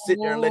 They'll just sit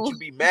there and let you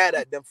be mad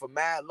at them for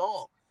mad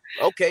long.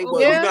 Okay,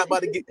 well, you're Yeah, not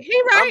about to get.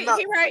 he I'm right. not.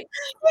 He right.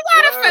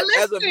 You gotta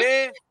As a listen.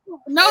 man,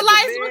 No as a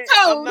lies were man,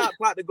 I'm told. not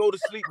about to go to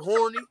sleep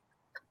horny,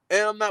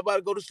 and I'm not about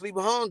to go to sleep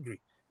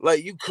hungry.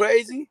 Like, you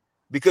crazy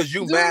because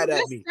you During mad at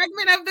this me.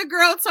 segment of the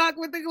Girl Talk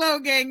with the Glow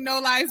Gang, no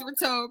lies were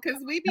told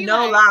because we be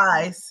No like,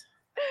 lies.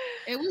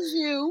 it was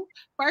you.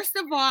 First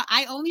of all,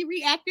 I only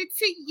reacted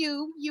to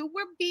you. You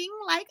were being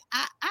like,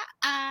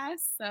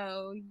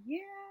 So, yeah.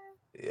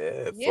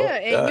 Yeah, Yeah,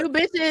 fuck and that. you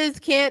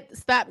bitches can't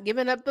stop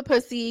giving up the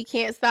pussy,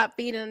 can't stop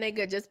feeding a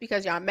nigga just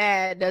because y'all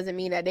mad doesn't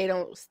mean that they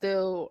don't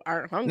still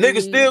aren't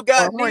Niggas hungry still or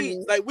got horny.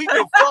 needs. Like, we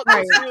can fuck and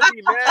Right. still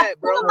be mad,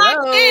 bro. Well, my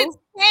Hello. kids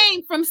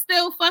came from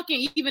still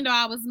fucking, even though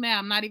I was mad.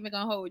 I'm not even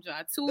gonna hold y'all.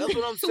 That's what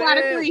I'm Two out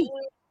of saying. three.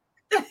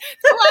 2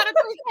 out of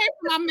 3 came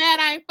from I'm mad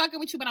I ain't fucking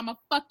with you, but I'm gonna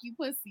fuck you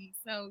pussy.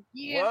 So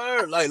yeah.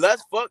 Word. Like,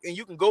 let's fuck and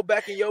you can go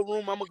back in your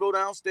room. I'm gonna go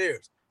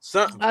downstairs.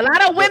 Something. A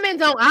lot of But women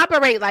don't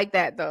operate like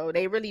that though.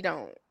 They really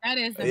don't. That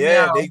is a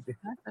yeah, fact.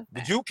 No.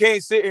 but you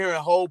can't sit here and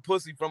hold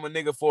pussy from a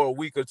nigga for a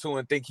week or two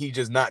and think he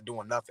just not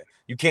doing nothing.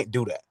 You can't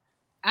do that.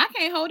 I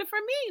can't hold it for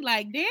me.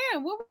 Like,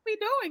 damn, what we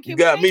doing? Can You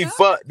we got make me up?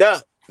 fucked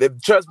up.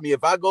 Trust me,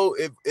 if I go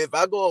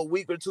a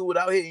week or two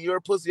without hitting your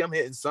pussy, I'm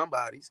hitting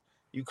somebody's.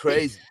 You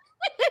crazy.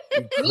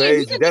 You Man, we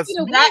crazy. could That's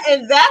get a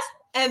That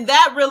and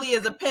that really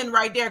is a pin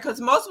right there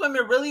because most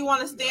women really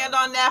want to stand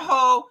on that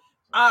whole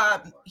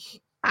I'm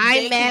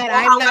they can mad. go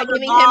I'm not however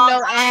giving him long.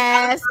 no I ain't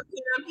gotta ass. fuck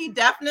him. He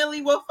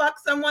definitely will fuck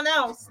someone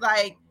else.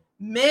 Like,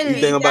 men you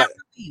need think that about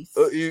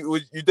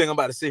release. you think I'm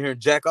about to sit here and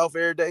jack off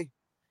every day?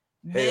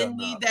 Hell Men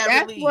no. need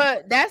that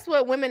release. That's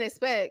what women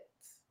expect.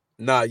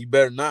 Nah, you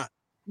better not.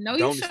 No, you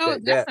Don't showed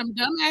expect that's that. some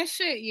dumbass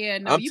shit. Yeah,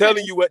 no, I'm you telling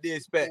better. you what they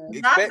expect.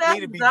 Not Expect that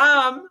me to be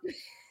dumb.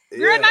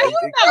 Girl, now you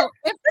it- know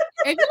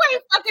if you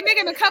ain't fucking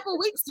nigga in a couple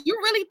weeks, you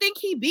really think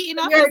he beating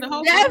off You're as a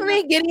whole?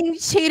 definitely getting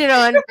cheated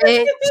on,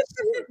 bitch.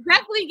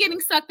 Definitely getting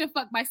sucked and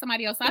fucked by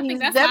somebody else. So I He's think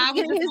that's why I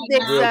definitely was getting just his like,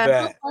 dick nah, real sucked.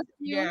 bad. fuck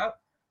you. Yeah.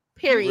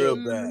 Real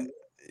Period. bad.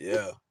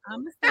 Yeah.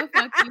 I'm still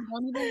fuck you.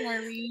 Don't even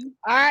worry.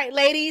 All right,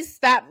 ladies,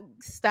 stop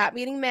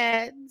getting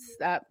mad.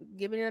 Stop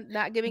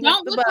not giving up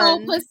Don't the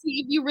withhold bun. pussy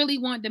if you really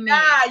want the man.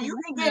 Nah, you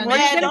can get Or you're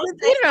mad. gonna Don't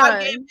get say cheated stop on.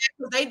 getting mad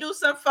because they do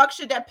some fuck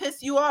shit that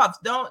piss you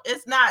off. Don't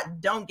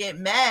get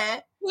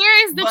mad. Here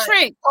is the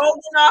trick.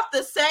 Holding off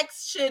the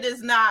sex shit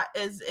is not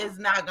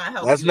gonna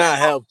help. That's you not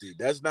healthy.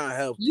 That's not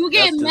healthy. You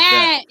get That's just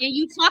mad and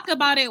you talk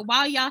about it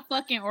while y'all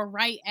fucking or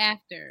right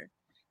after.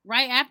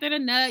 Right after the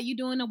nut, you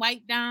doing the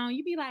wipe down.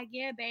 You be like,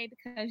 yeah, babe,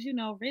 because you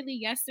know, really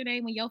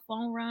yesterday when your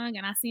phone rung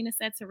and I seen it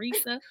said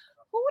Teresa.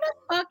 Who the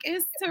fuck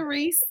is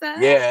Teresa?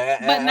 Yeah,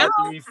 but now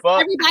after we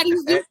fuck,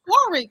 everybody's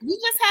euphoric. We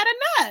just had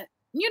a nut.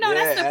 You know,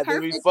 yeah, that's the after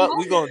perfect we fuck, we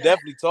moment. gonna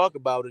definitely talk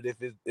about it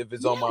if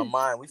it's on my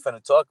mind. We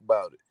finna talk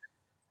about it.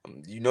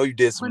 You know, you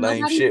did some But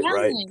lame nobody's shit,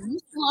 yelling. right? You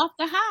still off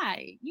the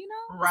high, you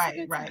know? Right.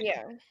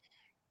 Yeah.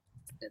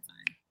 It's a good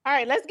time. All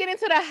right, let's get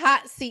into the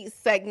hot seat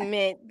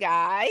segment,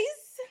 guys.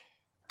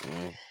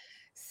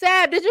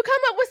 Sab, did you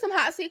come up with some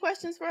hot seat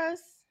questions for us?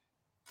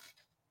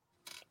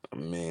 I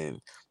mean,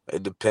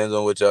 it depends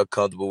on what y'all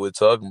comfortable with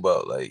talking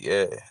about. Like,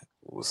 yeah,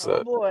 what's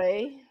up?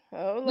 Boy.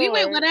 Oh, Lord. We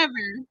went whatever.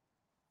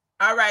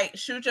 All right,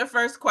 shoot your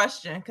first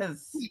question.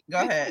 Cause go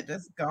ahead,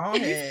 just go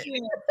ahead.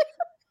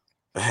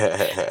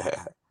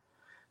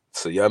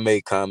 So y'all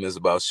made comments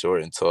about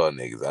short and tall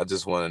niggas. I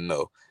just want to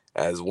know,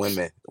 as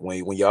women,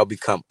 when y'all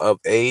become of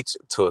age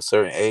to a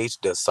certain age,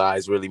 does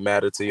size really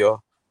matter to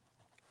y'all?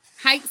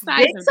 Height, size,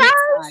 or dick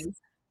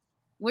size?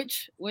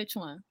 Which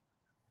one?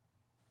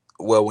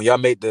 Well, when y'all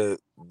made the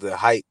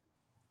height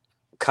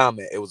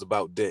comment, it was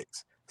about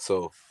dicks.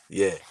 So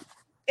yeah.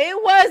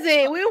 It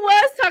wasn't. We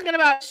was talking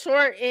about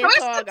short and tall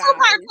guys. It's a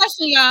two-part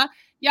question, y'all.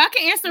 Y'all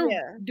can answer.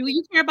 Yeah. Do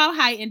you care about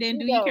height, and then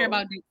do you care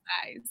about dick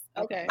size?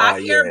 Okay.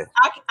 I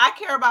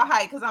care about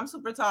height because I'm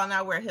super tall and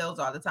I wear heels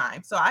all the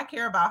time. So I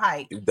care about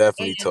height. You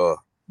definitely tall.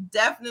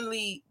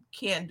 Definitely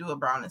can't do a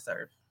brown and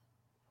serve.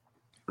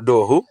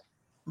 Do a who?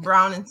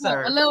 Brown and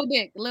serve. A little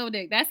dick.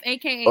 That's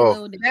AKA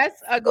little dick.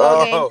 That's a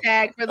goal game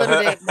tag for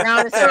little dick.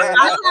 Brown and serve.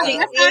 That's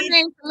our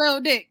name for little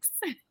dicks.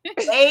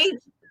 Age.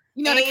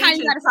 You know, the kind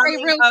you gotta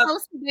stay real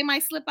close, they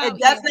might slip out. It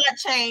does not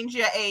change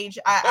your age.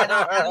 I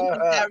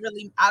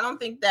don't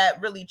think that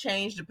really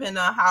changed depending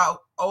on how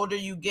older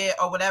you get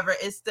or whatever.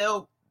 It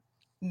still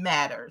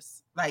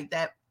matters. Like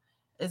that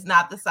is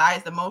not the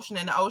size, the motion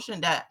in the ocean.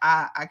 That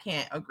I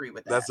can't agree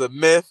with that. That's a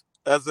myth.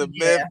 That's a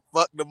myth.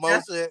 Fuck the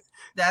motion.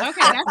 That's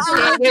okay. That's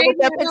with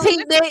the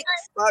petite dick.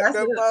 Fuck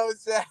the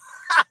motion.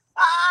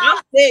 I'm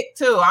thick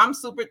too. I'm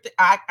super thick.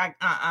 I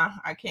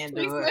can't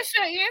do it. What's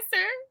your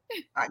answer?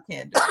 I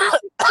can't do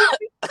it.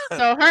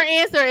 So her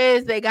answer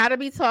is they gotta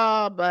be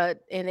tall,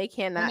 and they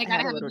cannot they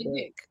gotta have a big little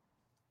dick.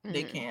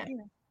 They can't.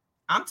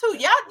 I'm too.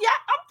 Yeah.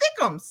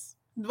 I'm thickums.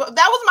 That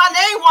was my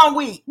name one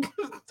week.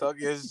 Talk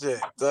your shit.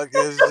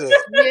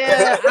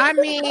 Yeah, I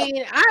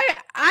mean,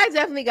 I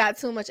definitely got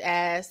too much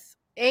ass.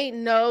 Ain't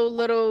no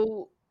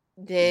little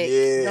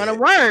dick gonna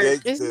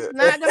work. It's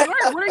not gonna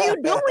work. What are you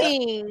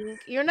doing?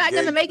 You're not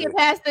gonna make it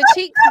past the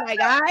cheeks, my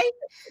guy.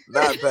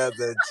 Not past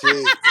the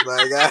cheeks,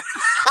 my guy.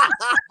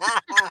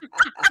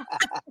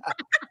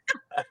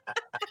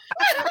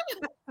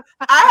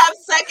 I have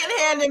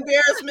secondhand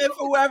embarrassment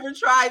for whoever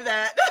tried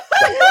that.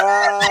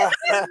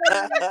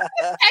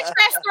 Catch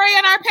that story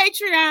on our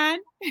Patreon.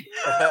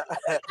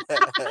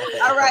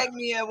 All right,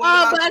 Mia.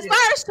 What but as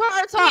far as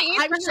short talk,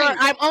 I'm sure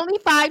I'm only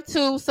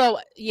 5'2", so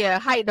yeah,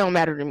 height don't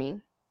matter to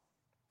me.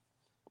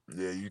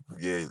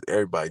 Yeah,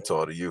 everybody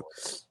tall to you.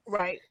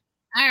 Right.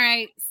 All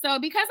right. So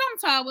because I'm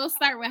tall, we'll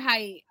start with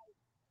height.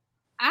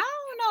 I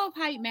don't know if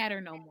height matter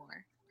no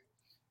more.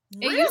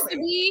 Really? It used to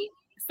be.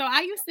 So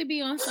I used to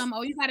be on some,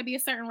 you got to be a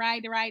certain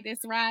ride to ride this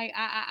ride.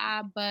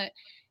 But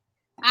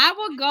I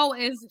would go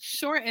as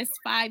short as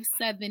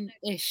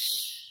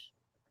 5'7"-ish.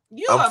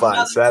 You a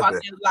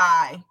motherfucking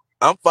lie.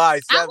 I'm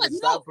 5'7".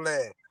 Stop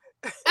playing.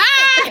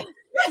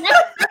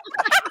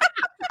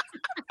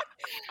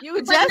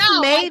 You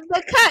just made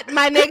the cut,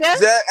 my nigga.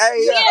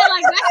 Yeah,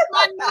 like that's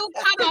my new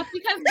cutoff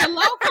because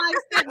below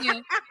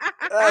 5'7".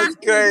 That's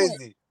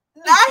crazy.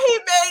 Now he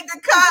made the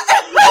cut.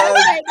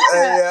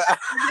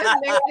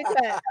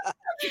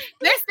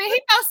 Listen,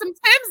 he throw some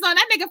Timbs on.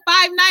 That nigga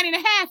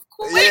 5'9.5".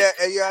 Quick.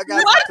 Yeah, I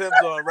got some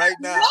Timbs on right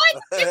now. What?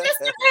 It just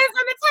depends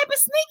on the type of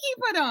sneak he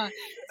put on.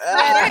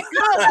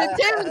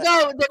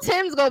 The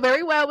Timbs go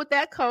very well with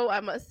that coat,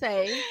 I must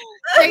say.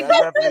 I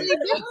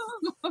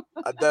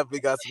definitely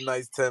got some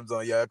nice Timbs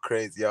on. Y'all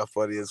crazy. Y'all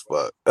funny as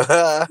fuck. So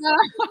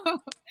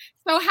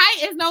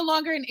height is no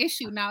longer an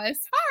issue now. As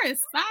far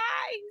as size,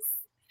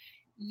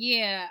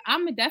 yeah,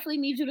 I'm gonna definitely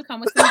need you to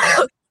come with some.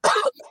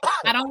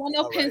 I don't want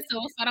no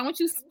pencils. I don't want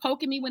you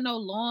poking me with no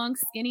long,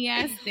 skinny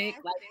ass dick.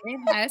 Like it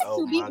has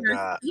to be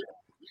girthy.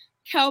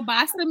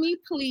 Kielbasa me,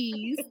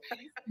 please.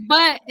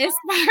 But as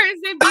far as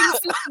it being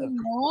super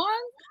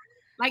long,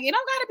 like it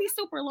don't gotta be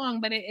super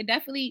long, but it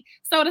definitely.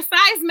 So the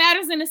size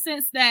matters in the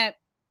sense that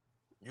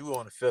you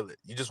want to feel it.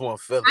 You just want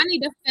to feel it. I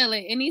need to feel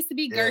it. It needs to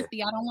be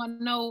girthy. I don't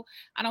want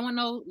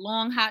no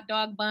long hot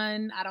dog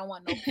bun. I don't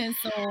want no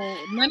pencil.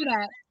 None of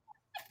that.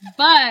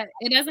 but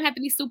it doesn't have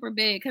to be super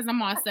big because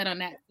I'm all set on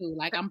that too.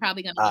 Like I'm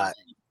probably gonna. All right.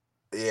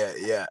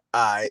 Yeah.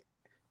 All right.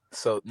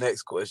 So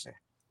next question: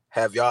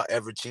 have y'all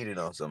ever cheated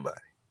on somebody?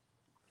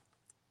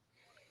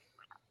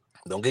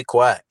 Don't get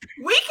quiet.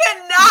 We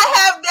cannot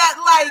have that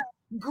like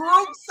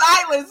group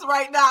silence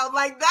right now.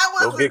 Like that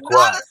was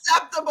not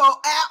acceptable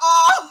at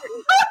all.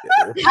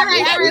 All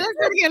right.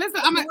 Listen again.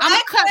 Listen, I'm gonna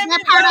cut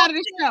that part out of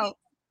the show.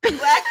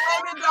 Black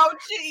women don't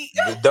cheat.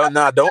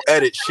 Don't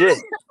edit shit.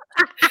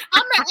 I'm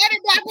gonna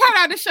edit that part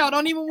out of the show.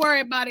 Don't even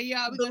worry about it,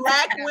 y'all.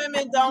 Black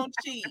women don't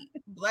cheat.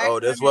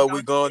 That's what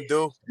we're gonna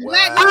do. Wow.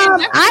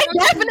 I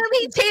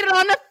definitely cheated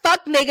on the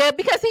fuck nigga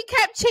because he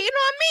kept cheating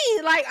on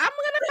me. Like I'm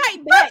gonna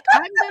fight back.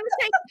 I'm gonna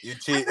take. You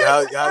cheat?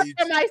 How you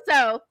for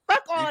myself?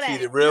 Fuck all that. You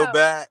cheated real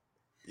bad.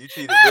 You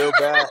cheated real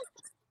bad.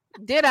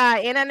 Did I?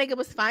 And that nigga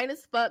was fine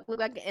as fuck. Looked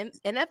like an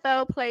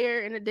NFL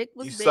player, and the dick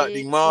was big. Sucked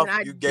him off.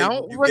 You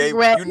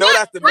regret.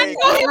 That's the main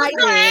question.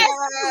 Give him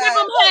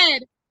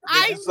head.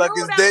 Did you suck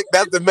his dick?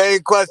 That's the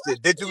main question.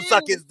 Did you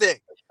suck his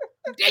dick?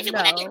 Did you?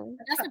 No. That's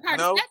the part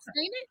of sex,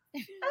 ain't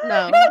it?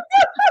 No.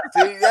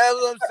 See, that's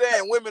what I'm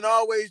saying. Women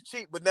always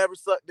cheat, but never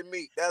suck the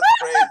meat. That's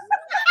crazy.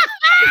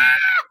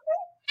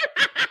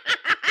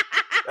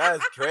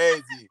 That's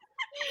crazy.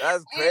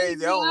 That's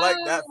crazy. I don't like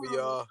that for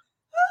y'all.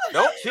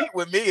 Don't cheat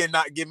with me and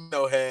not give me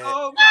no head.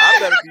 Oh,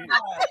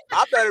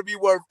 I better be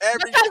worth every.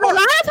 Because a lot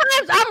of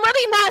times I'm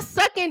really not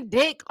sucking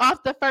dick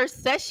off the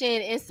first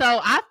session, and so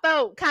I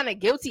felt kind of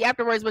guilty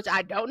afterwards, which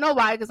I don't know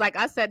why. Because like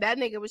I said, that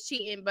nigga was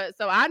cheating, but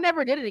so I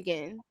never did it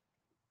again.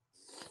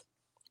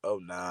 Oh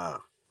nah.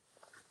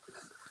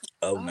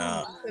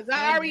 Because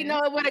I already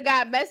know it would have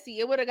got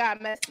messy.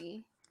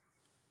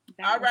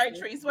 All right,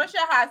 Trees. What's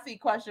your hot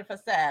seat question for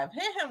Sav?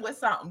 Hit him with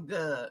something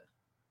good.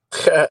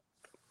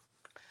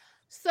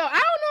 So I don't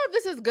know if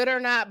this is good or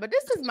not, but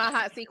this is my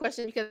hot seat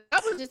question because I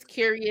was just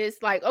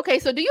curious. Like, okay,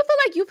 so do you feel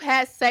like you've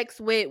had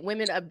sex with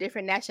women of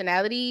different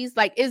nationalities?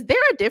 Like, is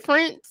there a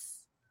difference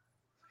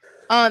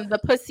on the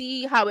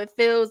pussy, how it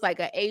feels like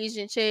an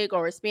Asian chick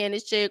or a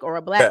Spanish chick or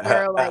a black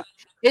girl? Like,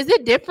 is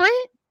it different?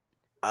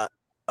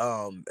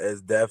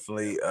 It's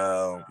definitely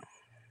a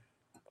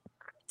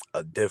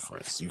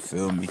difference. You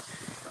feel me?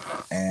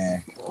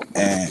 And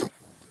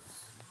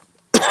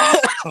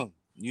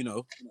you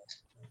know,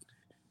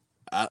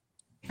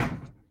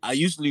 I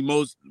usually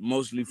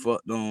mostly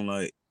fucked on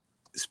like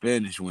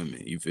Spanish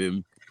women, you feel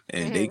me?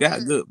 And they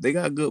got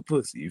good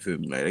pussy, you feel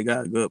me? Like they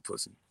got good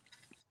pussy.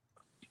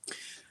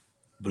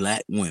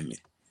 Black women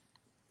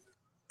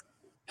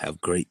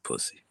have great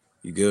pussy.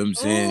 You get what I'm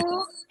saying?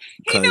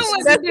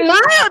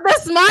 The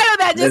smile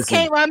that just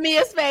came on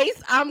Mia's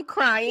face. I'm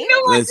crying. You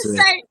know what to say.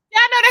 Yeah,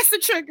 I know that's the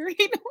trigger.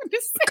 You know what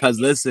to say. Because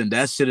listen,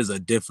 that shit is a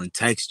different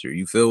texture.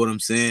 You feel what I'm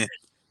saying?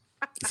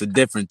 It's a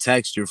different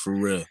texture for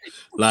real.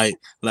 Like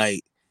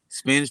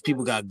Spanish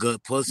people got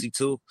good pussy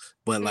too,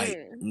 but like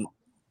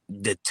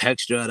the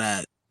texture of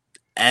that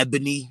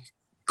ebony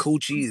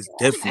coochie is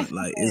different.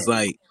 Like it's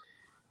like,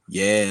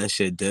 yeah, that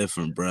shit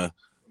different, bruh.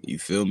 You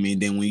feel me?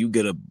 And then when you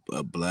get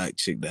a black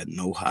chick that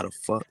know how to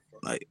fuck,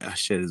 like that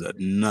shit is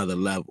another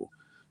level.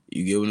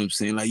 You get what I'm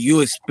saying? Like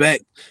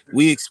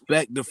we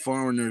expect the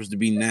foreigners to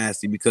be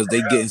nasty because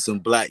they getting some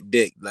black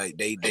dick. Like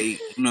they, you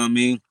know what I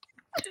mean?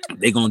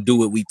 They gonna do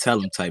what we tell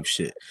them type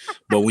shit.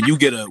 But when you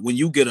get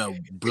a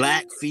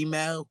black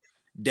female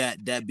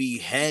that be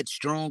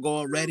headstrong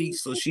already,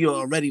 so she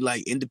already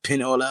like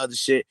independent, all that other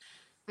shit,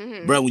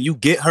 bro. When you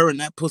get her and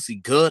that pussy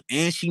good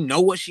and she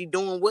know what she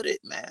doing with it,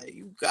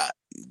 man,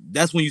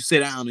 that's when you sit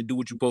down and do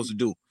what you're supposed to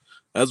do.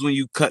 That's when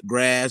you cut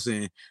grass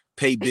and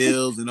pay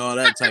bills and all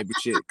that type of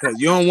shit. Cause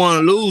you don't want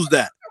to lose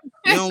that.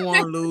 You don't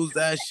want to lose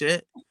that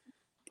shit.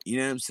 You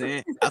know what I'm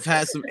saying? I've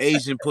had some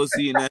Asian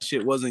pussy and that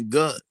shit wasn't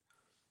good.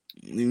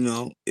 You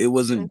know, it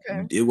wasn't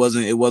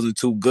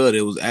too good.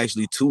 It was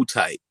actually too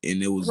tight,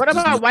 and it was. What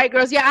about white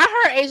girls? Yeah,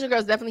 I heard Asian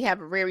girls definitely have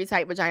very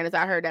tight vaginas.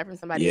 I heard that from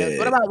somebody else.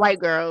 What about white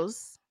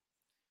girls?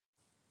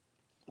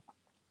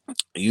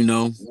 You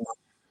know,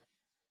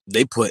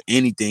 they put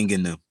anything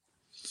in them.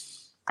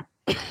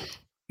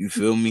 You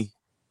feel me?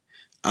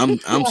 I'm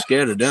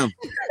scared of them.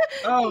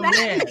 Oh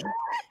man.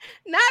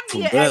 Not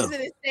be an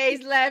exit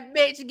stage left,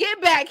 bitch.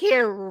 Get back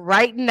here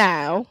right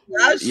now.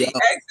 Now she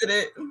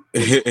exited.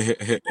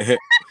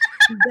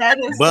 That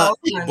is so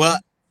funny.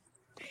 But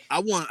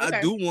I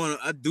do want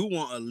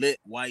a lit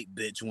white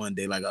bitch one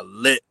day, like a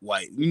lit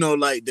white. You know,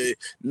 like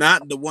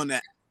not the one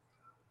that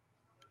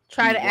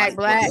try to act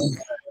black.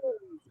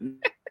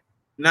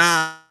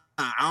 Nah,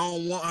 I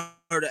don't want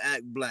her to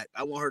act black.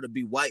 I want her to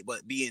be white,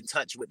 but be in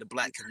touch with the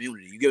black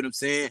community. You get what I'm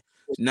saying?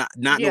 Not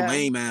no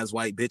lame ass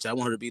white bitch. I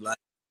want her to be like,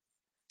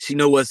 she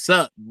know what's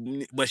up,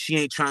 but she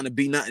ain't trying to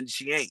be nothing.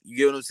 She ain't. You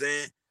get what I'm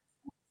saying?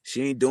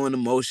 She ain't doing the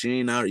most. She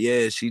ain't out.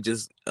 Yeah, she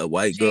just a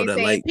white girl that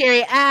like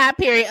period.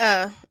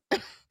 Period.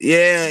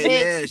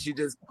 Yeah. She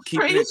just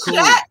keeping it cool.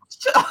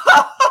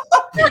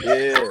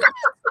 Yeah.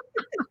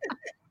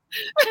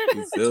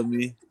 You feel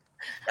me?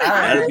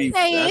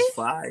 That's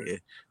fire.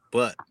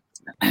 But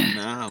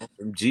nah,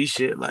 some G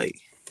shit like.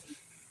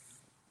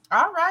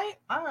 All right.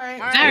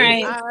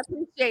 I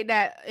appreciate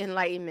that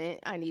enlightenment.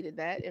 I needed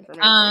that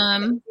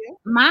information.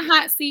 My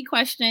hot seat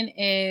question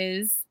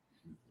is: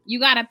 you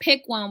gotta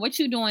pick one. What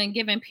you doing?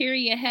 Giving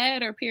period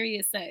head or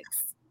period sex?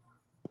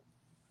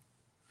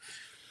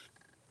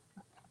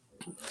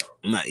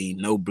 I'm not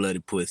eating no bloody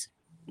pussy.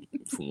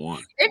 For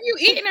one. If you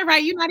eating it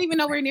right, you're not even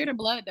nowhere near the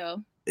blood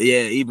though.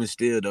 Yeah, even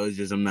still though, it's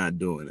just I'm not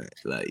doing that.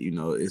 Like, you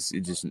know, it's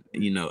just,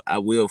 you know, I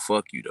will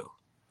fuck you though.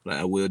 Like,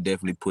 I will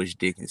definitely push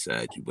dick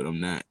inside you, but I'm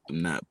not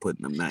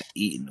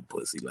eating the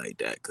pussy like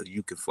that because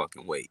you can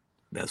fucking wait.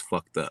 That's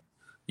fucked up.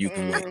 You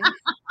can wait.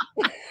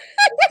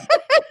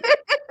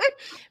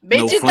 Bitch,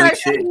 no funny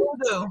shit.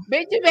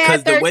 Bitch, you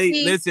because the way,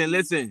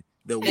 listen,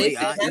 the way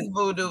I that's eat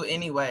voodoo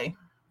anyway.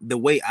 The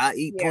way I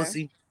eat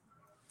pussy,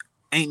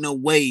 ain't no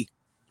way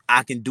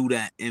I can do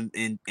that.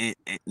 And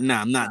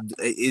nah, I'm not.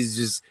 It's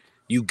just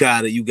you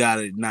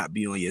gotta not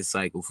be on your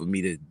cycle for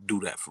me to do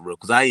that for real.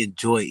 Because I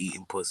enjoy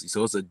eating pussy,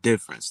 so it's a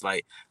difference.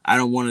 Like, I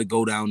don't want to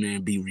go down there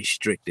and be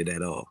restricted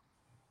at all.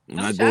 When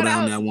I go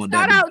down there, I want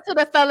that. Shout out to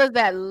the fellas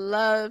that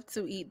love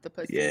to eat the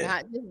pussy,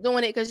 not just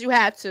doing it because you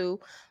have to,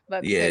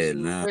 but because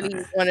you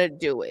really want to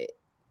do it.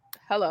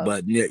 Hello.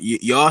 But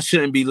y'all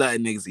shouldn't be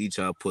letting niggas eat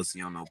y'all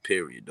pussy on no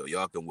period though.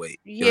 Y'all can wait.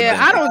 Yeah,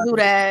 I don't do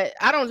that.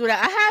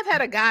 I have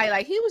had a guy,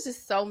 like, he was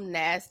just so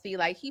nasty.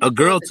 Like, a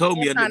girl told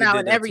me a nigga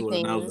did that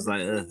everything. To her, and I was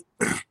like,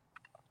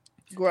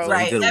 gross.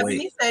 Right.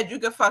 Ebony said you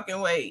could fucking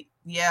wait.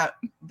 Yeah,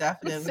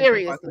 definitely.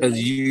 Seriously.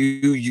 Because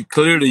you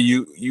clearly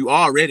you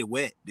already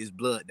wet. There's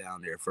blood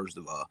down there, first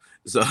of all.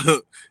 So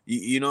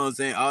you know what I'm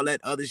saying? All that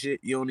other shit,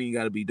 you don't even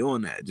gotta be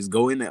doing that. Just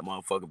go in that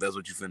motherfucker if that's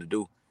what you finna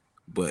do.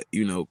 But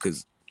you know,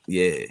 cause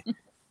yeah.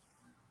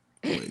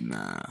 Wait,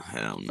 nah,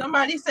 hell no.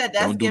 Somebody said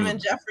that's giving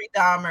Jeffrey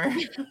Dahmer.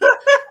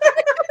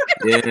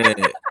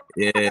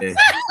 yeah.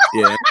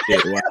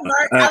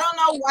 Mark, I don't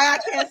know why I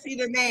can't see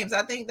the names.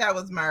 I think that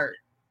was Mark.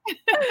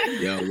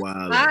 Yo,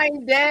 wow.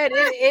 I'm dead.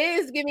 It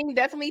is giving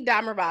definitely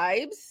Dahmer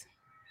vibes.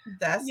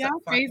 That's y'all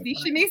crazy.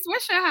 Shanice,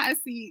 what's your hot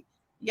seat?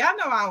 Y'all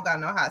know I don't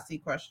got no hot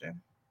seat question.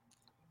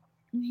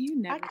 You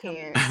never. I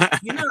can't.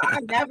 You know,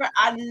 I never.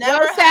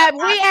 Yo, Sab,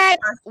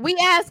 we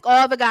ask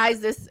all the guys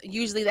this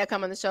usually that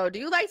come on the show. Do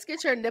you like to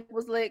get your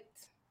nipples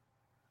licked?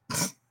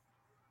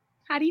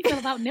 How do you feel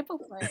about nipple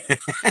play?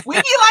 We be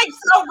like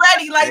so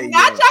ready, like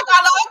not y'all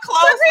got all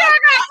close. We all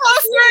got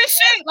closer and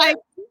shit. Like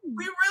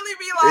we really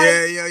be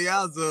like,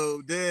 y'all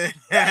so dead.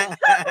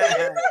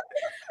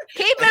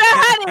 Keep it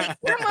 100.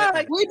 Come on,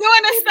 we're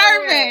doing a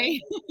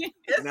survey.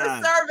 It's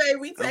a survey.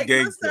 We take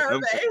a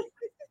survey.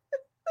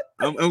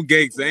 I'm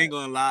gay, so I ain't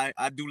gonna lie.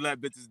 I do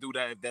let bitches do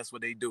that if that's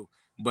what they do.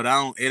 But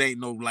I don't. It ain't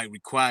no like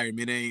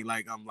requirement. It ain't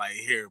like I'm like,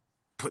 here,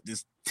 put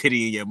this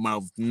titty in your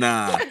mouth.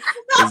 Nah,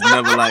 it's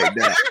never like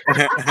that.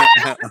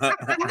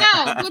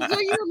 No, but do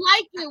you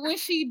like it when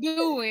she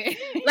do it?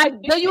 Like,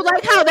 do you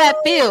like how that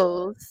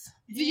feels?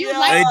 Do you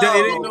like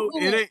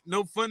it ain't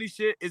no funny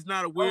shit. It's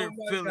not a weird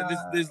feeling.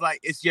 This like,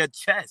 it's your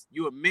chest.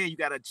 You a man, you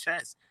got a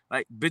chest.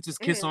 Like, bitches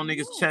kiss on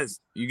niggas'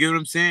 chest. You get what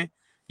I'm saying?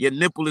 Your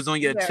nipple is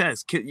on your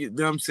chest. You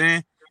know what I'm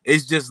saying?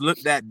 It's just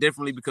looked at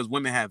differently because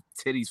women have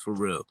titties for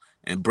real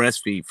and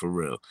breastfeed for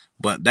real.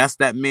 But that's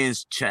that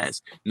man's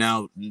chest.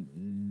 Now,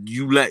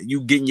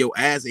 you getting your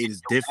ass ate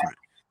is different.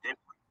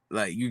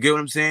 Like, you get what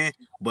I'm saying?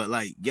 But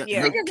like,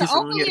 niggas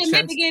openly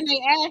admit to getting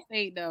their ass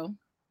ate though.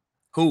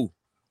 Who?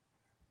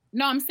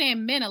 No, I'm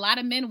saying men. A lot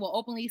of men will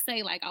openly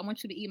say, like, I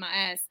want you to eat my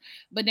ass.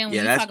 But then when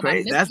you that's talk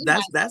crazy. about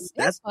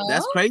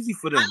That's crazy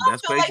for them. I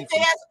don't feel like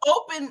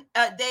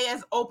they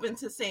as open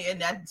to saying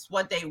that's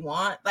what they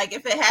want. Like,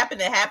 if it happened,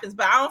 it happens.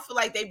 But I don't feel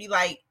like they be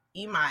like,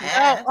 eat my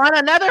ass. On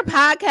another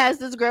podcast,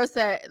 this girl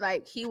said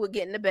like he would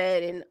get in the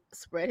bed and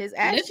spread his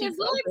ass cheeks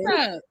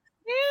open.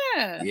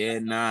 Yeah. Yeah,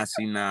 nah.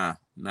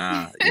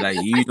 Like,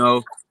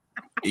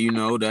 you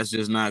know, that's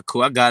just not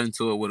cool. I got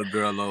into it with a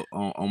girl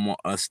on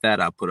a stat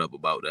I put up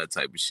about that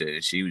type of shit,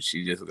 and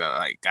she just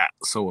got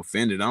so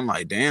offended. I'm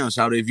like, damn,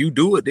 shout, if you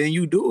do it, then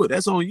you do it.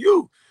 That's on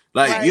you.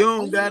 Like, you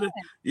don't gotta.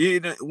 We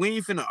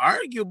ain't finna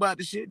argue about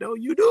the shit though.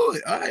 You do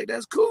it. All right,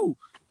 that's cool.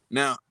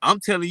 Now I'm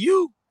telling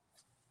you,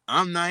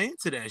 I'm not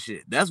into that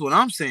shit. That's what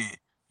I'm saying.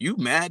 You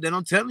mad that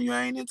I'm telling you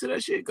I ain't into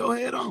that shit? Go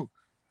ahead on.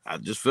 I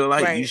just feel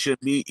like you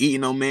shouldn't be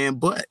eating no man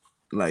butt.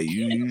 Like,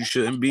 you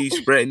shouldn't be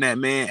spreading that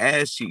man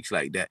ass cheeks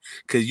like that.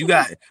 Cause you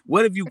got,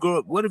 what if you grow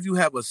up, what if you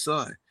have a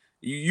son?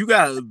 You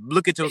gotta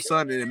look at your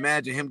son and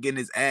imagine him getting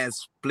his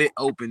ass split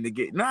open to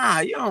get,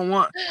 you don't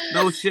want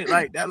no shit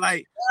like that.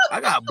 Like, I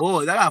got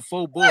 4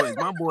 boys.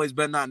 My boys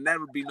better not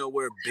never be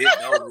nowhere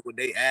bent over with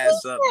their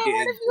ass up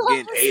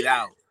getting ate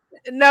out.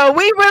 No,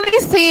 we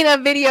really seen a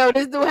video.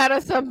 This dude had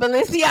on some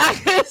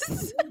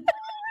Balenciagas.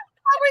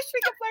 I wish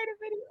we could play the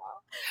video.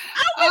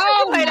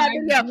 Oh play that my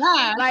video.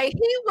 God. Like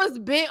he was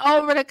bent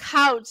over the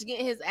couch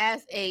getting his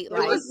ass ate. It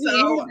Like was He ate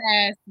his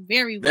ass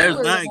very There's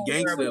well. nothing it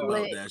gangster was about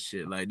lit. that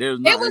shit. Like there's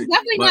It was nothing.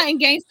 definitely But nothing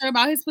gangster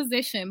about his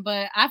position,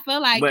 but I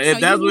feel like but you know,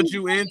 if that's you what need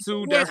you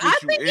into, Yeah, that's I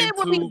what you think it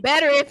would be into.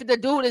 better if the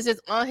dude is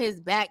just on his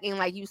back and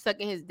like you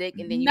sucking his dick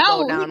and then you No,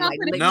 go he down gonna like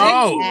put his licking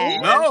legs his in No, the ass.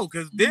 air. no,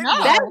 because then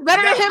No. That's you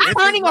better gotta than him lift his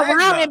turning legs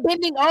around up. and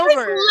bending His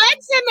over.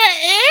 legs in the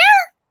air?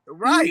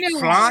 Right, No.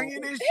 flying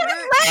and His shit.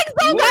 legs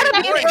don't Boy, gotta be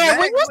in boy, the air. When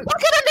legs you look-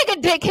 sucking a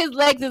nigga dick, his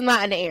legs is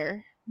not in the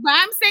air. But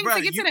I'm saying Bruh,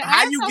 to get to the how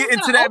asshole, you get he into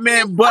gotta that open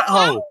man his mouth.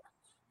 butthole?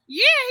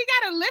 Yeah, he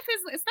gotta lift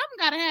his. Something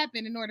gotta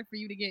happen in order for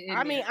you to get in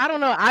I mean, there. I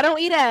don't know. I don't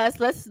eat ass.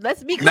 Let's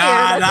be clear.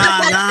 Nah, Let's nah,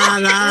 put that-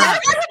 nah, nah.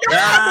 let's put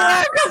that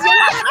out there, 'cause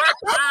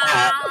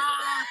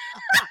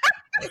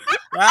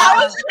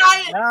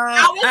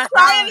I was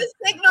trying to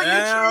signal you.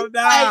 Hell Trees, like,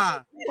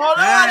 nah. hold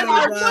on, Hell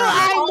hold nah. on,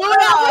 I hold knew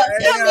that on. was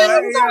Yeah,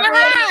 coming yeah. from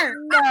her.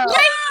 No.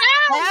 Lay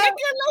down,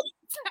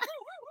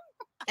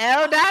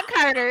 L. nigga, L.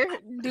 Carter,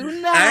 do I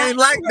not. ain't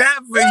like that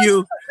for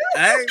you. I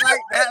ain't like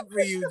that for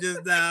you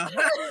just now.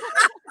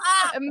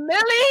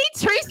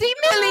 Tracy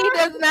Millie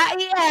does not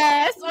eat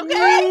ass.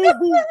 Okay.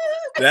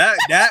 that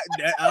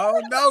I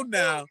don't know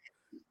now.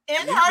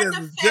 In You her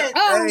just- defense,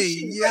 Oh, hey,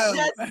 she yo. was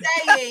just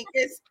saying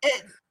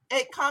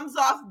it comes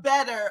off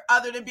better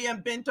other than being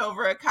bent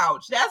over a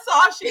couch. That's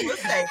all she was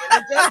saying.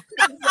 It just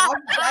comes off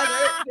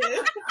better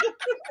than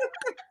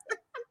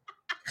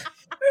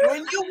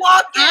when you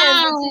walk in,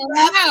 you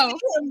have to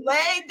see him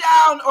laid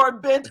down or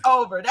bent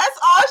over. That's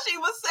all she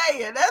was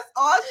saying. That's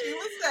all she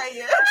was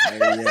saying. Hey,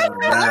 yo,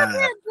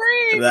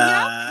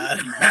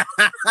 nah.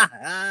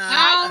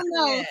 I don't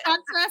know. Talk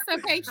to us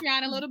on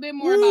Patreon a little bit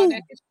more about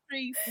that.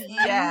 Trees.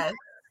 Yes.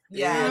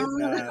 Yes.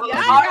 Yeah, All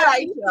nah.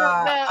 right,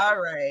 y'all. All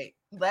right.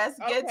 Let's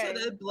get Okay. to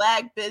the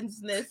black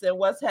business and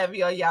what's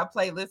heavy on y'all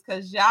playlist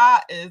because y'all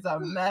is a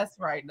mess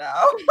right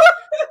now.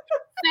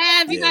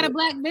 Sav, you got Yeah. a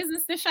black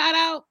business to shout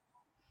out?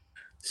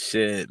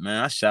 Shit,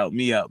 man. I shout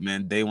me out,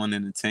 man. Day One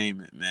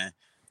Entertainment, man.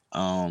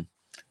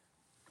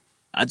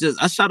 I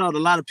shout out a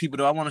lot of people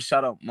though. I want to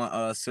shout out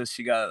my sis.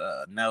 She got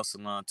a nail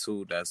salon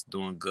too that's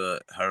doing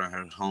good. Her and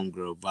her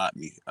homegirl bought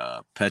me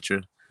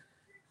Petra.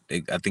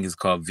 I think it's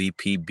called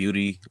VP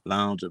Beauty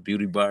Lounge or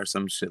Beauty Bar,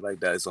 some shit like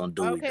that. It's on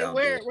Dewey Okay, down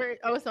where? there.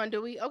 Oh, it's on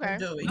Dewey. Okay.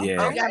 Dewey.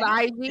 Yeah. Okay. Got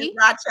an In IG.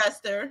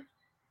 Rochester.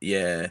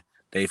 Yeah,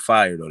 they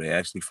fired though. They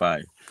actually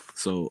fired.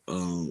 So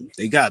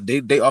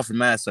they offer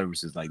mad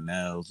services like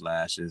nails,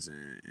 lashes,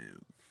 and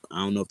I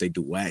don't know if they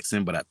do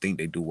waxing, but I think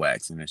they do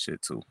waxing and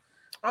shit too.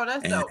 Oh,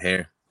 that's And dope.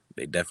 hair.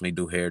 They definitely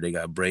do hair. They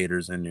got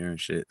braiders in there and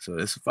shit. So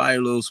it's a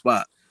fire little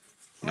spot.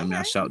 I mean,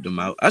 I shout them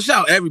out. I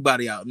shout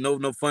everybody out. No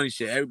funny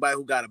shit. Everybody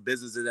who got a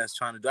business that's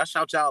trying to do. I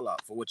shout y'all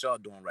out for what y'all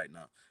doing right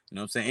now. You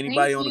know what I'm saying?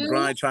 Anybody on the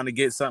grind trying to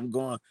get something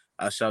going,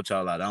 I shout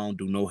y'all out. I don't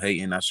do no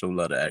hating. I show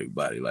love to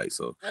everybody. Like,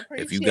 so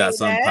if you got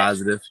something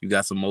positive, you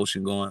got some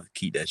motion going,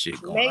 keep that shit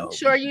going. Make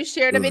sure you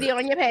share the video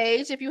on your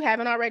page if you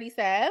haven't already,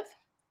 Sav.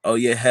 Oh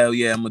yeah, hell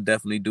yeah, I'm gonna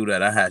definitely do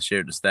that. I had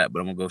shared the stat, but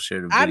I'm gonna go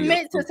share the video. I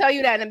meant to tell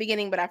you that in the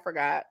beginning, but I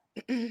forgot.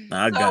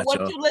 Nah, I got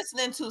what y'all. you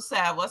listening to,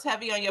 Sav? What's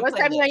heavy on your What's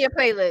playlist? heavy on your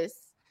playlist?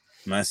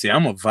 Man, see,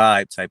 I'm a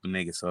vibe type of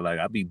nigga, so like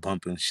I be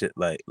bumping shit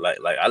like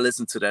I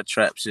listen to that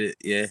trap shit,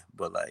 yeah,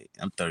 but like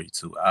I'm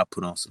 32. I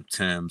put on some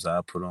Timbs,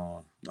 I put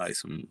on like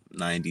some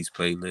 90s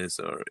playlists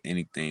or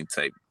anything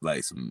type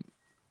like some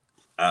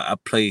I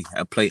play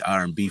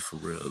R&B for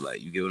real,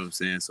 like you get what I'm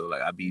saying? So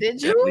like I be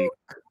Did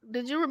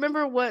you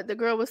remember what the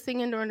girl was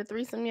singing during the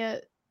threesome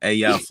yet? Hey,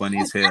 y'all funny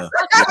as hell.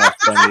 Y'all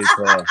funny as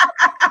hell.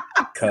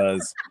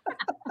 Cause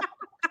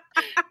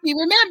You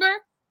remember?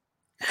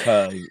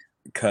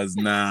 Cause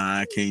nah,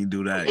 I can't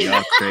do that.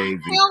 Y'all crazy.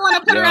 He don't want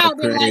to put her Y'all out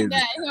there crazy. like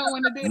that. He don't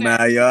want to do Nah,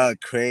 that. y'all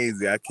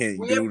crazy. I can't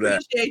We do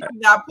that. appreciate you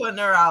not putting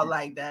her out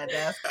like that.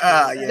 That's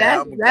cool.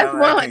 Yeah,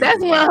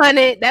 that's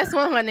 100. That's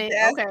 100.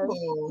 That's Okay.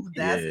 cool.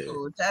 That's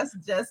cool.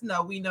 Just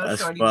know we know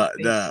That's Shorty.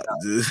 fucked up.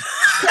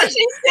 Can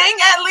she sing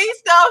at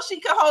least though? She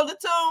could hold a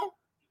tune.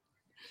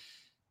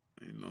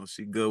 You know,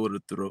 she good with her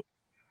throat.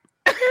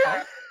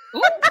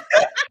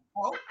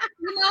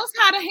 He knows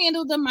how to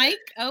handle the mic.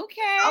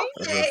 Okay.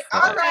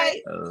 All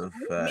right.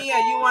 Mia,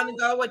 you want to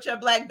go with your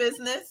black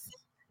business?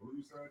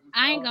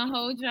 I ain't gonna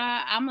hold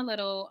y'all. I'm a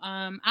little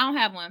I don't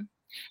have one.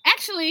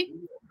 Actually,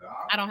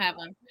 I don't have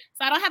one.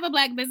 So I don't have a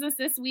black business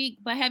this week,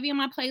 but heavy on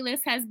my playlist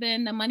has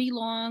been the Money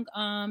Long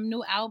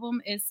new album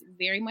is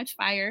very much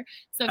fire.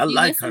 So if you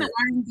listen to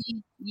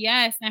R&B,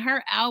 yes, and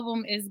her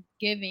album is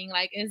giving,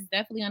 like it's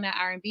definitely on that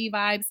R&B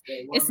vibes.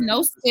 It's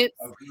no skips.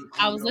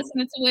 I was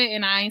listening to it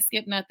and I ain't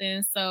skipped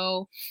nothing.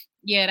 So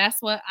yeah,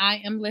 that's what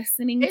I am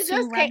listening to. It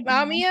just came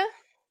out, Mia?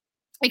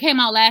 It came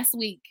out last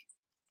week.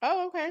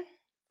 Oh, okay.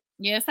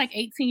 Yeah, it's like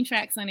 18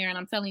 tracks on there, and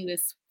I'm telling you,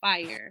 it's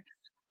fire.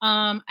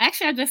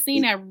 Actually, I just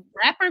seen that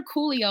rapper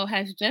Coolio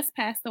has just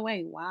passed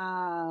away.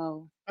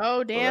 Wow.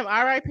 Oh, damn.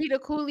 R.I.P. to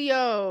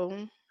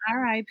Coolio.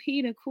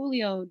 R.I.P. to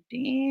Coolio.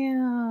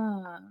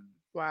 Damn.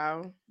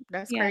 Wow.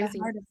 That's crazy.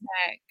 Heart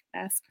attack.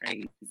 That's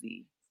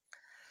crazy.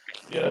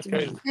 Yeah, that's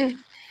crazy.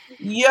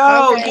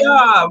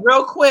 Yo,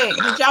 real quick.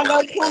 Did y'all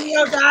know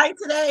Coolio died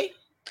today?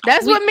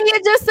 That's what Mia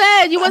just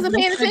said. You wasn't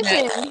paying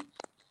attention.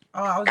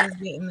 Oh, I was just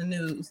getting the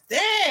news.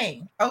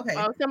 Dang. Okay.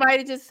 Oh,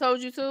 somebody just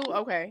told you too?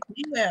 Okay.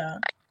 Yeah.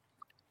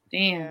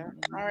 Damn.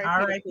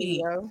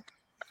 R.I.P.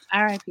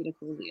 R.I.P. to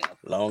Coolio.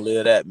 Long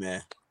live that,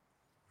 man.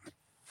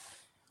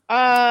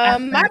 My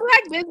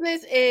black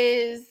business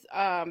is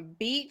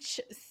Beach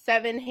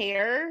 7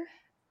 Hair.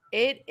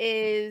 It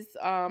is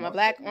a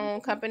black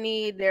owned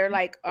company. They're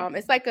like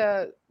it's like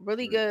a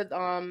really good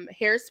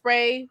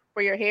hairspray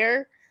for your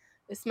hair.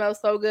 It smells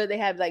so good. They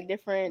have like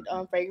different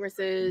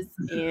fragrances,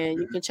 and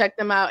you can check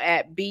them out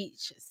at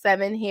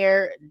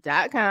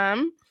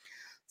beach7hair.com.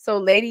 So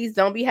ladies,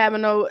 don't be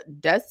having no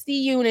dusty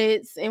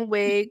units and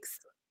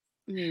wigs.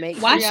 Make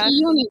sure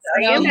y'all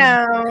spray them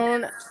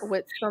down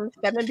with some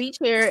 7 Beach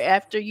hair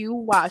after you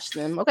wash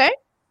them. Okay.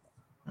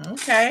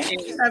 Okay.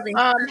 Heavy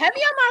on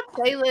my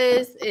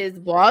playlist is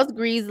Boss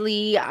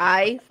Greasley.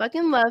 I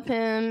fucking love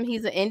him.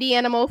 He's an indie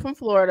animal from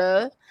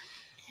Florida.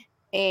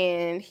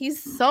 And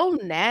he's so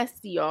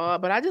nasty, y'all.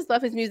 But I just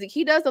love his music.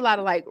 He does a lot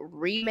of like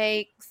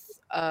remakes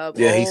of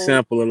he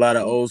sampled a lot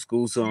of old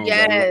school songs.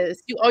 Yes.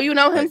 You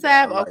know him,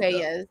 Sav? Okay,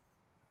 yes.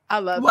 I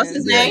love him. What's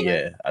his name?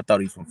 Yeah. I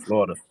thought he's from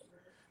Florida.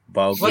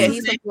 He's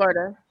from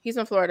Florida. He's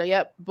from Florida.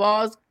 Yep.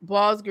 Balls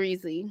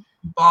Greasy.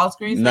 Balls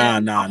Greasy. Nah.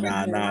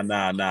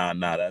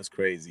 That's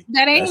crazy.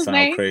 That ain't his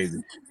name.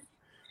 Crazy.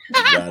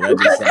 Nah, that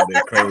just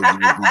sounded crazy.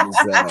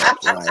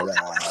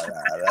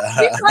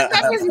 He fucked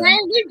up his name.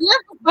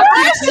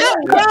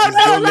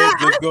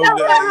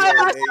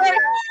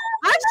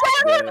 I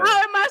showed him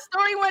out in my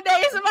story one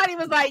day. Somebody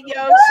was like,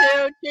 "Yo,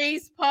 chill,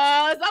 trees,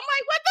 pause." I'm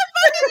like, "What the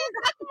fuck are you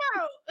talking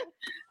about?"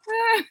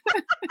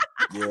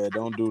 Yeah,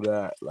 don't do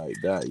that like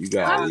that. You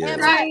got it.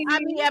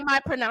 Am I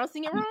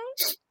pronouncing it wrong?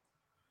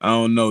 I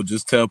don't know.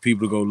 Just tell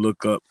people to go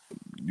look up.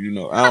 I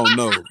don't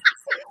know.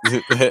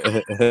 Look up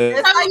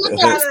his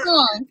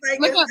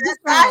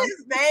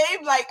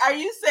name. Like, are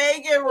you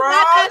saying it wrong?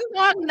 That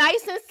song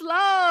Nice and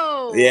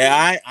Slow.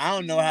 Yeah, I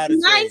don't know how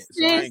to say it.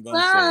 So I ain't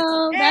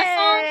gonna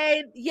say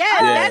it.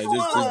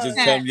 Just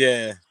tell me,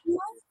 yeah.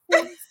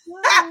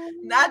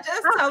 Not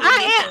just tell me.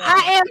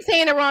 I am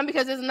saying it wrong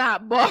because it's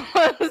not balls.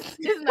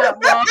 It's not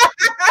balls.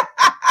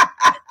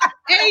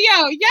 Hey,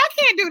 yo, y'all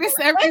can't do this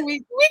every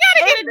week. We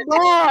gotta get it.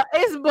 Ball.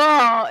 It's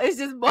ball. It's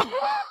just ball.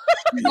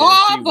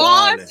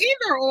 Balls,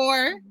 either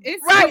or.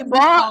 It's right.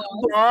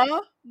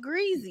 Ball.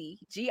 Greasy.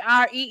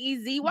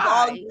 Greezy.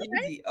 Ball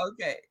Greasy.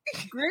 Okay.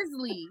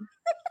 Grizzly.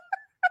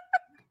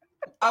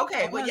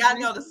 Okay. Well, y'all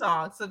know the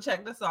song, so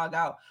check the song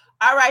out.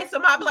 All right. So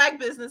my black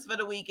business for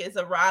the week is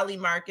a Raleigh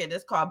market.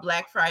 It's called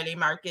Black Friday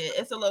Market.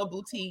 It's a little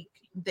boutique.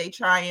 They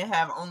try and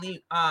have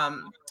only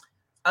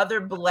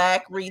other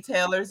black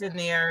retailers in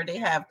there. They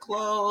have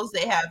clothes,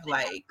 they have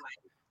like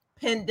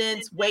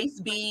pendants,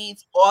 waist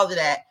beads, all of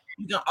that.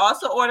 You can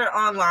also order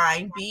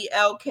online,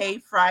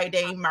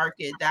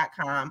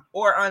 blkfridaymarket.com,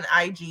 or on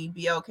IG,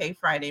 BLK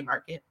Friday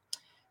Market.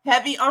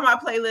 Heavy on my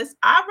playlist.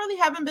 I really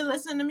haven't been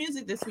listening to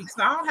music this week,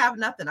 so I don't have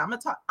nothing. I'm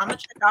gonna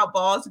check out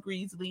Balls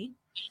Greasy.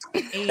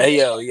 Hey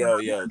yo,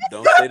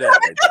 don't say that.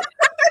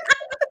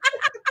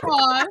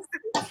 Pause.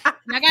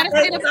 I gotta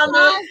say the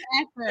pause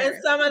after. And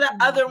some of the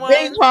other ones.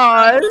 Big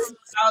pause.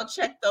 I'll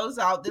check those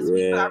out this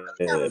week. But I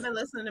really haven't been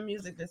listening to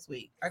music this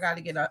week. I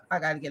gotta get up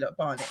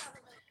on it.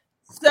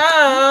 So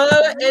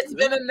it's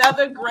been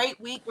another great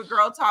week with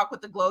Girl Talk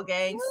with the Glow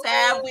Gang.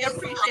 Sav, we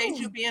appreciate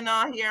you being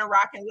on here and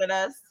rocking with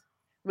us.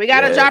 We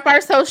gotta drop our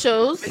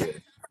socials.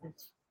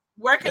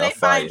 Where can they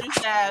find you,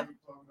 Sav?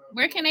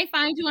 Where can they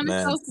find you on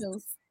the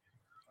socials?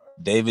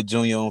 David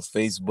Jr. on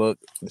Facebook.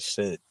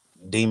 Shit.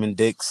 Demon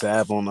Dick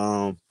Sav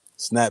on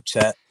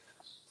Snapchat.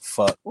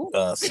 Fuck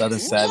Southern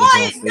Savage on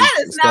Facebook.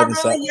 Is that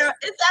really your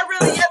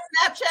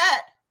Snapchat?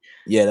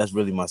 Yeah, that's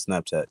really my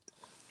Snapchat.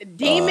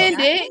 Demon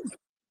Dick.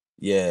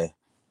 Yeah,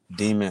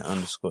 Demon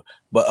 _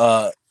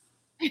 But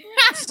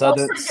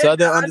Southern _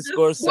 Savage.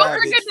 Underscore.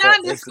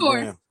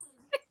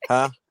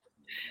 Huh?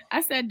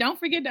 I said, don't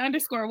forget the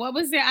underscore. What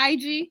was their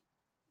IG?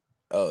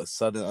 Oh,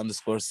 Southern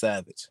 _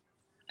 Savage.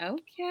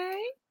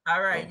 Okay.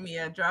 All right,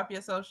 Mia, drop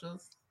your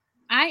socials.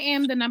 I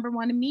am the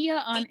 #1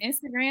 Mia on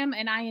Instagram,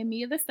 and I am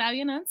Mia the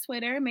Stallion on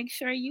Twitter. Make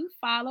sure you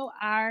follow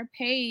our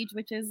page,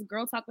 which is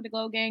Girl Talk with the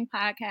Glow Gang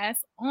podcast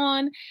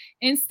on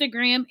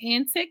Instagram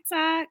and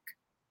TikTok.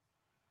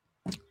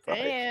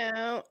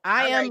 Damn.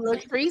 I am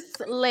Latrice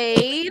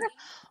Slade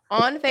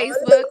on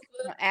Facebook.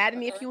 Add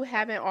me if you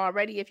haven't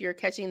already. If you're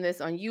catching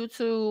this on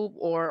YouTube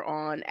or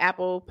on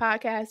Apple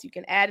Podcasts, you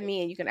can add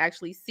me and you can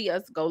actually see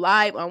us go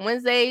live on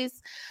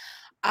Wednesdays.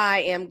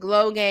 I am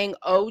Glow Gang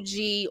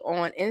OG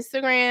on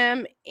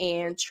Instagram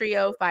and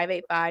Trio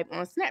 585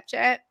 on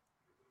Snapchat.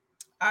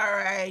 All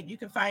right. You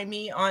can find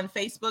me on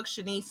Facebook,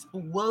 Shanice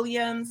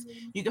Williams.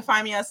 You can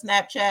find me on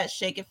Snapchat,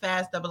 Shake It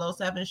Fast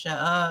 007. Shut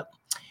up.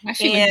 And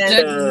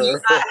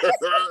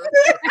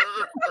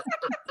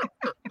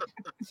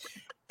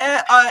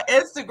on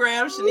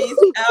Instagram, Shanice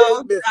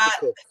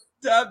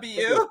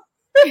L.W.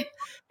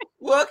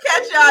 We'll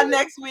catch y'all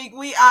next week.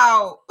 We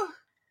out.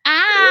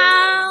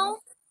 Ow.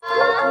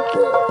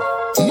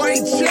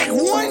 Mic check.